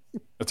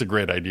 That's a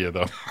great idea,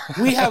 though.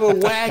 We have a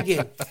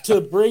wagon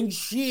to bring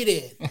shit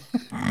in.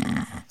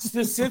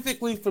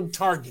 Specifically from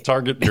Target.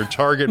 Your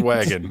Target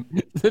wagon.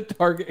 The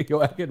Target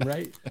wagon,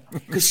 right?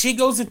 Because she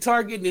goes to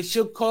Target and then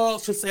she'll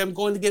say, I'm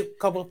going to get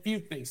a few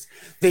things.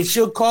 Then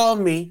she'll call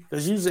me,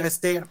 because usually I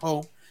stay at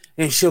home,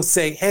 and she'll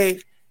say,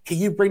 hey, can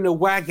you bring the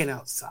wagon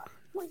outside?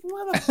 I'm like,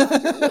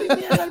 motherfucker, what do you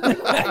mean I gotta bring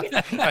the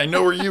wagon? I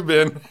know where you've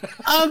been.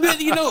 Oh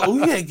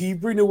yeah, can you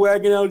bring the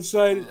wagon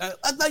outside?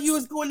 I thought you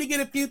was going to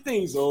get a few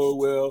things. Oh,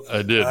 well.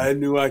 I did. I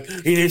knew and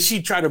then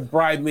she tried to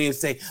bribe me and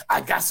say,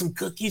 I got some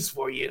cookies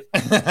for you.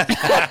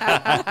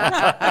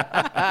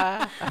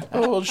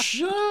 Oh,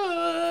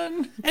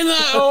 Sean. And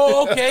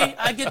okay.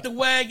 I get the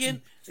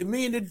wagon, and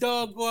me and the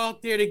dog go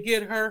out there to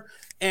get her,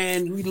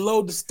 and we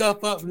load the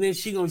stuff up, and then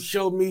she gonna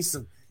show me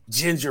some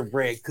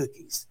gingerbread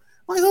cookies.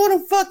 I'm like, who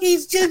the fuck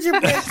eats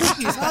gingerbread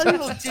cookies? How do you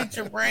know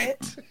gingerbread?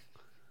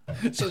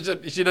 So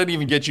she doesn't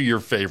even get you your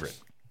favorite.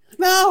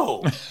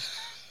 No.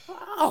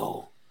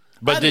 Oh.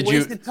 But did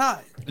you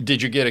time.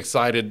 Did you get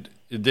excited?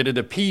 Did it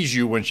appease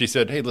you when she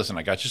said, hey, listen,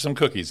 I got you some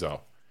cookies,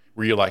 though?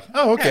 Were you like,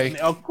 oh, okay.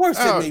 Yeah, of course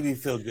it made me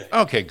feel good.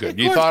 Okay, good.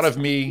 You thought of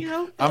me.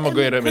 I'm going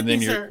to get them. And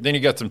then you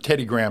got some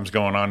Teddy Grahams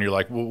going on. You're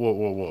like,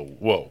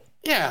 whoa.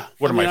 Yeah.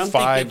 What am I,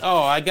 5? Thinking,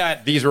 I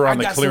got these are on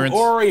the clearance. Some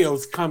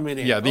Oreos coming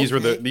in. Yeah, these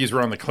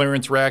were on the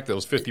clearance rack.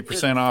 Those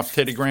 50% off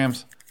Teddy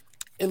Grahams.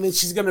 And then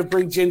she's gonna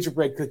bring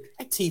gingerbread cookies.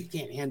 My teeth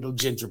can't handle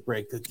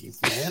gingerbread cookies,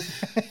 man.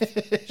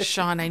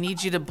 Sean, I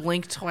need you to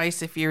blink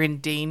twice if you're in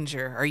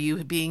danger. Are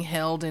you being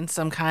held in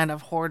some kind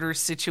of hoarder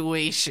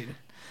situation?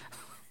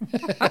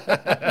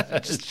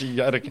 She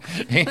got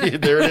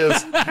there it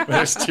is.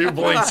 There's 2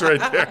 blinks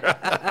right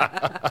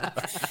there.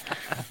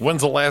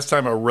 When's the last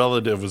time a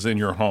relative was in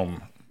your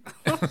home?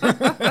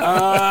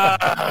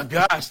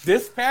 Gosh,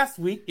 this past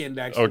weekend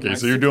actually. Okay,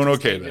 so you're doing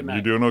okay then.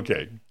 You're doing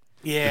okay.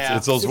 Yeah,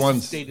 it's those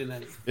ones.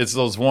 It's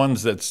those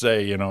ones that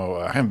say,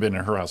 I haven't been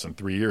in her house in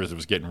 3 years. It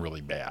was getting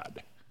really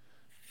bad,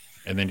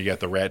 and then you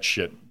got the rat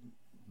shit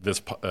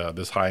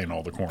this high in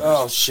all the corners.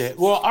 Oh shit!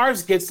 Well,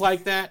 ours gets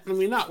like that. I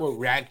mean, not with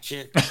rat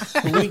shit.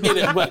 We get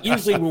it, but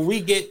usually when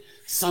we get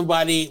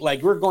somebody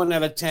like we're going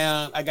out of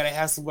town, I gotta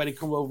have somebody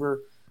come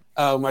over.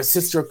 My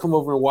sister will come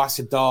over and wash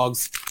the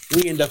dogs.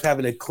 We end up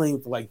having to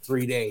clean for like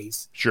 3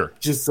 days. Sure.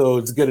 Just so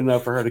it's good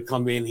enough for her to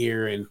come in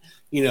here and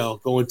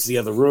go into the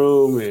other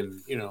room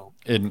and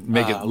and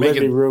make it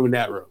living room and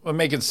that room. Well,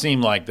 make it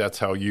seem like that's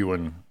how you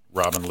and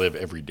Robin live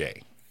every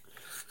day.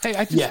 Hey,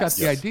 I just got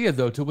the idea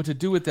though to what to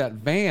do with that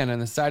van on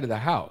the side of the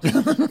house.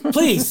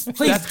 please,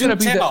 that's gonna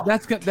be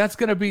that's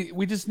gonna be.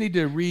 We just need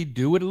to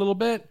redo it a little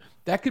bit.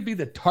 That could be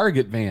the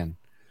Target van.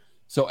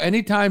 So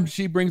anytime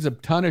she brings a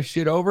ton of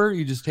shit over,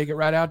 you just take it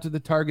right out to the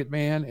Target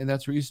van, and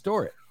that's where you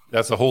store it.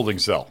 That's a holding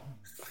cell,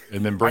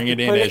 and then bring it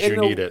in as you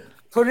need it.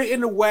 Put it in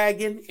the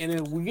wagon, and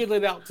then wheel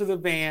it out to the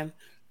van.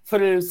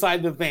 Put it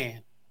inside the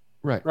van.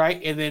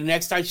 Right, and then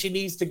next time she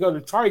needs to go to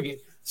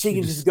Target, she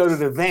can just go to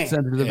the van.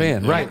 Send her to the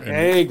van. Right.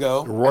 There you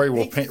go. Roy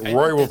will paint it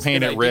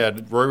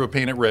red. Roy will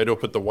paint it red. He'll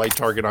put the white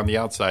Target on the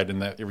outside,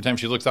 and every time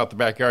she looks out the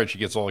backyard, she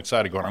gets all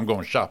excited, going, "I'm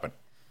going shopping."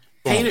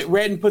 Paint it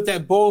red and put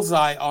that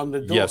bullseye on the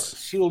door.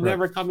 Yes. She'll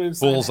never come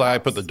inside. Bullseye.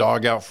 Put the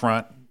dog out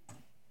front.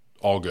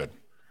 All good.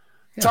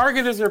 Yeah.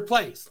 Target is her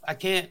place. I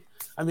can't.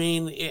 I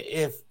mean,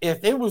 if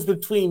it was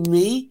between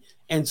me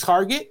and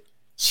Target,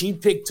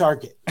 she'd pick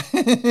Target.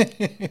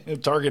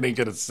 Target ain't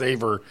gonna save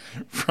her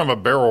from a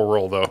barrel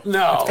roll, though.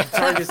 No,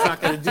 Target's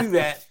not gonna do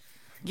that.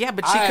 Yeah,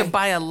 but she could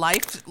buy a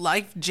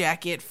life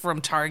jacket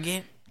from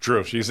Target.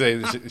 True. She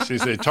say,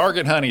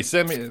 Target honey,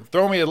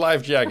 throw me a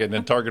life jacket, and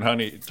then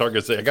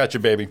Target say, I got you,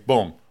 baby.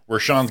 Boom. Where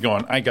Sean's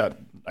going, I got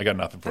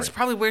nothing for you. That's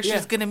probably where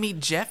she's gonna meet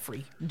Jeff.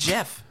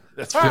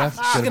 That's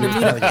she's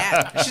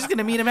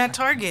gonna meet him at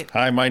Target.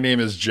 Hi, my name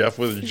is Jeff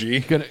with a G.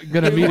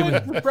 Gonna meet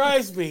him.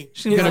 Surprise me.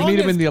 She's gonna meet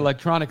him in the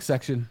electronics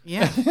section.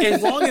 Yeah.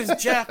 As long as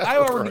Jeff, I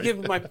already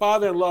given my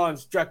father-in-law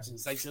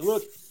instructions. I said,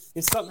 look,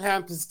 if something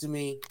happens to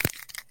me,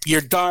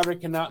 your daughter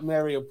cannot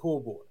marry a pool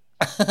boy.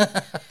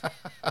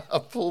 A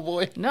pool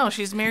boy? No,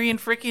 she's marrying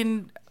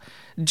freaking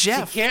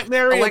Jeff. She can't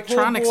marry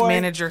electronics a pool boy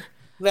manager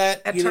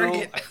at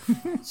Target.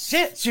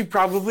 Shit, she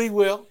probably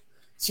will.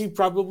 He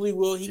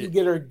can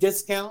get her a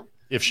discount.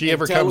 If she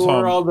ever comes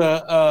home, where all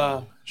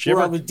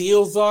the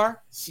deals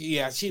are.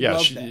 She'd love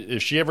that.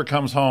 If she ever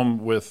comes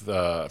home with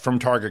from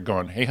Target,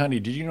 going, "Hey,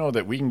 honey, did you know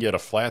that we can get a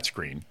flat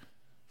screen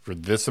for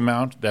this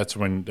amount?" That's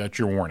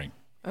your warning.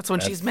 That's when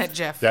she's met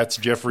Jeff. That's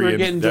Jeffrey.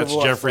 That's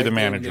Jeffrey, the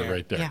manager,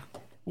 right there. Yeah.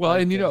 Well,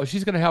 and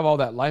she's gonna have all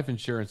that life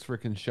insurance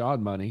freaking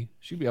Sean money.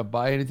 She'll be able to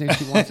buy anything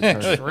she wants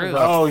at Target.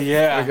 Oh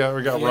yeah,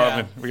 we got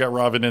Robin. We got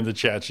Robin in the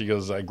chat. She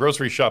goes, "I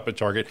grocery shop at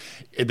Target.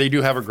 They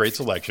do have a great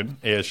selection."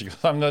 And she goes,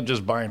 "I'm not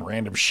just buying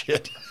random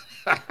shit."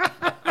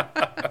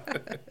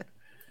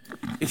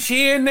 Is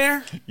she in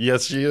there?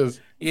 Yes, she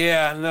is.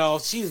 Yeah, no,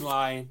 she's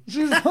lying.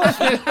 She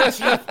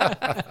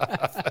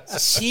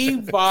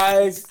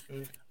buys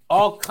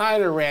all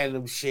kind of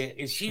random shit,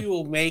 and she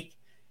will make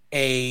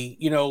when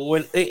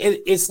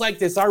it's like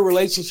this. Our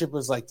relationship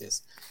was like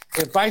this.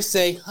 If I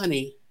say,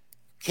 honey,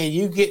 can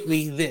you get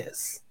me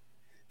this?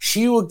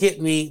 She will get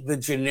me the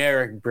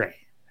generic brand,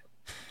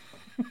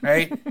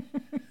 right?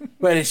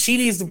 But if she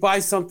needs to buy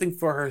something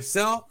for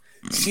herself,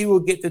 she will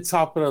get the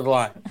top of the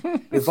line.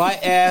 If I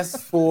ask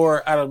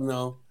for, I don't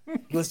know,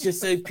 let's just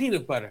say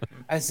peanut butter.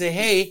 I say,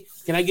 hey,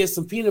 can I get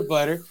some peanut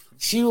butter?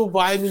 She will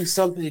buy me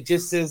something that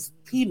just says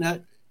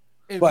peanut,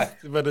 but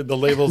the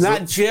label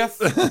not Jeff.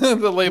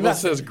 the label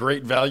says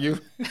great value.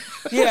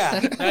 Yeah,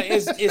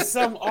 it's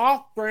some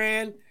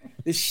off-brand.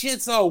 The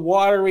shit's all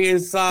watery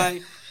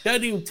inside.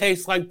 Doesn't even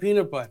taste like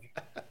peanut butter.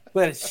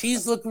 But if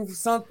she's looking for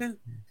something,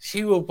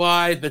 she will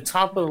buy the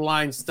top of the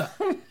line stuff.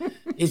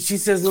 And she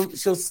says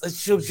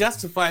she'll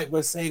justify it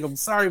by saying, "I'm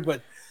sorry,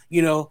 but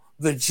you know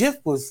the Jif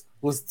was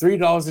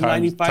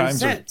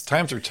 $3.95.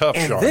 Times are tough,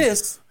 and Sean.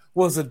 this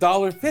was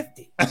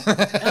 $1.50."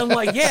 And I'm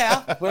like,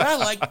 yeah, but I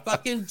like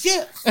fucking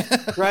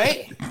Jif,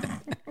 right?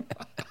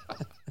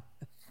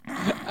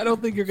 I don't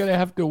think you're going to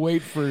have to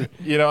wait for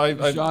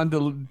I Sean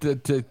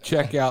to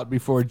check out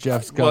before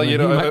Jeff's coming.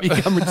 Well, He might be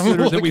coming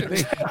sooner than we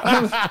think.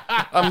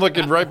 I'm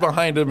looking right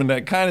behind him, and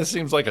that kind of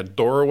seems like a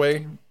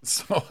doorway.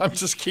 So I'm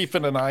just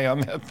keeping an eye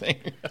on that thing.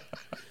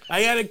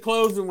 I had it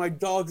closed and my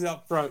dog's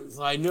out front,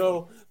 so I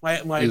know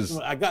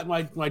I got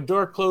my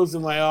door closed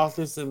in my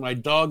office and my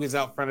dog is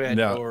out front of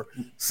that door.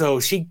 So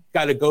she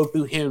got to go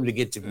through him to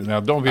get to me. Now,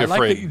 don't be I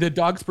afraid. like the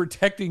dog's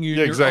protecting you.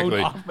 Yeah, in exactly.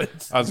 Your own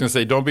office. I was going to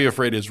say, don't be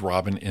afraid. Is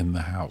Robin in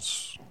the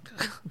house?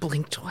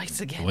 Blink twice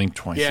again. Blink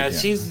twice. Yeah, again.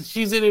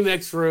 she's in the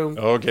next room.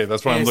 Okay,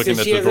 that's why I'm And looking since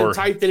at she the hasn't door.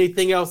 typed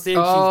anything else in, she's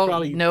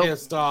probably nope.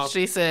 pissed off.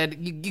 She said,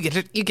 "You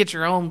get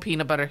your own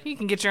peanut butter. You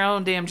can get your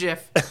own damn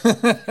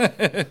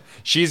Jif."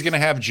 She's going to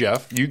have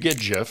Jeff. You get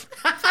Jeff.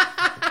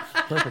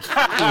 Perfect.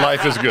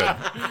 Life is good.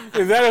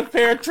 Is that a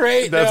fair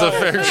trade? That's No. a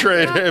fair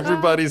trade.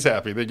 Everybody's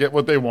happy. They get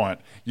what they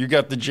want. You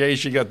got the J,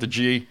 she got the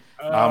G.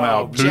 I'm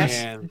out. Jeff-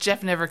 Peace. Man.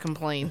 Jeff never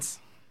complains.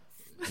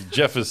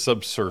 Jeff is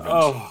subservient.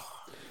 Oh,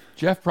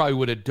 Jeff probably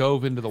would have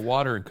dove into the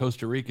water in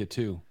Costa Rica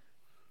too.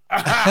 he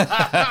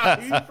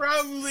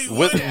probably would.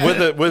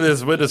 With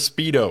a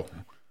Speedo.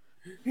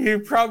 He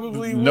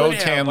probably No would.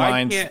 tan I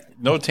lines. can't-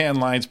 No tan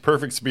lines.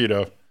 Perfect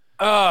Speedo.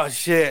 Oh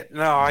shit!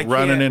 No, I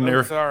Running can't. in there.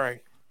 I'm sorry.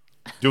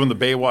 Doing the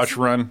Baywatch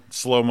run.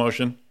 Slow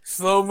motion.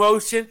 Slow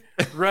motion,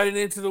 running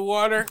into the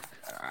water.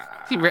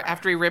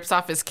 After he rips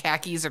off his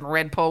khakis and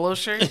red polo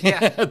shirt. Yeah.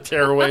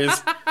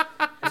 Tearaways.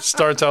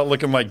 Starts out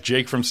looking like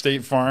Jake from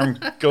State Farm.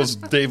 Goes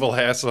David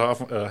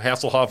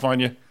Hasselhoff on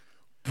you.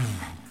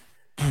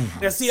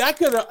 Now, see, I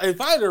could have,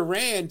 if I'd have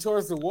ran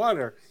towards the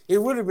water, it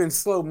would have been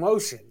slow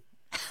motion.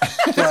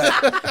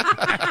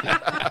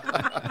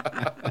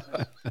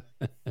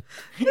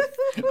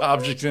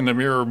 Objects in the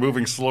mirror are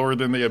moving slower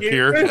than they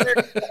appear.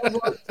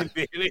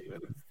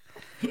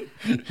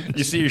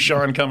 You see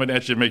Sean coming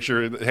at you. Make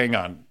sure. Hang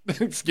on.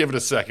 Let's give it a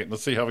second.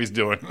 Let's see how he's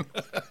doing.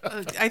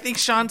 I think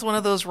Sean's one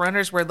of those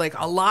runners where like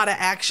a lot of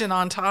action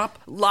on top,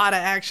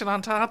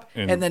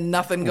 and then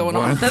nothing going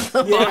on.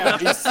 Yeah,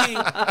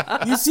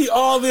 you see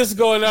all this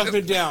going up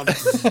and down.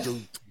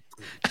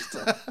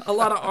 A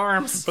lot of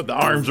arms. But the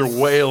arms are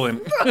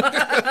wailing.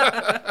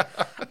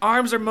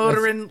 Arms are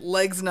motoring,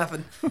 legs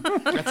nothing.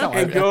 That's how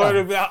And going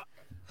about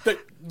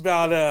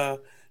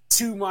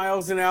 2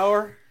 miles an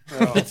hour.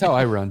 That's how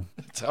I run.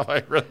 That's how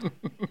I run.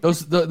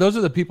 Those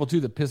are the people too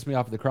that piss me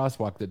off at the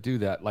crosswalk that do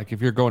that. Like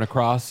if you're going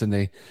across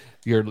and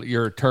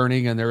you're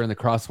turning and they're in the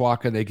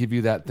crosswalk and they give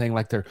you that thing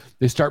like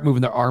they start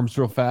moving their arms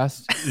real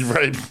fast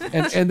Right.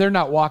 and they're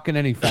not walking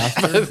any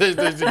faster.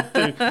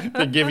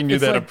 They're giving you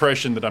that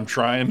impression that I'm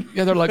trying.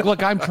 Yeah, they're like,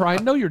 look, I'm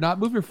trying. No, you're not.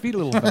 Move your feet a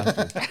little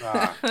faster.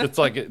 It's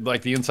like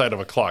the inside of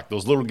a clock.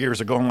 Those little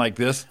gears are going like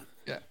this.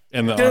 Yeah.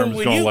 And the Dude,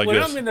 arms going like when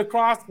this. I'm in the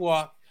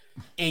crosswalk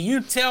and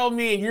you tell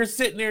me and you're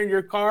sitting there in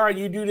your car and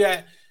you do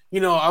that,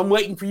 I'm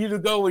waiting for you to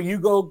go and you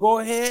go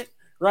ahead,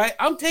 right?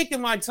 I'm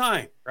taking my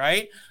time,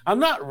 right? I'm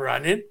not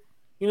running.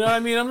 You know what I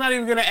mean? I'm not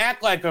even going to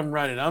act like I'm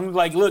running. I'm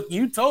like, look,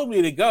 you told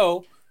me to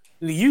go.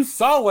 You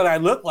saw what I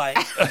look like.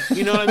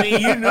 You know what I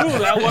mean? You knew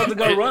that I wasn't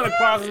going to run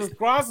across this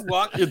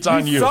crosswalk. It's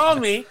on you. You saw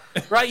me,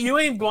 right? You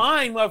ain't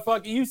blind,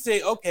 motherfucker. You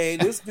say, okay,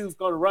 this dude's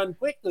going to run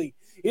quickly.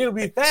 It'll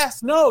be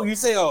fast. No, you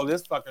say, oh,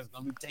 this fucker's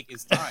going to take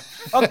his time.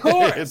 Of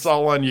course. It's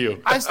all on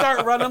you. I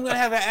start running, I'm going to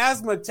have an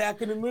asthma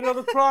attack in the middle of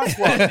the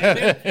crosswalk.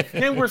 And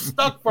then we're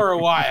stuck for a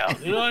while.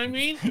 You know what I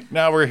mean?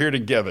 Now we're here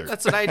together.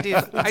 That's what I do.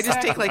 I just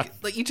take like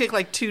you take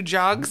like 2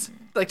 jogs,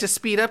 like to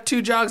speed up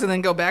 2 jogs and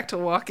then go back to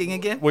walking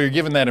again. Well, you're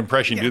giving that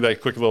impression. Do that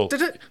quick little,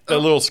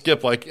 little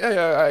skip, like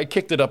I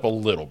kicked it up a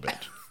little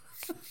bit,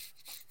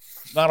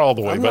 not all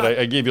the way, but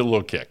I gave you a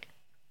little kick.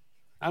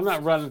 I'm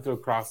not running through a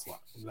crosswalk.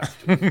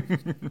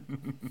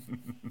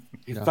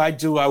 If I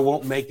do, I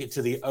won't make it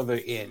to the other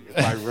end.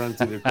 If I run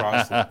through the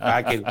crosswalk,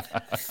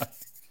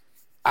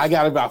 I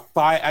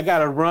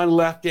got a run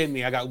left in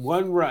me. I got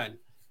 1 run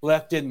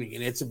left in me,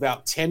 and it's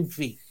about 10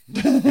 feet.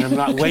 And I'm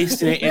not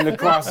wasting it in the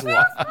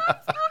crosswalk.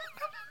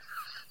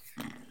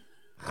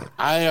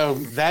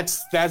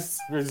 That's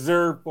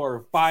reserved for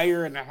a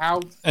fire in the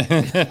house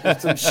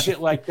and some shit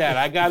like that.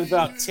 I got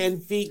about 10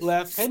 feet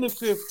left, 10 to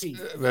 15.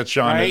 That's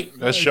Sean. Right?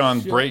 That's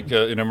Sean. Break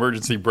an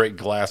emergency break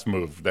glass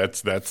move.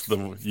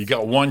 You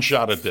got 1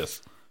 shot at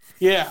this.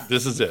 Yeah.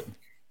 This is it.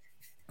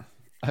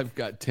 I've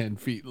got 10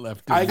 feet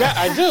left. I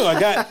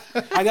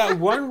got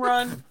one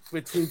run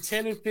between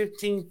 10 and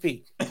 15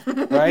 feet,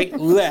 right,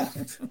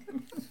 left.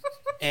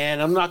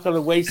 And I'm not going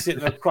to waste it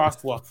in a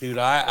crosswalk, dude.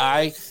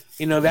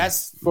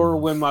 That's for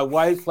when my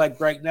wife, like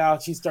right now,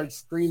 she starts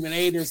screaming,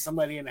 hey, there's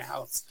somebody in the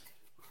house.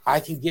 I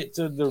can get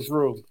to the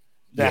room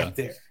back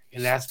there.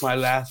 And that's my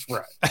last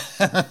run.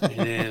 And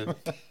then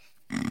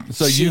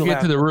so you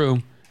get to the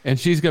room, and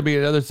she's going to be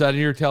on the other side, and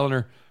you're telling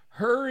her,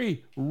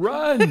 hurry,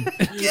 run.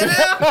 Get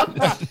out!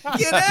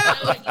 Get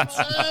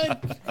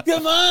out!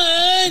 Come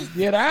on!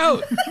 Get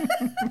out.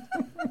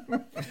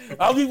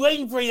 I'll be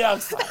waiting for you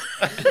outside.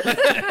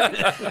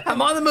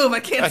 I'm on the move. I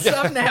can't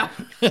stop now.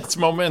 It's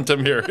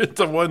momentum here.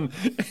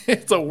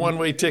 It's a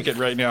one-way ticket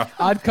right now.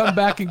 I'd come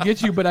back and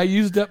get you, but I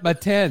used up my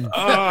 10.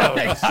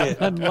 Oh, shit.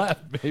 None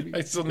left, baby.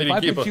 I still need If to I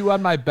keep put you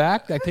on my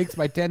back, that takes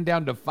my 10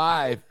 down to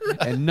 5,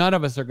 and none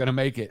of us are going to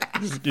make it.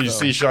 You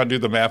see Sean do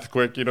the math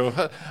quick,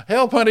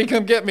 help, honey,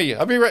 come get me.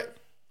 I'll be right.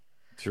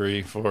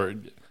 3, 4.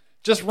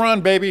 Just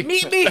run, baby.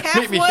 Meet me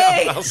halfway. Meet me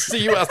out. I'll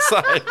see you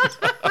outside.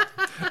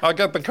 I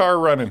got the car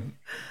running.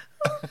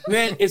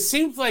 Man, it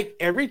seems like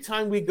every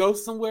time we go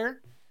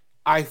somewhere,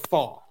 I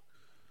fall.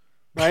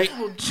 Right?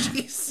 Oh,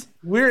 jeez.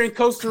 We're in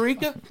Costa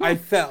Rica. I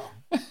fell.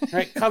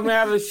 Right, coming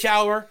out of the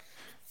shower,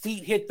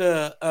 feet hit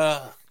the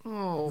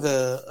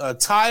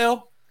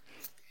tile.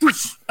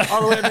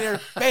 All the way in there,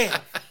 bam.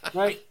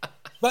 Right,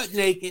 butt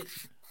naked.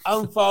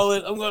 I'm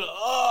falling. I'm going.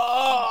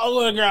 Oh,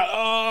 look out!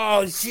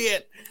 Oh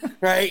shit!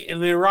 Right,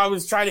 and then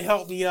Robin's trying to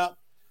help me up.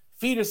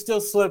 Feet are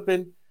still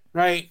slipping.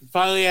 Right,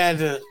 finally I had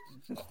to,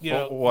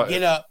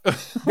 get up.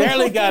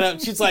 Barely got up.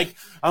 She's like,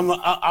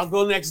 I'll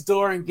go next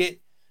door and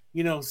get,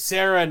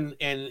 Sarah and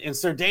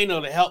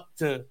Sardano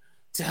to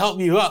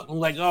help you up. I'm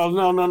like, oh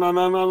no,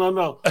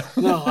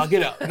 I'll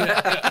get up.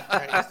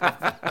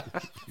 Right.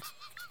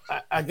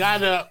 I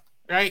got up.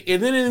 Right,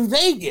 and then in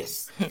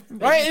Vegas,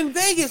 I'm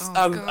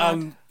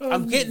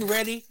getting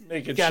ready.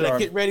 Gotta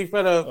get ready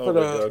for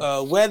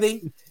the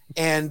wedding,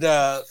 and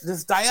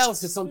this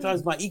dialysis.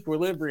 Sometimes my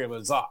equilibrium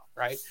is off.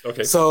 Right.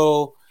 Okay.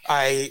 So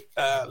they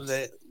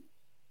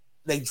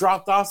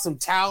dropped off some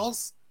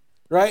towels,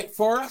 right,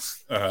 for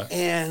us,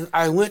 and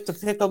I went to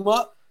pick them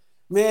up,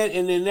 man.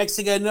 And then next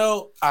thing I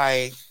know,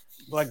 my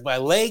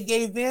leg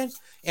gave in,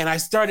 and I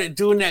started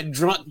doing that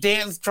drunk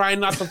dance, trying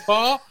not to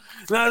fall.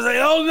 And I was like,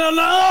 oh, no.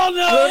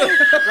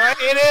 Right?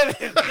 And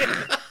then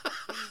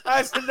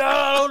I said, no,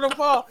 I don't want to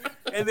fall.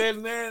 And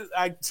then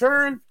I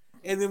turned,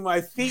 and then my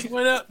feet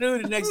went up,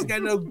 dude. The next thing I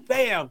know,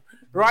 bam,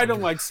 right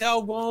on my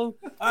tailbone.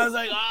 I was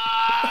like,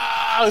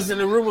 I was in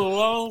the room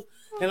alone.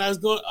 And I was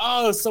going,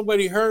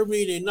 somebody heard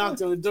me. They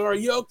knocked on the door. Are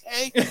you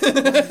okay?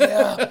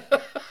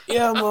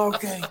 Yeah, I'm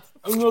okay.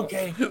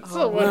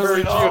 Someone heard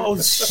you. Oh,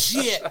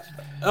 shit.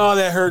 Oh,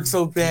 that hurt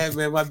so bad,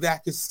 man. My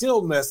back is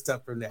still messed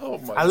up from that. Oh,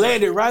 my I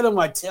landed right on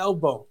my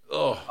tailbone.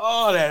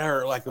 Oh, that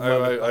hurt like a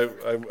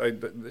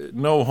motherfucker. I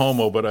no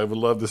homo, but I would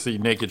love to see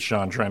naked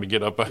Sean trying to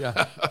get up off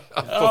the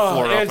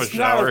floor off a It's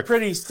shower. not a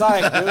pretty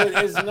sight, dude.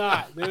 It's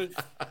not, dude.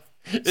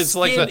 It's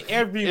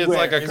everywhere. It's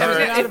like a car.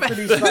 Not a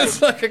pretty sight.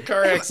 It's like a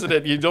car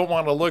accident. You don't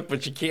want to look,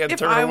 but you can't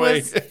turn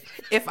away.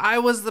 If I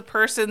was the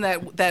person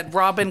that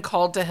Robin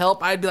called to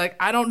help, I'd be like,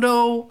 I don't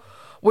know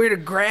where to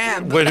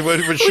grab. What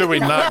should we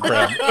not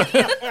grab?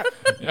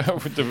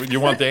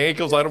 You want the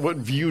ankles? What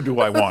view do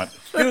I want?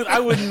 Dude, I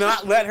would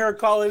not let her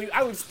call any.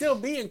 I would still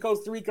be in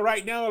Costa Rica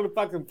right now on the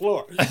fucking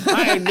floor.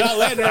 I am not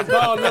letting her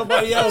call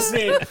nobody else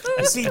in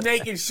to see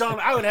naked Sean.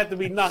 I would have to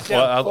be knocked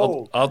out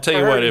cold. I'll tell for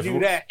you her what. to If do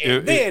that,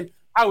 and then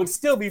I would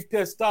still be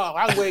pissed off.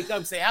 I'd wake up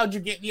and say, "How'd you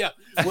get me up?"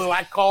 Well,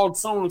 I called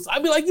someone.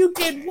 I'd be like, "You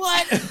did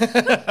what?"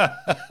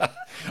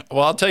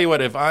 Well, I'll tell you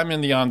what. If I'm in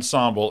the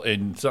ensemble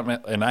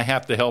and I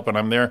have to help and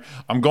I'm there,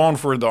 I'm going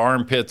for the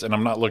armpits and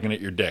I'm not looking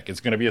at your dick. It's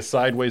going to be a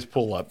sideways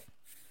pull up,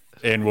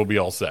 and we'll be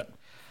all set.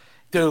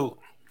 Dude,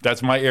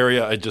 that's my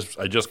area. I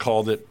just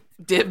called it.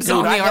 Dibs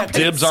on the armpits.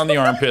 Dibs on the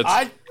armpits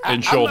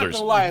and shoulders. I'm not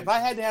gonna lie. If I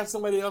had to have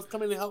somebody else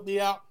come in and help me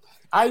out,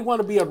 I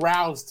want to be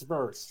aroused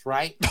first,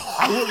 right?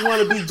 I wouldn't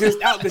want to be just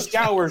out in the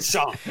shower,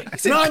 Sean.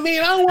 You know what I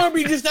mean? I don't want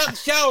to be just out in the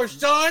shower,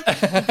 Sean.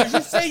 Because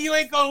you say you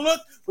ain't going to look,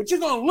 but you're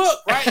going to look,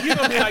 right? You're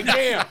going to be like,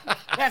 damn.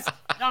 That's,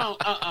 no,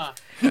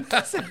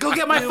 Go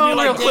get my phone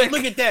real quick.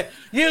 Look at that.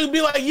 You'll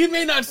be like, you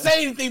may not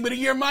say anything, but in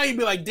your mind, you'll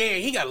be like,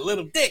 damn, he got a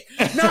little dick.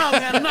 No,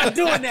 man, I'm not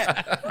doing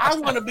that. I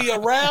want to be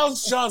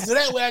aroused, Sean, so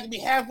that way I can be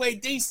halfway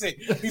decent.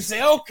 You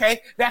say,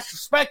 okay, that's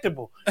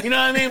respectable. You know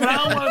what I mean? But I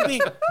don't want to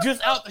be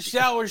just out the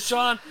shower,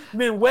 Sean,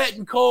 been wet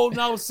and cold,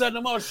 and all of a sudden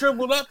I'm all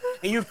shriveled up,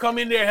 and you come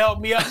in there and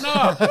help me out.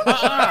 No,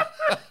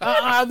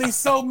 I'll be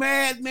so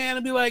mad, man.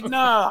 I'll be like,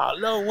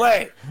 no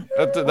way.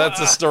 That's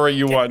the story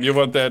you want. You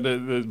want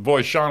that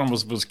boy Sean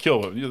was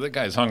killed. That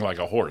guy's hung like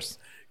a horse.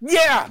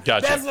 Yeah,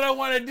 gotcha. That's what I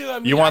want to do. I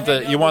mean, you want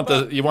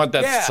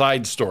that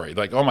side story.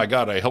 Like, oh my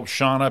God, I helped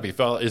Sean up. He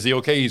fell. Is he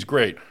okay? He's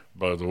great.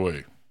 By the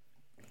way,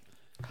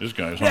 this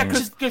guy's hung like a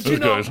horse. Because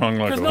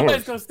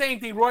nobody's gonna say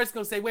anything. Roy's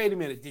gonna say, "Wait a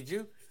minute, did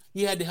you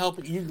you had to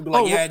help. You'd be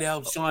like, you had to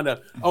help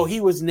Shonda. Oh, he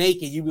was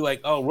naked. You'd be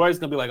like, oh, Roy's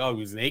gonna be like, oh, he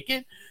was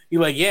naked.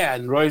 You're like, yeah,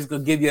 and Roy's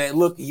gonna give you that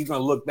look, and you're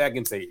gonna look back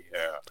and say, yeah.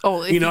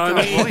 Oh, if You know what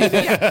I mean? Roy,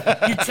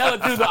 yeah. You tell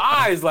it through the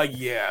eyes, like,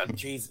 yeah,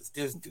 Jesus,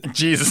 this dude.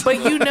 Jesus.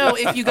 But you know,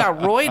 if you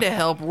got Roy to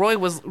help, Roy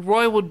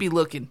would be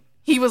looking.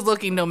 He was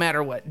looking no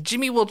matter what.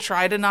 Jimmy will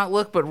try to not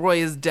look, but Roy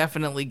is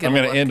definitely I'm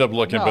gonna. going to end up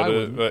looking,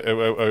 No, but I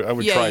I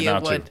would Yeah, try you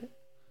not would.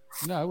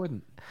 to. No, I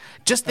wouldn't.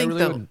 Just think really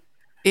though, wouldn't.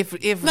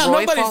 if No,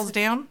 Roy nobody's- falls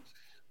down,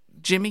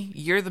 Jimmy,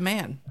 you're the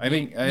man. I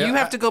think You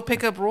have to go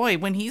pick up Roy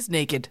when he's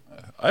naked.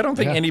 I don't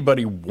think Yeah.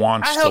 anybody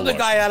wants I to helped the look.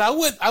 guy out. I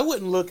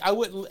wouldn't look. I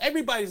wouldn't.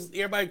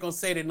 Everybody gonna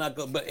say they're not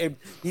good, but if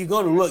you're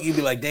gonna look, you'd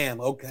be like, damn,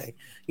 okay.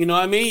 You know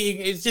what I mean?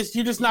 It's just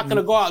you're just not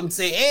gonna go out and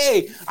say,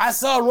 hey, I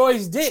saw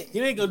Roy's dick.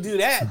 You ain't gonna do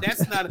that.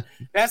 That's not.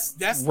 That's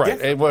Right.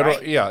 different, Well,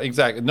 right? yeah,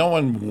 exactly. No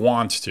one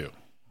wants to,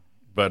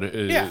 but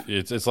Yeah.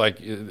 it's like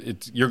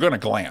you're going to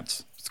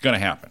glance. It's going to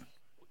happen.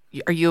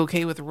 Are you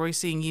okay with Roy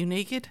seeing you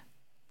naked?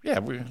 Yeah,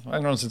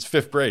 I've known since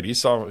fifth grade.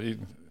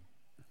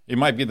 He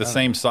might be the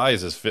same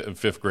size as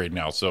fifth grade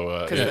now. So,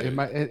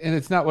 And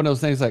it's not one of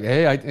those things like,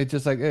 hey, it's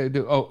just like, hey,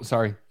 dude, oh,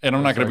 sorry. and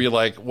I'm not going to be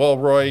like, well,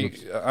 Roy,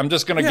 I'm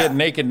just going to get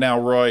naked now,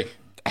 Roy.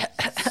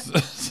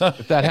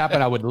 If that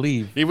happened, I would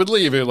leave. He would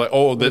leave. He was like,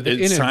 oh, But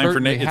it it's time for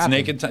inadvertently it's happened.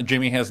 naked time.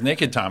 Jimmy has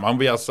naked time. I'm going to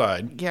be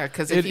outside. Yeah,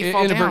 because if It you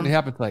fall inadvertently down,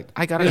 happens like,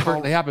 I gotta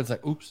inadvertently call- happens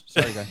like, oops,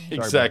 sorry, guys. Sorry,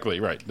 bud. Exactly,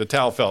 right. The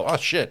towel fell. Oh,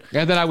 shit.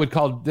 And then I would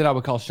call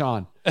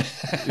Sean.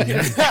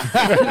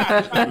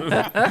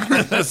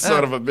 That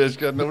son of a bitch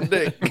got no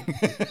dick.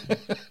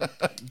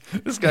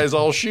 This guy's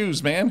all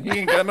shoes, man. He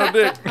ain't got no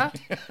dick.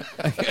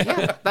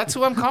 that's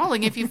who I'm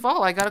calling. If you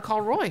fall, I gotta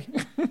call Roy.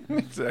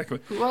 Exactly.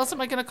 Who else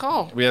am I gonna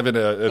call? We have in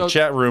a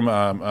chat room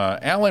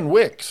Alan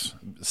Wicks,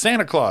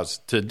 Santa Claus,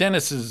 to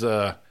Dennis's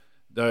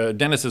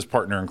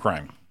partner in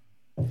crime.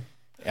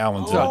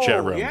 Alan's in the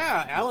chat room.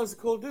 Yeah, Alan's a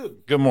cool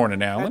dude. Good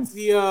morning, Alan. That's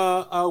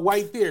the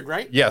white beard,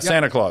 right? Yeah,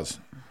 Santa Claus.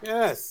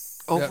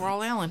 Yes.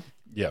 Overall, Alan.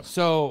 Yeah.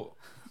 So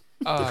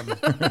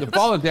the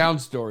fallen down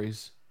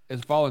stories,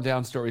 as fallen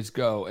down stories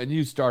go, and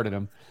you started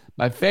them.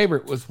 My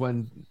favorite was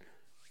when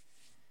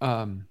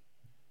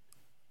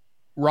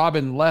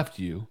Robin left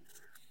you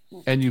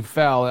and you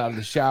fell out of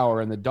the shower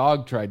and the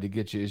dog tried to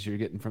get you as you're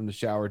getting from the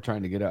shower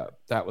trying to get up.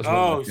 That was one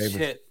of Oh my favorites.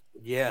 shit.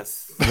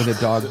 Yes. When the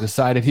dog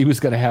decided he was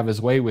going to have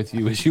his way with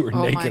you as you were Oh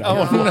my naked.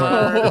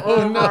 god.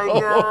 Oh,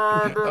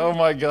 no. Oh,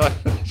 my God.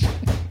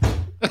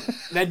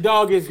 That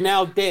dog is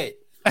now dead.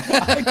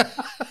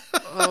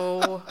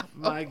 Oh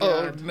my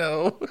Oh, god.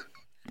 no.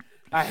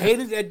 I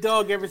hated that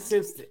dog ever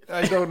since then.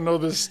 I don't know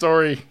this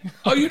story.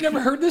 Oh, you never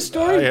heard this I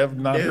story? have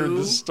not heard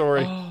this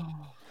story.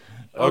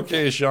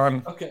 Okay,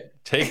 Sean. Okay.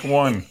 Take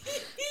one.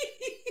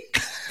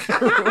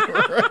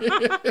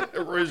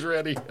 Roy's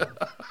ready.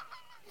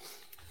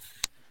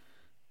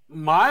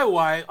 My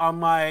wife on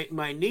my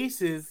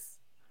niece's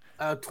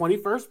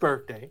 21st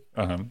birthday,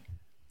 Uh-huh.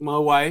 my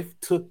wife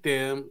took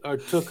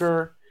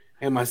her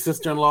and my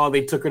sister-in-law,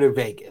 they took her to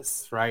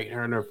Vegas, right?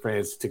 Her and her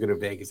friends took her to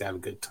Vegas to have a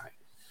good time.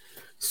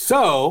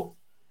 So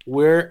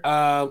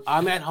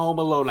I'm at home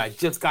alone. I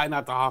just gotten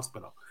out the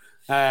hospital.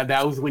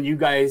 That was when you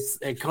guys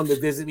had come to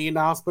visit me in the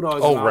hospital. I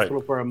was in the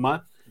hospital for a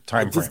month.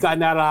 I just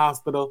gotten out of the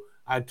hospital.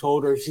 I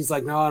told her, she's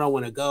like, no, I don't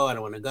want to go. I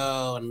don't want to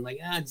go. And I'm like,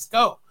 just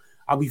go.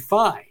 I'll be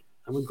fine.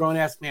 I'm a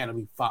grown-ass man. I'll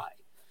be fine.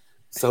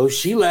 So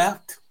she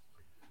left,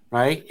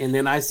 right? And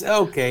then I said,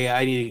 okay,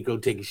 I need to go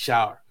take a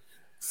shower.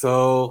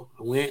 So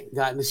I went,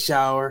 got in the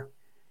shower,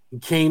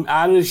 came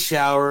out of the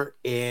shower,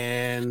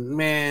 and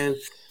man,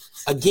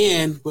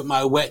 again, with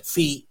my wet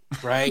feet,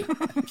 right?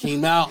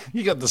 Came out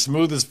You got the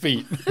smoothest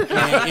feet.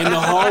 and in the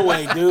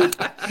hallway, dude.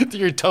 Do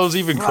your toes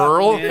even Fuck,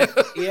 curl? man.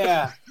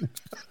 Yeah.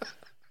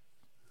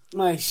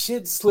 My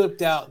shit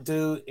slipped out,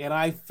 dude, and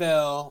I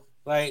fell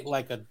right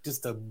like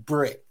just a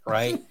brick,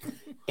 right?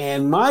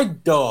 And my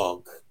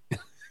dog,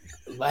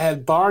 I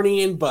had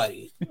Barney and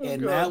Buddy,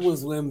 and that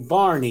was when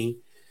Barney,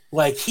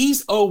 like,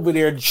 he's over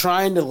there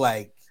trying to,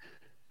 like,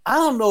 I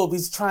don't know if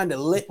he's trying to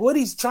what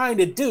he's trying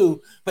to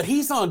do, but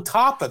he's on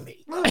top of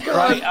me,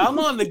 right? I'm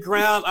on the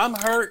ground, I'm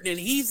hurting, and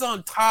he's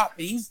on top.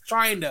 And he's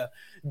trying to.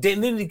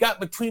 Then he got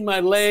between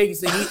my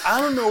legs, and I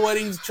don't know what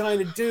he's trying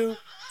to do.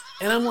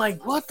 And I'm like,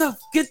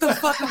 get the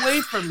fuck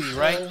away from me,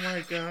 right? Oh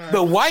my god.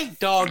 The white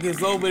dog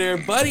is over there.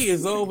 Buddy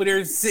is over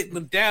there sitting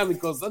him down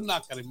because I'm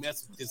not going to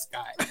mess with this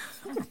guy.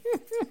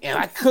 And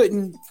I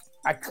couldn't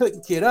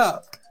get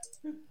up.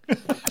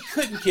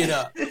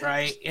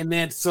 Right? And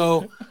then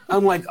so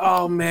I'm like,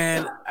 oh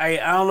man, I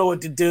don't know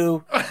what to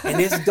do. And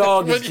this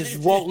dog just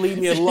won't leave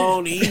me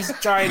alone. He's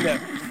trying to,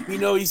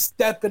 he's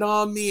stepping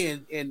on me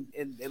and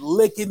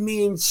licking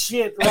me and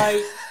shit,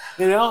 right?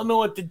 And I don't know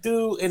what to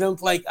do. And I'm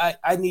like, I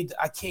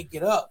can't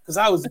get up because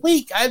I was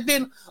weak. I've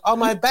been on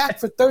my back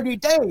for 30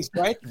 days,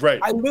 right? Right.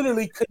 I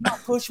literally could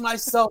not push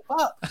myself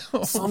up.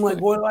 So I'm like,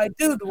 what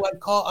do? Do I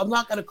call? I'm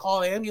not going to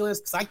call an ambulance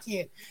because I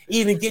can't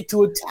even get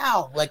to a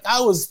towel. Like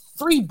I was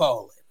free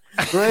balling.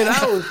 Right?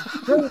 I was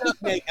straight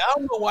up naked. I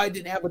don't know why I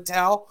didn't have a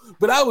towel,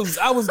 but I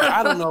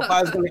don't know if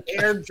I was going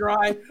to air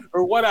dry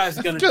or what I was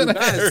going to do. But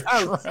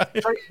I was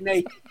straight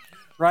naked,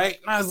 right?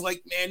 And I was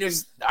like, man,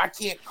 I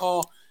can't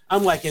call.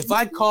 I'm like, if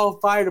I call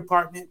fire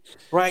department,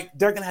 right,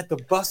 they're going to have to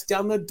bust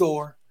down the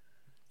door.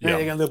 Right?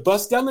 They're going to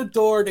bust down the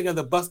door. They're going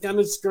to bust down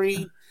the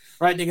screen,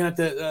 right? They're going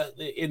to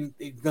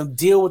have to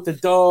deal with the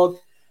dog.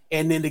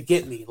 And then to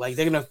get me, like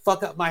they're gonna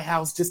fuck up my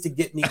house just to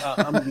get me up.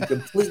 I'm gonna be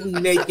completely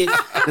naked.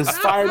 This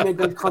fireman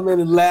gonna come in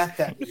and laugh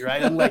at me,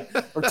 right? I'm like,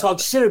 or talk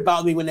shit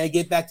about me when they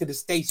get back to the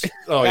station.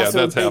 Oh that's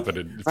yeah, that's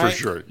happening for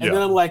sure. And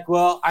then I'm like,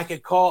 well, I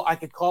could call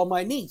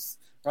my niece,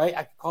 right?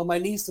 I could call my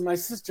niece and my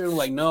sister. I'm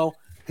like, no,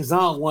 because I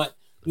don't want,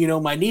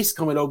 my niece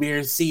coming over here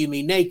and seeing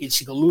me naked.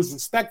 She could lose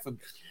respect for me.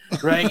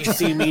 Right, and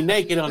seeing me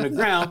naked on the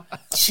ground.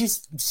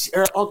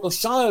 Her Uncle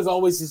Sean is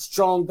always a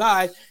strong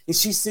guy, and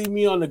she see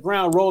me on the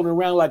ground rolling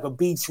around like a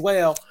beach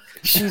whale.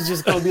 She's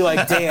just gonna be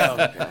like, "Damn,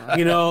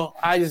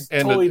 I just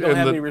totally don't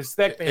have any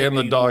respect for him."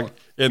 And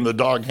the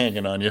dog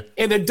hanging on you,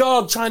 and the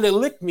dog trying to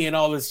lick me and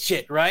all this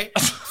shit. Right,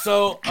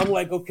 so I'm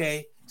like,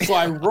 okay. So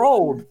I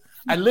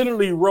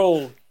literally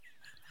rolled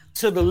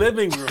to the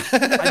living room.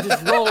 I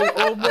just rolled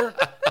over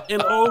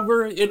and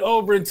over and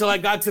over until I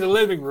got to the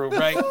living room,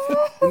 right?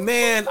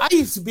 Man, I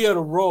used to be able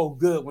to roll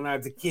good when I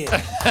was a kid.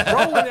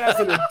 Rolling as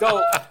an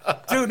adult,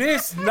 dude,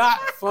 it's not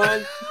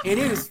fun, and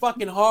it is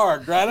fucking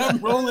hard, right? I'm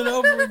rolling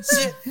over and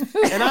shit,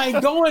 and I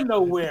ain't going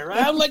nowhere,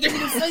 right? I'm like in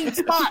the same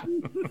spot.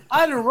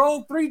 I done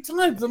rolled 3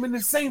 times. I'm in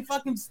the same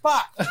fucking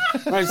spot,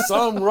 right?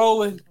 So I'm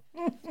rolling.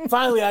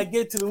 Finally, I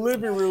get to the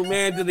living room,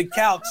 man, to the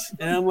couch,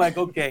 and I'm like,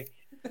 okay.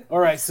 All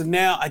right, so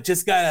now I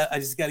just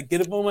gotta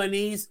get up on my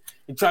knees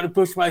and try to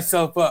push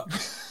myself up.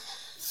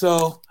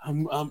 So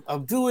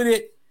I'm doing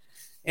it,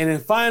 and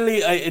then finally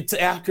it's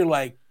after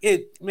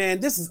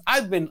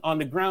I've been on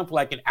the ground for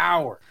like an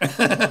hour, and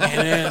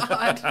then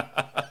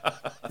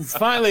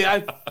finally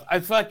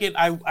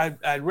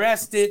I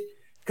rested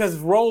because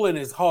rolling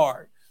is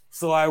hard.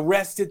 So I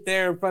rested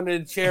there in front of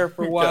the chair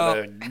for a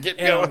while, get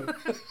going.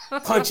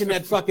 Punching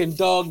that fucking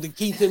dog to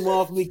keep him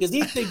off me because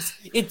he thinks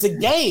it's a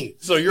game.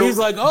 So he's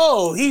like,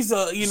 oh,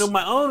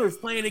 my owner's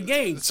playing a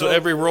game. So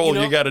every roll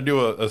you got to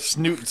do a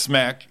snoot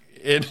smack.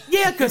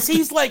 Yeah, because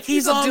he's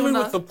on me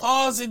with the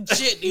paws and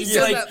shit. He's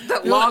like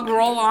that log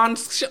roll on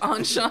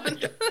Sean.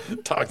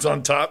 Talks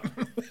on top.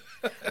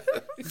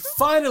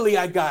 Finally,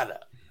 I got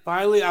up.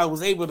 Finally, I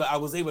was able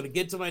to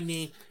get to my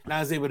knee, and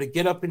I was able to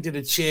get up into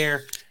the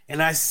chair,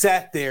 and I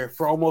sat there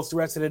for almost the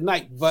rest of the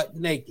night, butt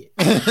naked,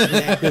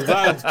 because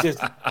I was just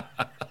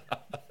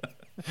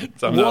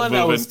one,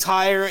 I was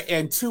tired,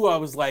 and 2, I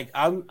was like,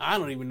 I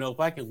don't even know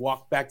if I can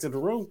walk back to the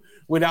room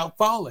without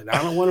falling.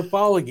 I don't want to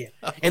fall again.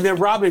 And then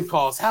Robin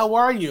calls, "How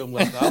are you?" I'm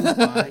like, "I'm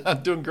fine.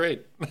 I'm doing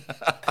great.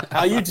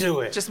 How you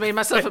doing?" Just made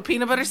myself a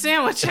peanut butter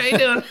sandwich. How you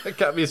doing? I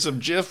got me some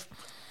Jif.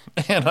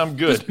 And I'm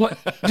good.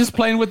 Just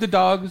playing with the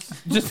dogs.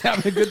 Just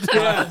having a good time.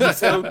 Yeah, just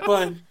having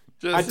fun.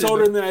 I told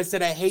her, and then I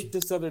said, I hate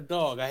this other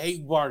dog. I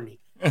hate Barney.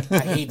 I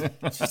hate him.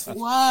 She said,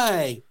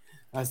 why?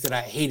 I said,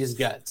 I hate his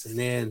guts. And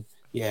then,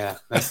 yeah,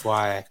 that's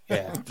why.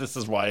 This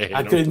is why I hate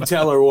I him. couldn't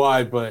tell her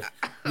why, but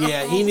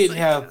yeah, he didn't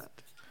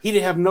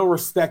have no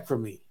respect for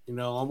me. I'm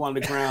on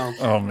the ground.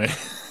 Oh man.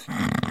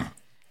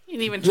 You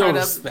didn't even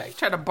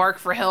try to bark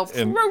for help.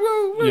 And,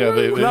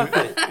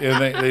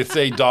 they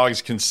say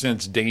dogs can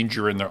sense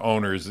danger in their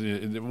owners.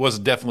 It was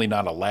definitely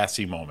not a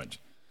Lassie moment.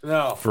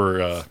 No.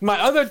 For my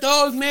other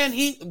dog, man,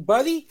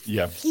 Buddy.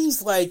 Yeah.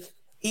 He's like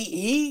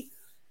he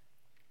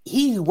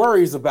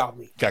worries about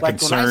me. Got like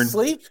concerned. When I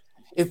sleep,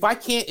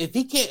 if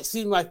he can't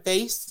see my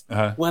face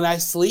when I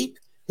sleep,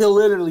 he'll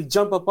literally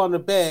jump up on the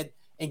bed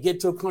and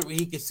get to a point where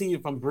he can see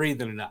if I'm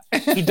breathing or not.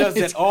 He does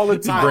that all the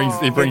time.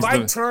 If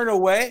I turn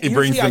away, he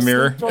brings the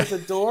mirror towards the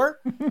door.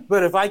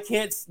 But if I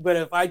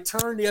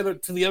turn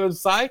to the other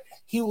side,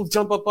 he will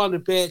jump up on the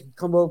bed and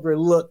come over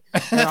and look,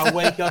 and I'll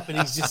wake up and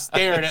he's just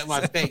staring at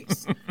my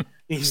face.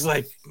 He's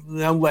like,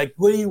 I'm like,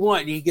 what do you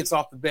want? And he gets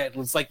off the bed.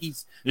 It's like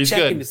he's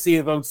checking to see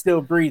if I'm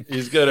still breathing.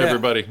 He's good,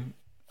 everybody.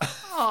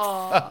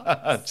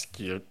 Aww. That's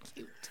cute.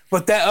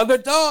 But that other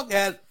dog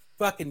had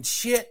fucking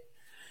shit.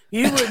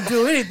 He wouldn't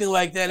do anything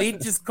like that.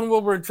 He'd just come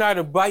over and try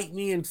to bite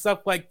me and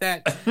stuff like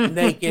that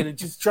naked and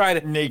just try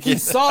to. Naked. He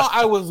saw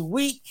I was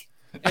weak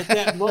at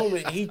that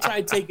moment. He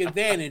tried to take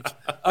advantage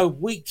of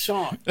weak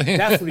Sean.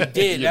 That's what he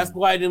did. That's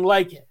why I didn't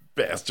like it.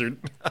 Bastard.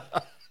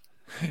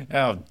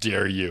 How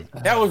dare you?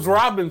 That was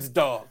Robin's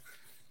dog.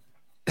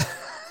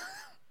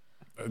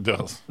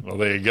 Well,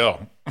 there you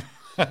go.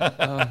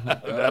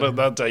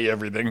 That'll tell you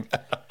everything.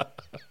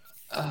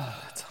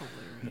 That's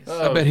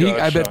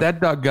hilarious. I bet that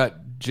dog got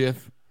Jif.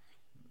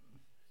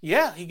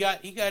 Yeah, he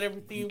got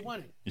everything he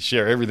wanted. You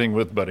share everything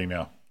with Buddy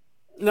now.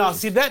 No,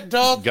 see that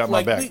dog. Got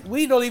my back.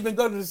 We don't even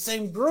go to the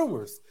same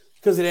groomers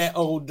because of that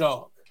old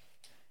dog.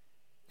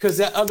 Because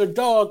that other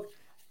dog,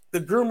 the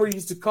groomer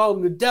used to call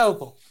him the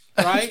devil,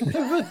 right?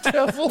 The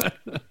devil.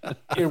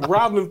 And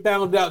Robin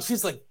found out.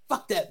 She's like,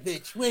 "Fuck that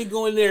bitch. We ain't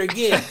going there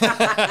again."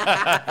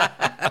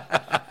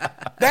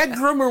 That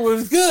groomer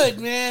was good,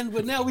 man.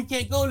 But now we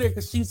can't go there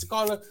because she used to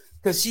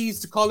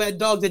call that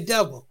dog the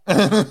devil.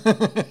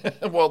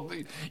 Well,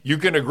 you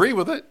can agree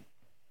with it,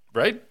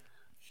 right?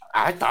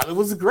 I thought it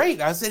was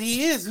great. I said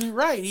he is. You're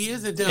right. He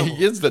is the devil.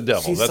 He is the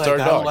devil. She's That's like, our I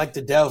dog. don't like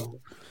the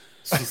devil.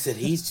 She said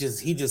he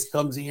just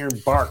comes in here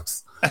and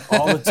barks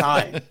all the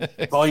time.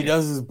 All he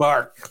does is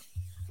bark.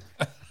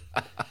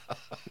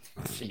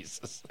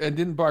 Jesus. And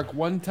didn't bark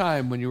one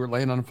time when you were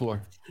laying on the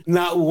floor.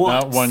 Not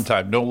once. Not one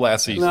time. No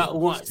last season. Not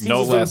once. He No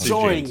was last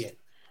enjoying season. it.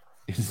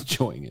 He's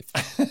enjoying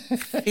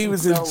it. He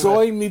was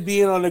enjoying me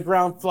being on the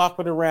ground,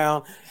 flopping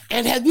around.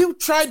 And have you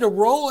tried to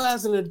roll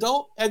as an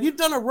adult? Have you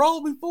done a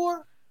roll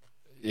before?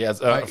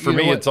 Yes. Right, For you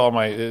know me,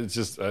 what? it's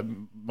just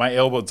my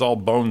elbow. It's all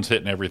bones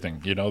hitting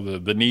everything. You know,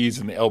 the knees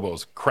and the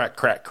elbows. Crack,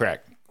 crack,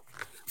 crack.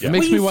 Yeah. It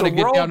makes We me used want to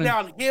get roll down.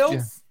 down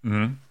hills.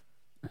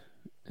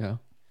 Yeah.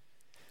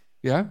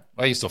 Yeah.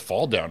 I used to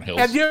fall down hills.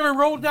 Have you ever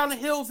rolled down the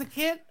hill as a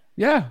kid?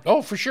 Yeah.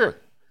 Oh, for sure.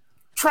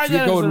 Try You're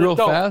that as going an real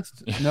adult.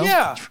 fast. No.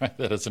 Yeah. Try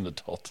that as an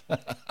adult.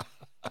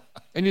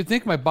 And you'd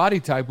think my body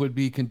type would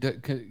be,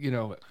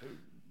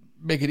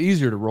 make it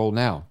easier to roll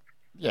now.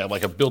 Yeah,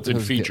 like a built-in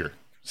Those get- feature.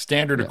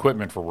 Standard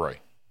equipment for Roy.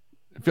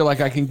 I feel like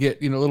I can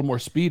get, a little more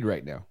speed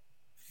right now.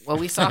 Well,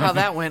 we saw how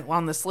that went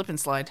on the slip and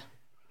slide.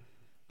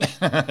 True.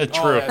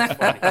 That's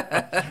funny.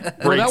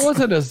 Well, that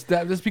wasn't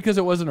that's because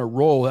it wasn't a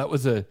roll. That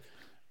was a,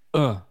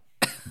 Was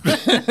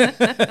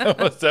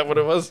that what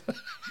it was?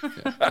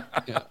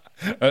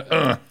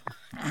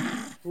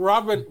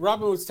 Robin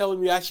was telling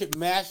me I should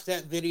mash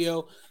that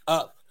video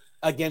up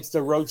against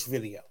the Roach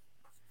video.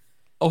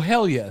 oh,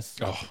 hell yes.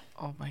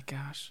 Oh my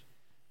gosh.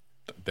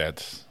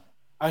 That's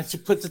I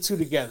should put the two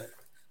together.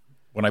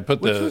 when I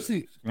put Which was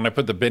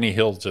the Benny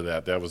Hill to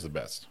that was the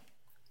best.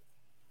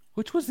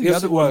 Which was the Yes,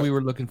 other it one was. we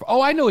were looking for?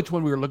 Oh, I know which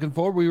one we were looking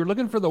for. We were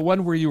looking for the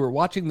one where you were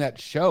watching that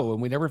show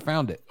and we never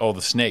found it. Oh,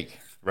 the snake,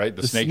 right?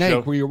 The The snake, snake,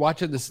 show. where you're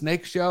watching the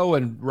snake show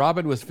and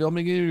Robin was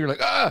filming you. You're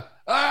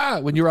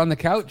like, when you were on the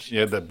couch.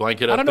 Yeah, that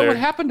blanket up I don't know there. what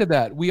happened to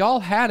that. We all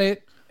had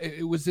it.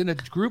 It was in a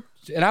group,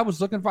 and I was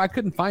looking for. I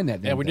couldn't find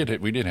that. Yeah, we damn thing. did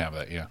it. We did have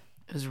that. Yeah.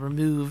 It was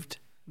removed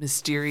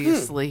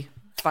mysteriously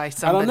by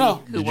somebody know.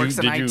 who works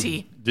in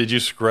IT. Did you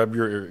scrub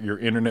your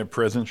internet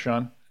presence,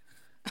 Sean?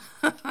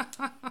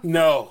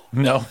 No.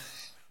 No.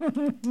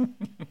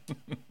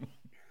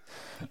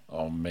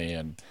 Oh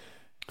man.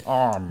 Oh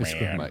I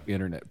screwed man. my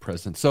internet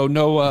presence. So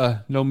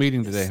no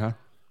meeting today, huh?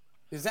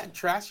 Is that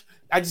trash?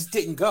 I just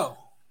didn't go.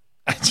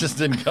 I just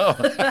didn't go.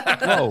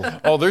 Oh,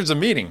 Oh, there's a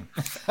meeting.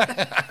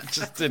 I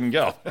just didn't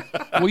go.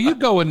 well, you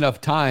go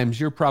enough times.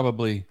 You're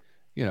probably,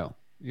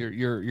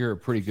 you're a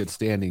pretty good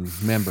standing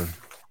member.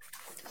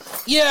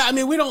 Yeah, I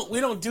mean we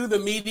don't do the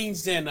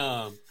meetings in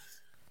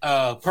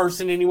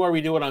person anymore.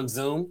 We do it on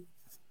Zoom,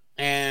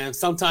 and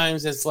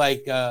sometimes it's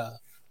like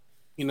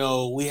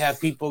we have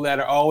people that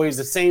are always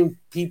the same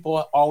people.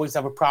 Always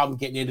have a problem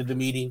getting into the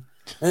meeting.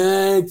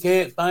 I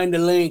can't find the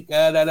link.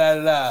 Da, da,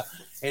 da, da.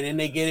 And then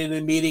they get in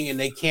the meeting and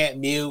they can't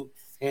mute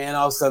and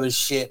all this other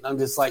shit. And I'm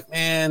just like,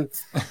 man,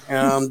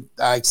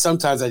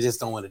 sometimes I just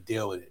don't want to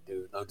deal with it,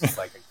 dude. I'm just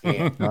like, I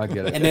can't. No, I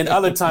get it. And then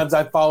other times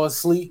I fall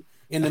asleep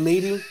in the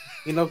meeting,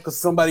 because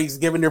somebody's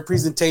giving their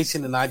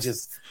presentation and I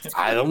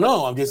don't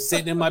know. I'm just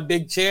sitting in my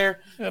big chair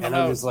and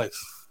I'm just like,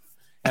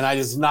 and I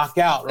just knock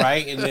out,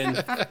 right? And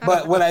then,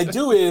 but what I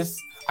do is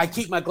I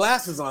keep my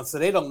glasses on so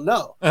they don't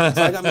know. So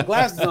I got my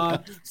glasses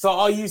on, so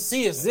all you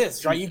see is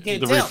this, right? You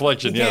can't The tell.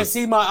 reflection, You can't yes.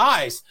 see my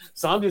eyes.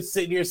 So I'm just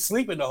sitting here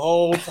sleeping the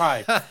whole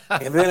time.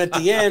 And then at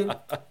the end,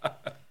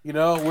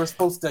 we're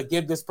supposed to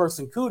give this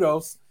person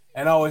kudos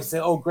and always say,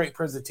 oh, great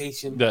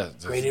presentation,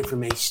 That's- great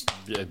information.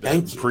 Yeah,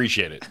 Thank you.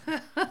 Appreciate it.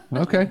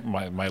 Okay.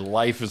 My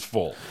life is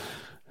full.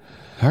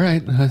 All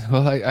right.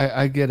 Well,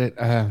 I get it.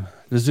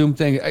 The Zoom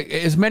thing,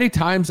 as many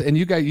times, and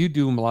you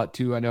do them a lot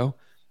too, I know.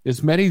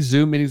 As many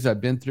Zoom meetings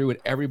I've been through and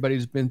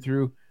everybody's been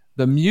through,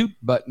 the mute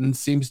button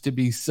seems to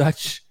be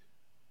such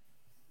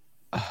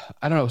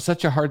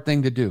a hard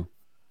thing to do.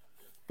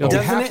 It'll be Doesn't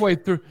it? halfway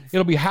through.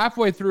 It'll be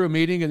halfway through a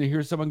meeting, and you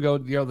hear someone go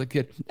yell at the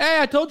kid, "Hey,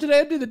 I told you to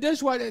empty the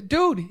dishwasher,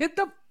 dude! Hit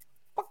the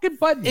fucking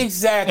button!"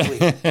 Exactly.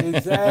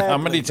 How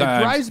many It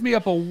times? drives me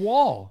up a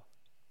wall.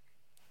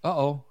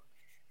 Oh,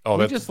 We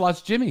that's just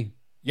lost Jimmy.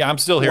 yeah. I'm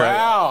still here.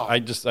 Wow.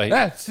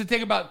 So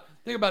think about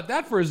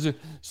that for a Zoom.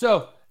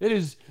 So it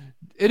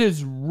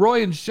is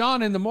Roy and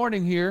Sean in the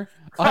morning here.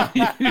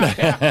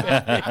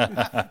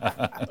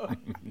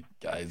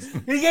 Guys.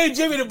 He gave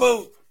Jimmy the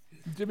boot.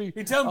 Jimmy,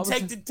 He told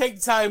him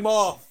take time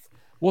off.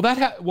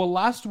 well,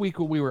 last week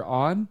when we were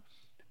on,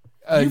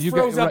 You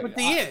froze guys- up at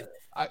the end.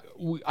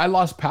 I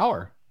lost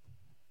power.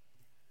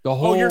 The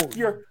whole, Your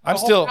I'm the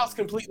whole still- house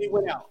completely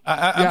went out.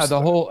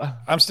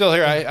 I'm still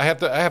here. I have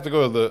to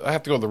go to the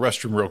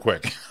restroom real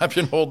quick. I've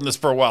been holding this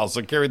for a while,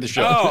 so carry the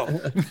show. Oh,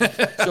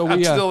 so I'm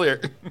we still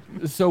here.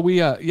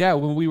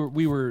 when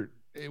we were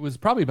it was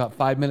probably about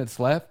 5 minutes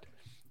left,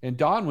 and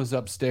Dawn was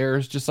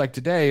upstairs, just like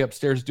today,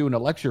 upstairs doing a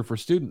lecture for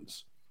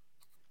students.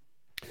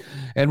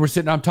 And we're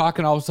sitting, I'm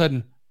talking, all of a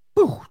sudden,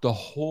 boo, the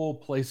whole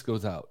place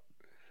goes out.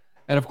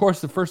 And of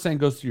course, the first thing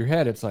goes through your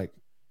head, it's like,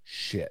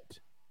 shit.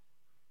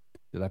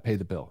 did I pay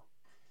the bill?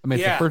 I mean,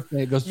 it's Yeah. the first thing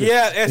it goes through.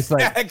 Yeah, It's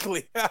like,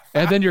 exactly.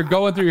 and then you're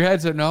going through your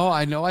head. So no,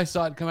 I know I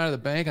saw it come out of the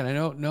bank, and I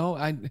know,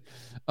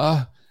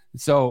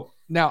 so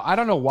now I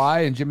don't know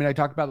why. And Jimmy and I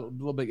talked about it a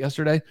little bit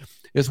yesterday.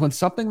 Is when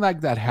something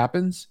like that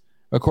happens.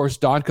 Of course,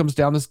 Dawn comes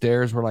down the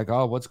stairs. We're like,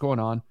 oh, what's going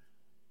on?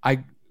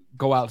 I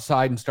go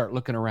outside and start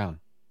looking around.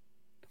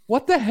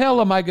 What the hell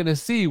am I going to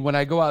see when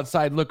I go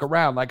outside and look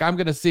around? Like I'm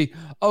going to see,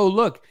 oh,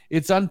 look,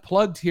 it's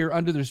unplugged here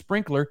under the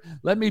sprinkler.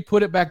 Let me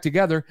put it back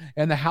together,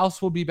 and the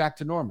house will be back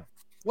to normal.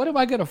 What am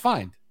I going to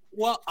find?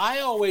 Well, I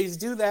always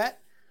do that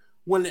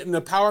when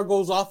the power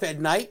goes off at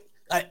night.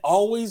 I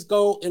always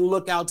go and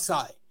look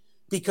outside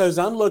because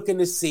I'm looking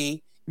to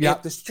see Yep.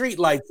 if the street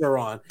lights are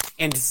on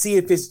and to see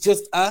if it's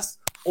just us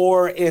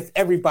or if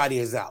everybody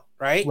is out,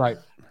 right? Right.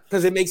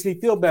 Because it makes me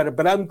feel better.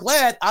 But I'm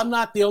glad I'm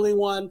not the only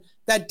one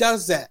that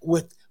does that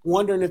with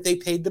wondering if they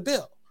paid the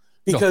bill.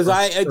 Because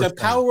the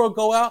power will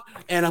go out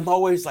and I'm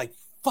always like,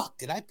 fuck,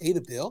 did I pay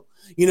the bill?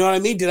 You know what I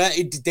mean?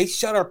 Did they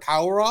shut our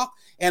power off?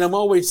 And I'm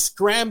always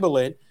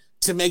scrambling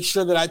to make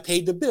sure that I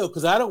paid the bill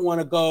because I don't want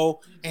to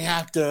go and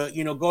have to,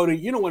 you don't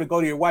want to go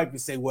to your wife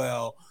and say,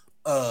 well,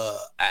 I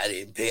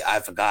didn't pay, I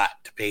forgot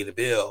to pay the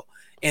bill.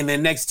 And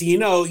then next thing you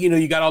know,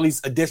 you got all these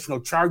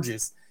additional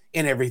charges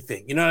and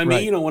everything. You know what I mean?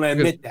 Right. You don't want to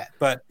admit that,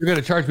 but You're going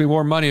to charge me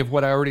more money of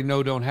what I already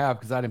don't have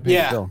because I didn't pay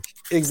the bill.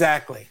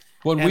 Exactly.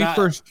 When we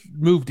first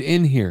moved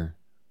in here,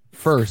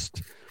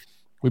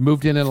 we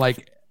moved in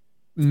like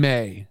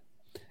May,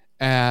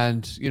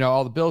 and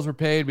all the bills were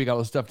paid. We got all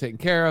the stuff taken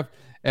care of,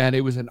 and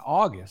it was in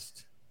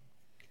August.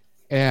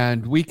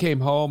 And we came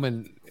home,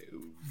 and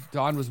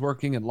Dawn was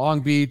working in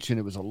Long Beach, and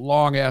it was a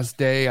long ass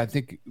day. I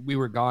think we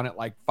were gone at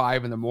like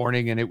 5 a.m,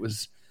 and it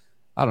was,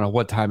 I don't know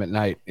what time at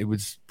night. It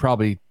was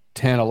probably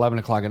 10, 11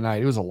 o'clock at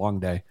night. It was a long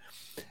day.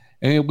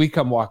 And we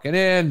come walking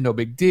in, no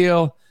big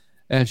deal.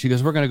 And she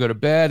goes, we're going to go to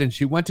bed. And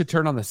she went to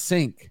turn on the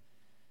sink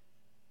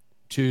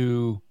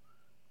to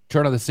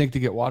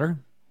get water.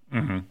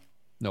 Mm-hmm.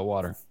 No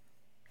water.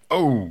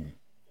 Oh,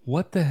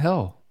 What the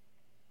hell?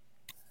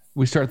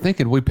 We start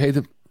thinking we pay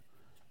the.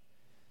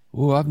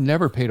 Oh, I've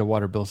never paid a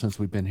water bill since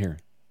we've been here.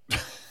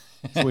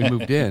 So we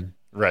moved in.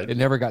 right. It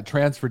never got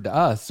transferred to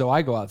us. So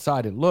I go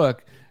outside and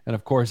look. And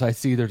of course, I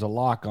see there's a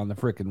lock on the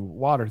freaking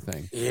water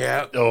thing.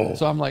 Yeah. Oh,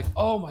 So I'm like,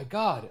 oh my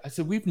God. I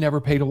said, we've never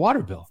paid a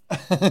water bill.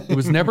 It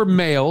was never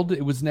mailed.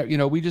 It was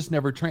never, we just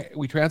never,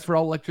 we transfer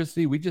all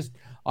electricity. We just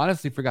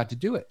honestly forgot to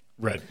do it.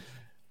 right.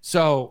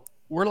 So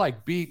we're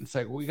like beat. It's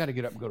like, well, we got to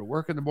get up and go to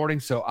work in the morning.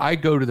 So I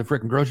go to the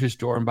freaking grocery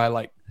store and buy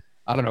like,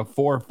 I don't know,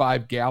 4 or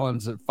 5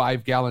 gallons of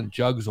 5-gallon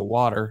jugs of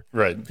water.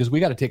 Right. Because we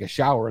got to take a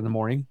shower in the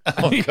morning.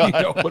 Oh,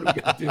 God. What are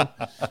we going to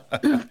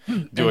do?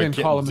 Do And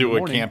then call them in the a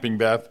morning. camping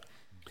bath.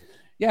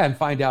 Yeah, and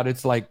find out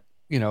it's like,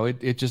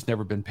 it just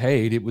never been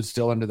paid. It was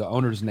still under the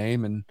owner's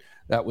name, and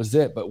that was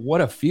it. But what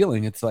a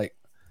feeling. It's like,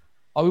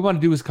 all we want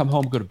to do is come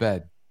home, go to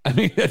bed. I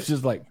mean, it's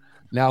just like,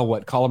 now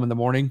what? Call them in the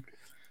morning?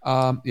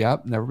 Yeah,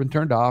 never been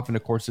turned off. And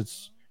of course,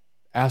 it's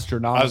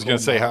astronomical. I was going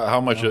to say,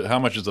 how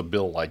much is a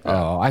bill like that?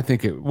 Oh, I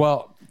think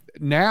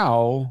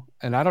now,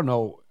 and I don't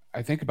know,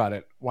 I think about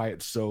it, why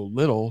it's so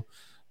little,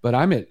 but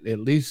I'm at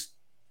least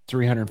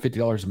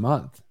 $350 a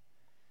month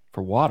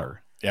for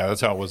water. Yeah,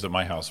 that's how it was at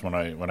my house when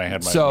I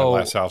had my So-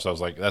 last house. I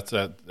was like, that's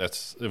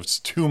it's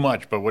too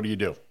much. But what do you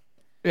do?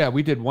 Yeah,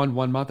 we did one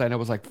month. I know it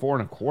was like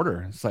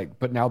 $4.25. It's like,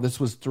 but now this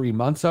was 3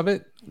 months of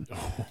it.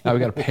 Now we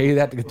got to pay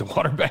that to get the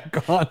water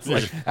back on. It's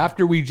like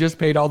after we just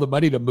paid all the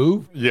money to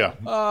move. Yeah.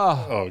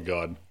 Oh, Oh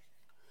God.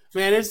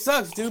 Man, it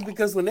sucks, dude,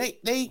 because when I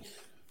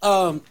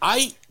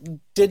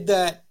did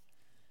that,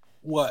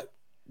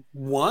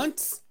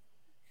 once?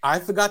 I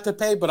forgot to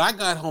pay, but I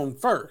got home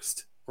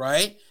first,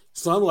 right?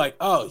 So I'm like,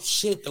 oh,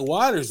 shit, the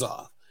water's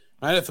off.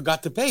 Right? I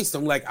forgot to pay. So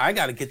I'm like, I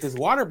got to get this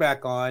water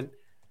back on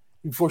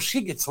before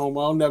she gets home.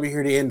 I'll never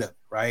hear the end of it,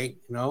 right?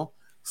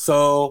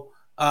 So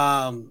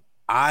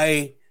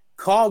I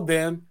called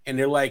them, and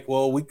they're like,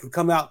 well, we can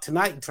come out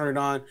tonight and turn it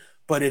on,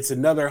 but it's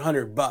another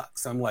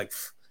 $100. I'm like,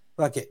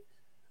 fuck it.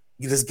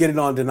 You just get it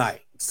on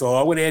tonight. So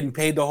I went ahead and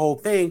paid the whole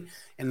thing.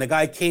 And the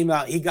guy came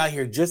out. He got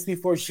here just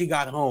before she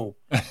got home.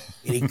 And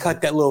he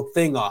cut that little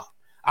thing off.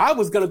 I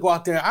was going to go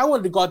out there. I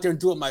wanted to go out there and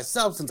do it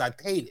myself since I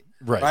paid it.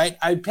 Right.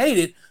 I paid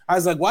it. I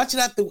was like, watch it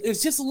have to.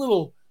 It's just a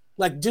little,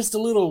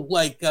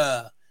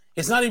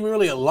 it's not even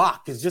really a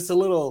lock. It's just a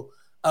little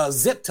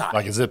zip tie.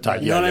 Like a zip tie.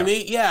 You know what I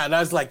mean? Yeah. And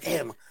I was like,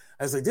 damn.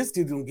 I was like, this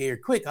dude didn't get here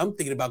quick. I'm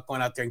thinking about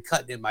going out there and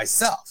cutting it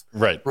myself.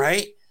 Right.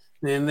 Right.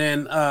 And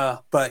then,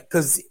 but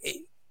because as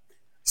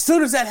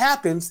soon as that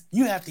happens,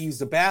 you have to use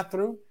the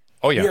bathroom.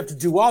 Oh yeah. You have to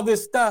do all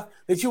this stuff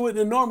that you wouldn't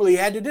have normally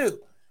had to do.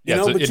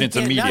 Yeah, but it's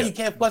now immediate. you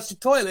can't flush the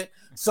toilet.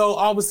 So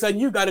all of a sudden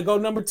you got to go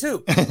number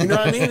 2. You know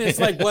what I mean? It's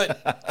like, what?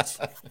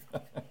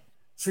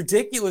 It's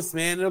ridiculous,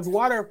 man. Those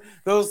water,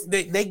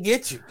 they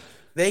get you.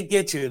 They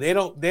get you. They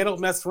don't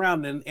mess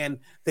around. And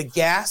the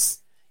gas,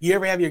 you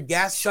ever have your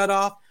gas shut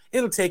off?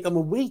 It'll take them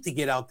a week to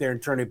get out there and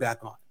turn it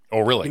back on. Oh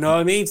really? You know what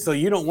I mean? So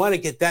you don't want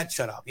to get that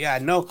shut off. Yeah, I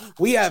know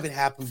we haven't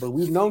happened, but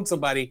we've known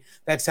somebody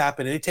that's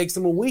happened, and it takes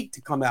them a week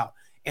to come out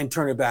and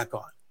turn it back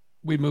on.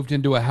 we moved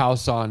into a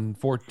house on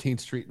 14th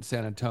Street in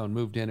San Antonio.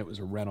 Moved in, it was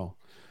a rental.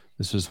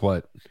 This was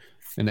what,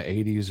 in the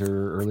 80s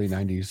or early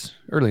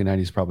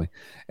 90s probably.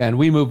 And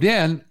we moved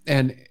in,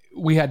 and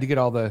we had to get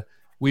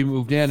we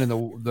moved in, and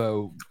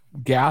the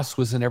gas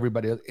was in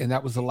everybody, and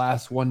that was the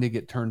last one to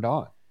get turned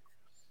on.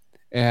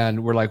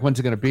 And we're like, when's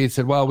it going to be? It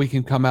said, well, we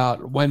can come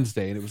out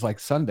Wednesday. And it was like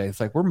Sunday.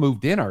 It's like, we're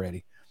moved in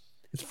already.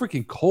 It's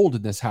freaking cold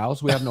in this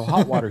house. We have no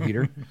hot water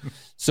heater.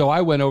 So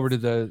I went over to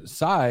the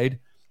side,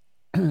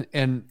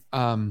 and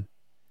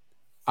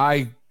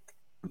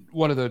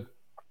one of the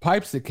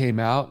pipes that came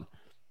out,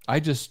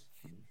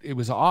 it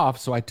was off.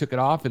 So I took it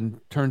off and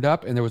turned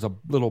up, and there was a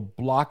little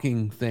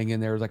blocking thing in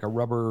there, like a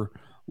rubber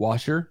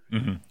washer.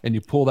 Mm-hmm. And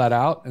you pull that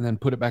out and then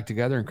put it back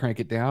together and crank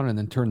it down and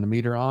then turn the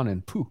meter on,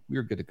 and poof, we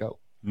were good to go.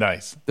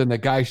 Nice. Then the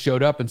guy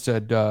showed up and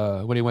said,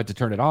 when he went to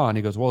turn it on,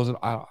 he goes, well,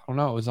 I don't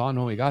know. It was on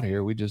when we got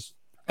here. We just,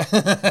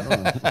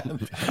 Yeah,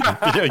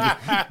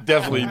 you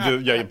definitely do.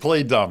 Yeah, you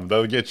play dumb.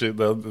 They'll get you.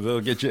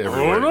 They'll get you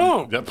everywhere.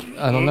 know. Yep.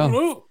 I don't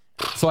know.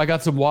 So I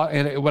got some water,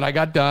 and when I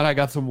got done, I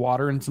got some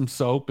water and some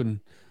soap, and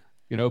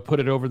put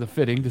it over the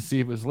fitting to see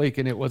if it was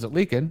leaking. It wasn't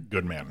leaking.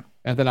 Good man.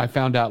 And then I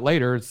found out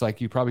later, it's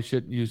like, you probably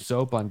shouldn't use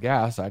soap on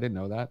gas. I didn't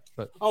know that,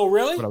 but Oh,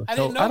 really? but I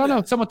didn't know. I don't that.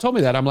 know. Someone told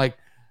me that. I'm like,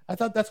 I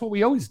thought that's what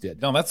we always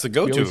did. No, that's the We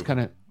go-to. always kind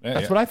of. Yeah,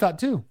 That's yeah. what I thought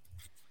too.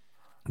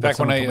 In fact,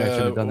 But when someone told me I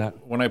should have done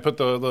that. when I put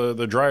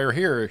the dryer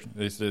here,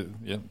 they said,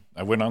 yeah,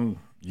 I went on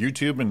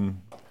YouTube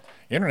and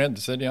internet and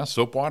said, yeah,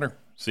 soap water,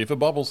 see if it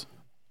bubbles.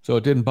 So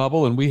it didn't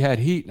bubble, and we had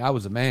heat, and I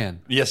was a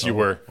man. Yes, you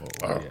were.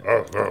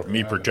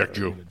 Me protect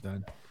you.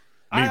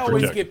 I Me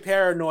always protect. get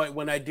paranoid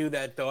when I do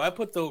that, though. I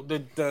put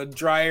the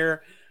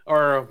dryer,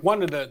 or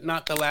one of the,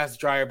 not the last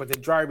dryer, but the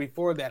dryer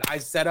before that, I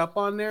set up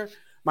on there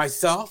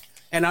myself,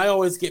 and I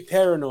always get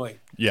paranoid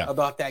Yeah.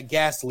 about that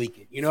gas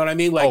leaking. You know what I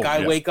mean? Like, Oh, I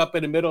yeah. wake up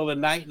in the middle of the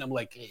night, and I'm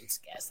like, hey, it's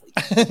gas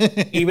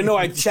leaking. Even though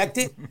I checked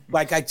it,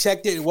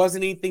 it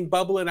wasn't anything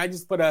bubbling. I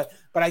just but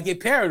I get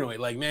paranoid.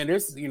 Like, man,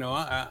 there's,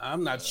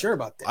 I'm not sure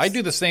about this. I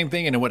do the same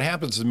thing, and what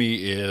happens to me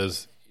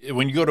is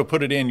when you go to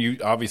put it in, you're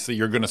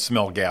going to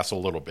smell gas a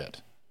little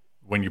bit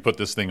when you put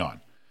this thing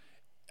on,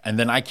 and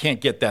then I can't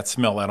get that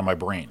smell out of my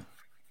brain,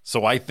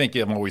 so I think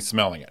I'm always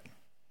smelling it.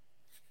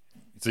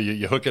 So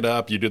you hook it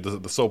up, you do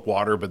the soap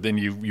water, but then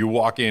you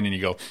walk in and you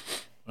go,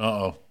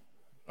 oh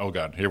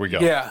God, here we go.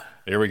 Yeah.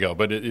 Here we go.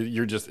 But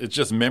it's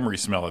just memory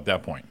smell at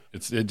that point.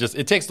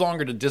 It takes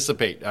longer to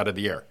dissipate out of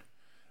the air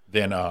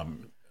than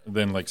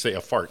like, say,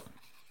 a fart.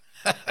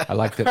 I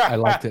liked it. I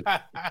liked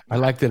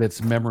that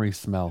it's memory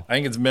smell. I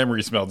think it's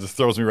memory smell. Just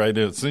throws me right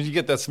in. As soon as you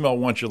get that smell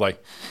once, you're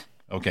like,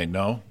 okay,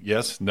 no,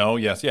 yes, no,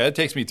 yes. Yeah, it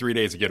takes me 3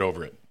 days to get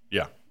over it.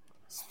 Yeah.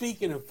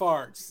 Speaking of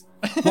farts,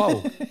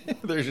 Whoa.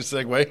 There's your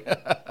segue.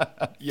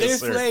 Yes, this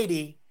sir.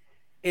 lady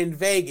in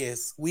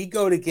Vegas, we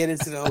go to get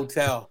into the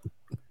hotel.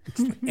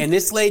 And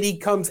this lady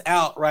comes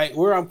out, right?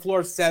 We're on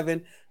floor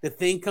 7. The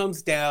thing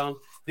comes down.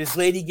 This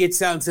lady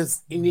gets out and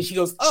says, and then she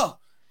goes, oh,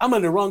 I'm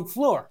on the wrong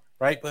floor,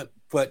 right?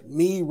 But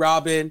me,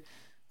 Robin,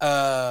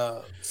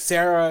 Sarah,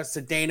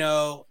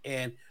 Sedano,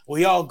 and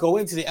we all go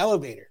into the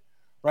elevator,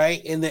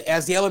 right? And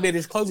as the elevator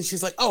is closing,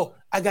 she's like, oh,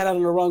 I got out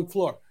on the wrong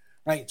floor,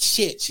 right?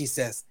 Shit, she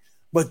says.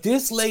 But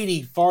this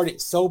lady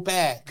farted so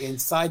bad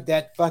inside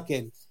that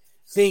fucking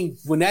thing.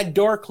 When that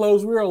door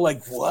closed, we were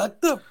like,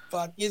 what the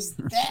fuck is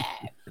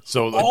that?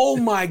 So, Oh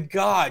my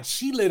God,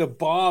 she lit a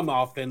bomb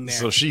off in there.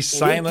 so she And it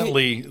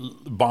silently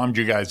bombed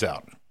you guys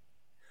out.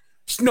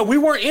 no, we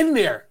weren't in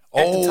there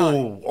at the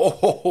time.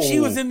 Oh,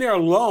 She was in there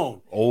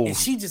alone. Oh. And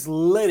she just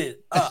lit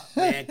it up,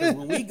 man. Because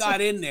when we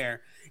got in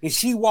there and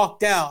she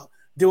walked out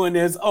doing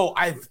this,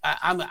 I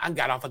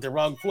got off at the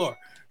wrong floor,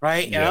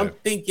 right? And Yeah. I'm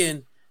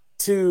thinking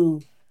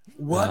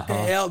what the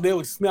hell?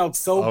 It smelled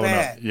so no.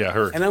 bad. Yeah,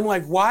 her. And I'm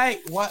like, why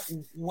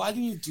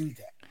do you do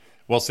that?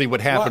 Well, see,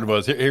 what happened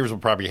was, here's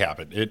what probably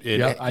happened.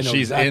 Yeah, I know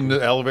she's exactly. in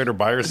the elevator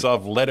by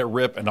herself, let it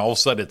rip, and all of a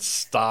sudden it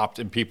stopped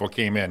and people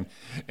came in.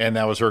 And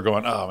that was her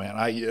going, oh,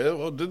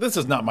 man, this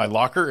is not my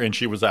locker. And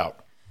she was out.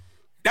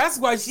 That's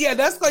why Yeah.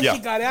 she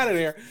got out of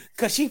there,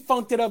 because she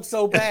funked it up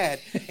so bad.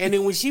 And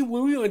then when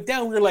we went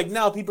down, we were like,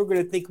 no, people are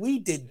gonna think we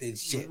did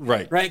this shit.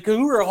 Right. Because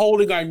we were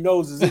holding our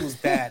noses. It was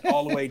bad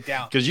all the way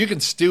down. Because you can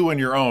stew in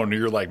your own, and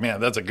you're like, man,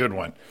 that's a good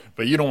one.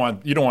 But you don't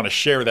want to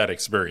share that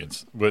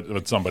experience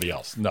with somebody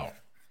else. No.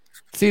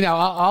 See, now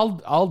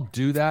I'll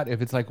do that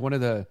if it's like one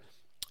of the,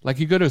 like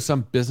you go to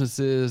some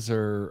businesses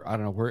or I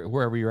don't know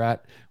wherever you're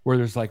at, where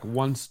there's like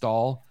one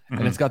stall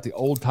and it's got the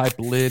old type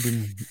lid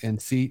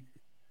and seat.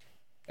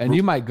 And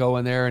you might go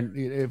in there, and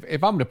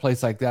if I'm in a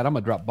place like that, I'm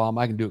gonna drop bomb.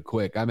 I can do it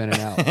quick. I'm in and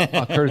out.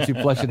 I'll courtesy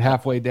flush it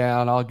halfway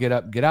down. I'll get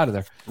up, get out of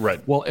there. Right.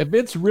 Well, if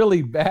it's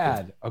really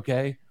bad,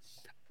 okay,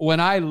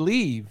 when I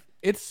leave,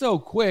 it's so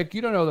quick.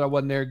 You don't know that I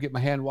wasn't there. Get my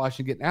hand washed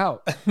and getting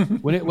out.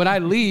 When I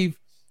leave,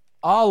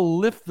 I'll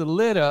lift the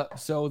lid up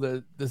so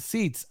the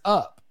seat's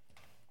up.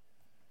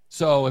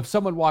 So if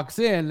someone walks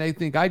in, they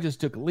think I just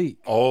took a leak.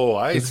 Oh,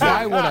 I see.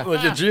 Why would I? Look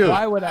at you.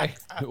 Why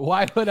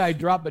would I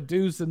drop a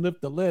deuce and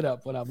lift the lid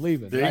up when I'm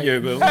leaving? There right? you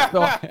go. So,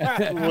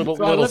 Little-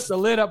 so I little- lift the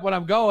lid up when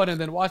I'm going,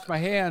 and then wash my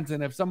hands.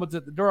 And if someone's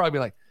at the door, I'll be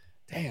like,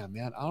 damn,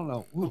 man, I don't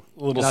know. Ooh.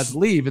 Little And I'd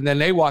leave, and then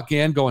they walk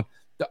in going,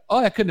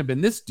 oh, that couldn't have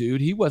been this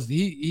dude. He was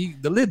the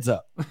lid's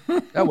up.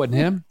 That wasn't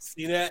him.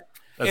 See that?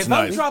 That's if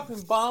nice. I'm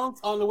dropping bombs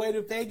on the way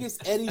to Vegas,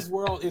 Eddie's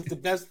World is the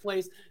best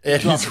place. to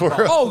Eddie's drop a bomb.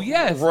 World. Oh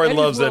yes, Roy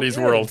loves World Eddie's is.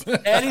 World.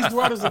 Eddie's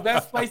World is the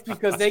best place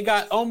because they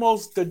got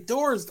the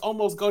doors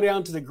almost go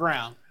down to the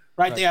ground,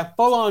 right? They have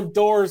full on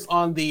doors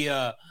on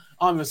the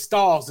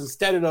stalls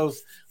instead of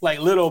those like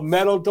little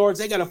metal doors.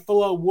 They got a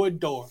full on wood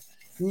door.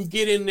 And you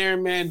get in there,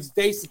 man, it's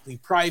basically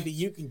private.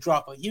 You can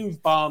drop a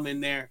huge bomb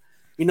in there.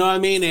 You know what I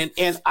mean?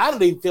 And I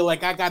don't even feel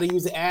like I got to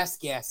use an ass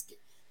gasket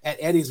at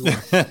Eddie's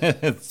World.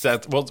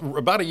 Well,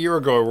 about a year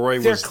ago, Roy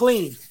They're was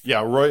clean.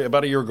 Yeah, Roy.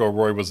 About a year ago,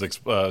 Roy was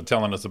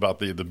telling us about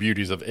the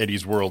beauties of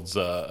Eddie's World's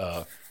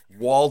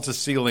wall to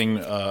ceiling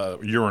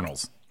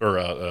urinals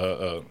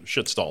or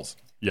shit stalls.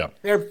 Yeah,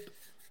 They're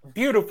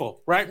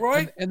beautiful, right,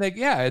 Roy? And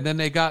then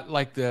they got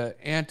like the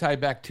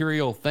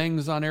antibacterial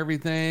things on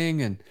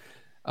everything,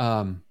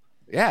 and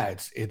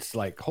it's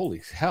like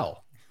holy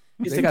hell.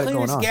 It's They the got it going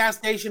cleanest on. gas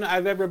station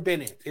I've ever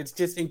been in. It's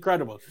just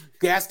incredible.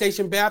 Gas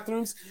station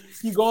bathrooms,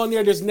 you go in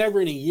there, there's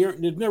never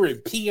a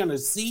pee on a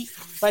seat.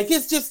 Like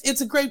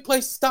it's a great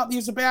place to stop and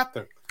use a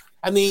bathroom.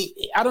 I mean,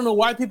 I don't know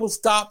why people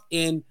stop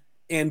in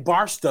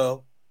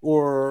Barstow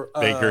or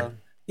Baker.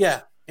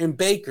 In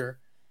Baker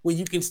when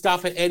you can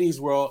stop at Eddie's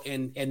World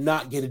and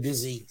not get a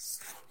disease.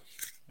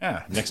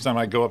 yeah. Next time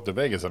I go up to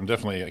Vegas, I'm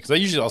definitely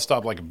because I'll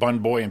stop like a Bun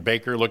Boy and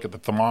Baker, look at the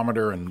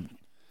thermometer, and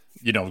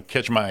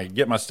get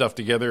my stuff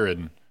together.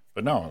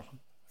 But no,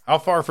 how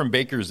far from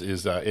Baker's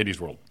is Eddie's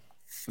World?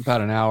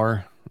 About an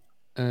hour,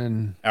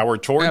 and Hour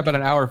tour? about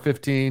an hour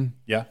 15.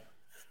 Yeah.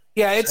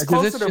 Yeah, it's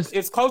Because closer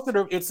it's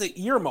it's a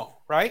year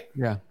mall, right?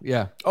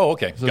 Yeah. Oh,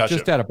 okay. So Gotcha.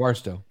 just out of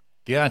Barstow.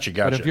 Gotcha.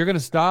 But if you're gonna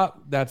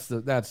stop, that's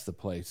the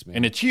place, man.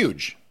 And it's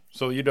huge,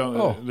 so you don't.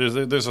 Oh.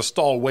 There's a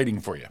stall waiting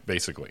for you,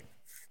 basically.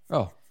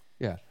 Oh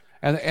yeah,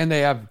 and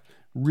they have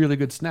really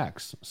good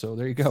snacks. So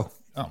there you go.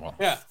 Oh well.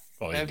 Yeah.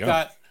 Well, there you They've go.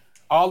 got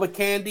all the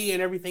candy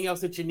and everything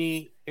else that you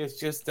need. It's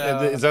just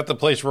Is that the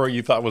place where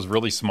you thought was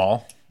really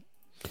small?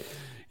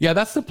 Yeah,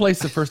 that's the place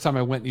the first time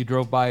I went and you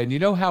drove by, and you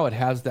know how it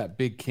has that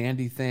big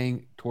candy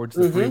thing towards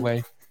the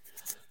freeway?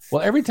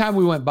 Well, every time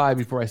we went by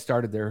before I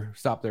stopped there,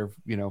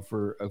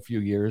 for a few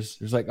years,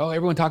 there's like, oh,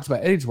 everyone talks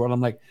about Eddie's World. I'm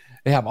like,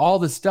 they have all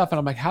this stuff. And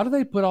I'm like, how do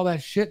they put all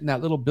that shit in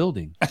that little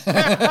building?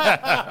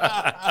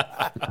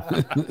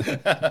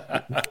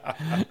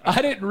 I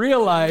didn't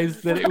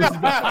realize that it was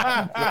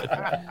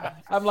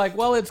I'm like,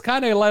 well, it's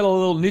kind of like a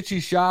little niche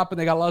shop and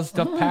they got a lot of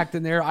stuff packed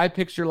in there. I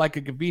picture like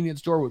a convenience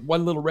store with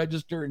one little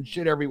register and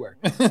shit everywhere.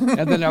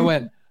 And then I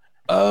went,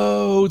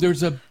 oh,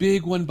 there's a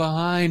big one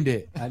behind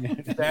it.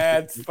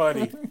 That's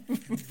funny.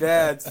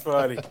 That's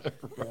funny.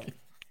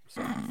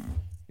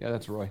 Yeah,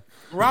 that's Roy.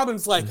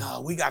 Robin's like,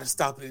 oh, we got to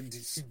stop.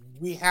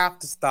 We have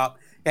to stop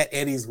at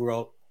Eddie's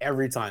World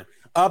every time,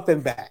 up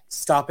and back.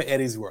 Stop at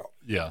Eddie's World.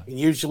 Yeah. And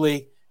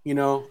usually,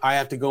 I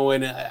have to go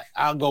in.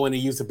 I'll go in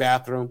and use the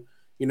bathroom,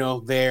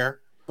 there.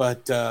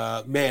 But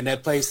man,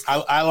 that place,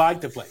 I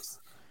like the place.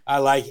 I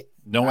like it.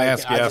 No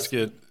ass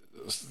gasket,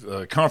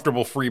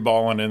 comfortable free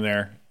balling in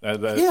there.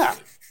 Yeah,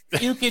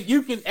 you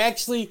can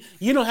actually.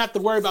 You don't have to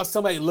worry about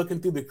somebody looking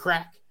through the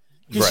crack.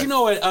 Because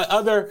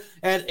Right.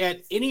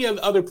 at any of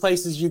the other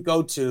places you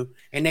go to,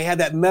 and they have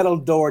that metal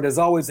door, there's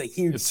always a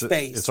huge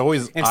space. It's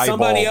always and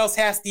somebody eyeball. else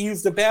has to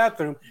use the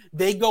bathroom.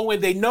 They go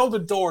in, they know the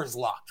door is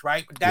locked,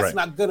 right? But that's Right.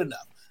 not good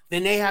enough.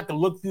 Then they have to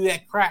look through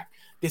that crack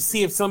to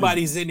see if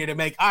somebody's in there to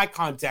make eye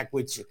contact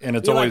with you. And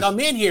it's You're always- like, I'm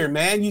in here,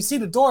 man. You see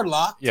the door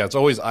locked. Yeah, it's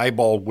always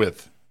eyeball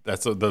width.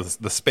 That's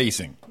the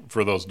spacing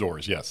for those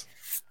doors. Yes.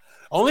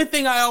 Only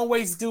thing I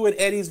always do at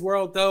Eddie's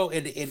World, though,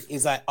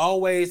 is I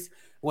always,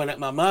 when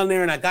I'm on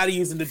there and I got to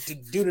use it to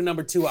do the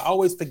number 2, I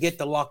always forget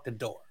to lock the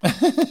door.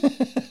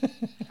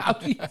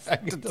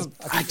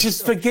 I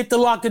just forget to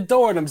lock the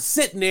door, and I'm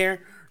sitting there,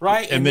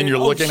 right? And then you're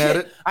looking at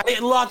shit, it? I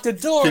didn't lock the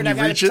door, Can and I you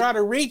got reach to it? try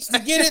to reach to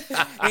get it,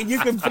 and you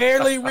can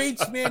barely reach,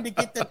 man, to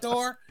get the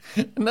door.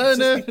 No,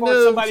 Just before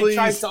somebody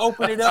tries to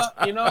open it up,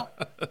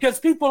 because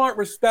people aren't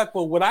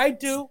respectful. What I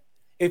do,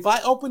 if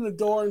I open the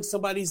door and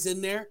somebody's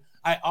in there,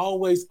 I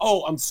always,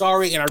 I'm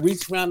sorry, and I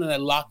reach around and I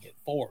lock it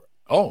for them,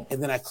 Oh,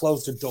 and then I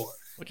close the door.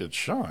 look at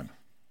Sean.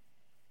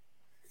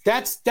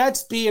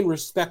 That's being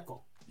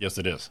respectful. Yes,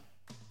 it is.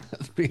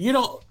 You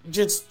don't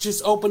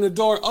just open the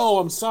door. Oh,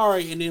 I'm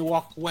sorry, and then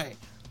walk away,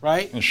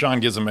 right? And Sean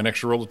gives him an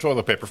extra roll of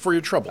toilet paper for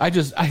your trouble. I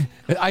just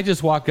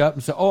walk up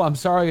and say, "Oh, I'm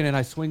sorry," and then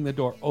I swing the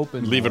door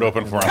open. Leave it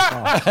open for him.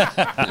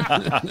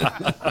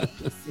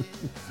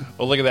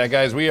 Well, look at that,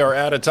 guys. We are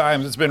out of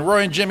time. It's been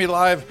Roy and Jimmy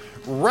live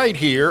right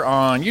here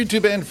on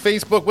YouTube and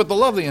Facebook with the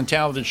lovely and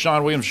talented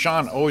Sean Williams.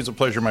 Sean, always a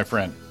pleasure, my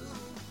friend.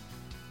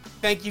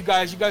 Thank you,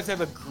 guys. You guys have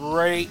a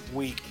great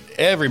week.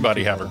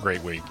 Everybody have a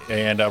great week.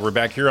 And we're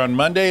back here on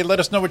Monday. Let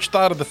us know what you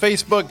thought of the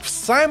Facebook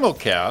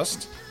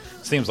simulcast.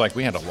 Seems like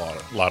we had a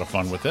lot of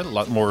fun with it. A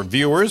lot more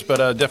viewers, but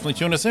definitely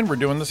tune us in. We're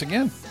doing this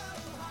again.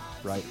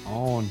 Right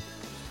on.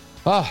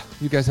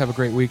 You guys have a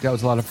great week. That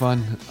was a lot of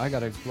fun. I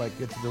gotta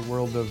get to the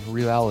world of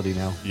reality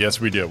now. Yes,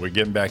 we do. We're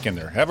getting back in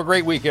there. Have a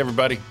great week,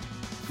 everybody.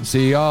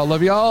 See y'all.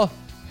 Love y'all.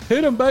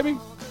 Hit 'em, baby.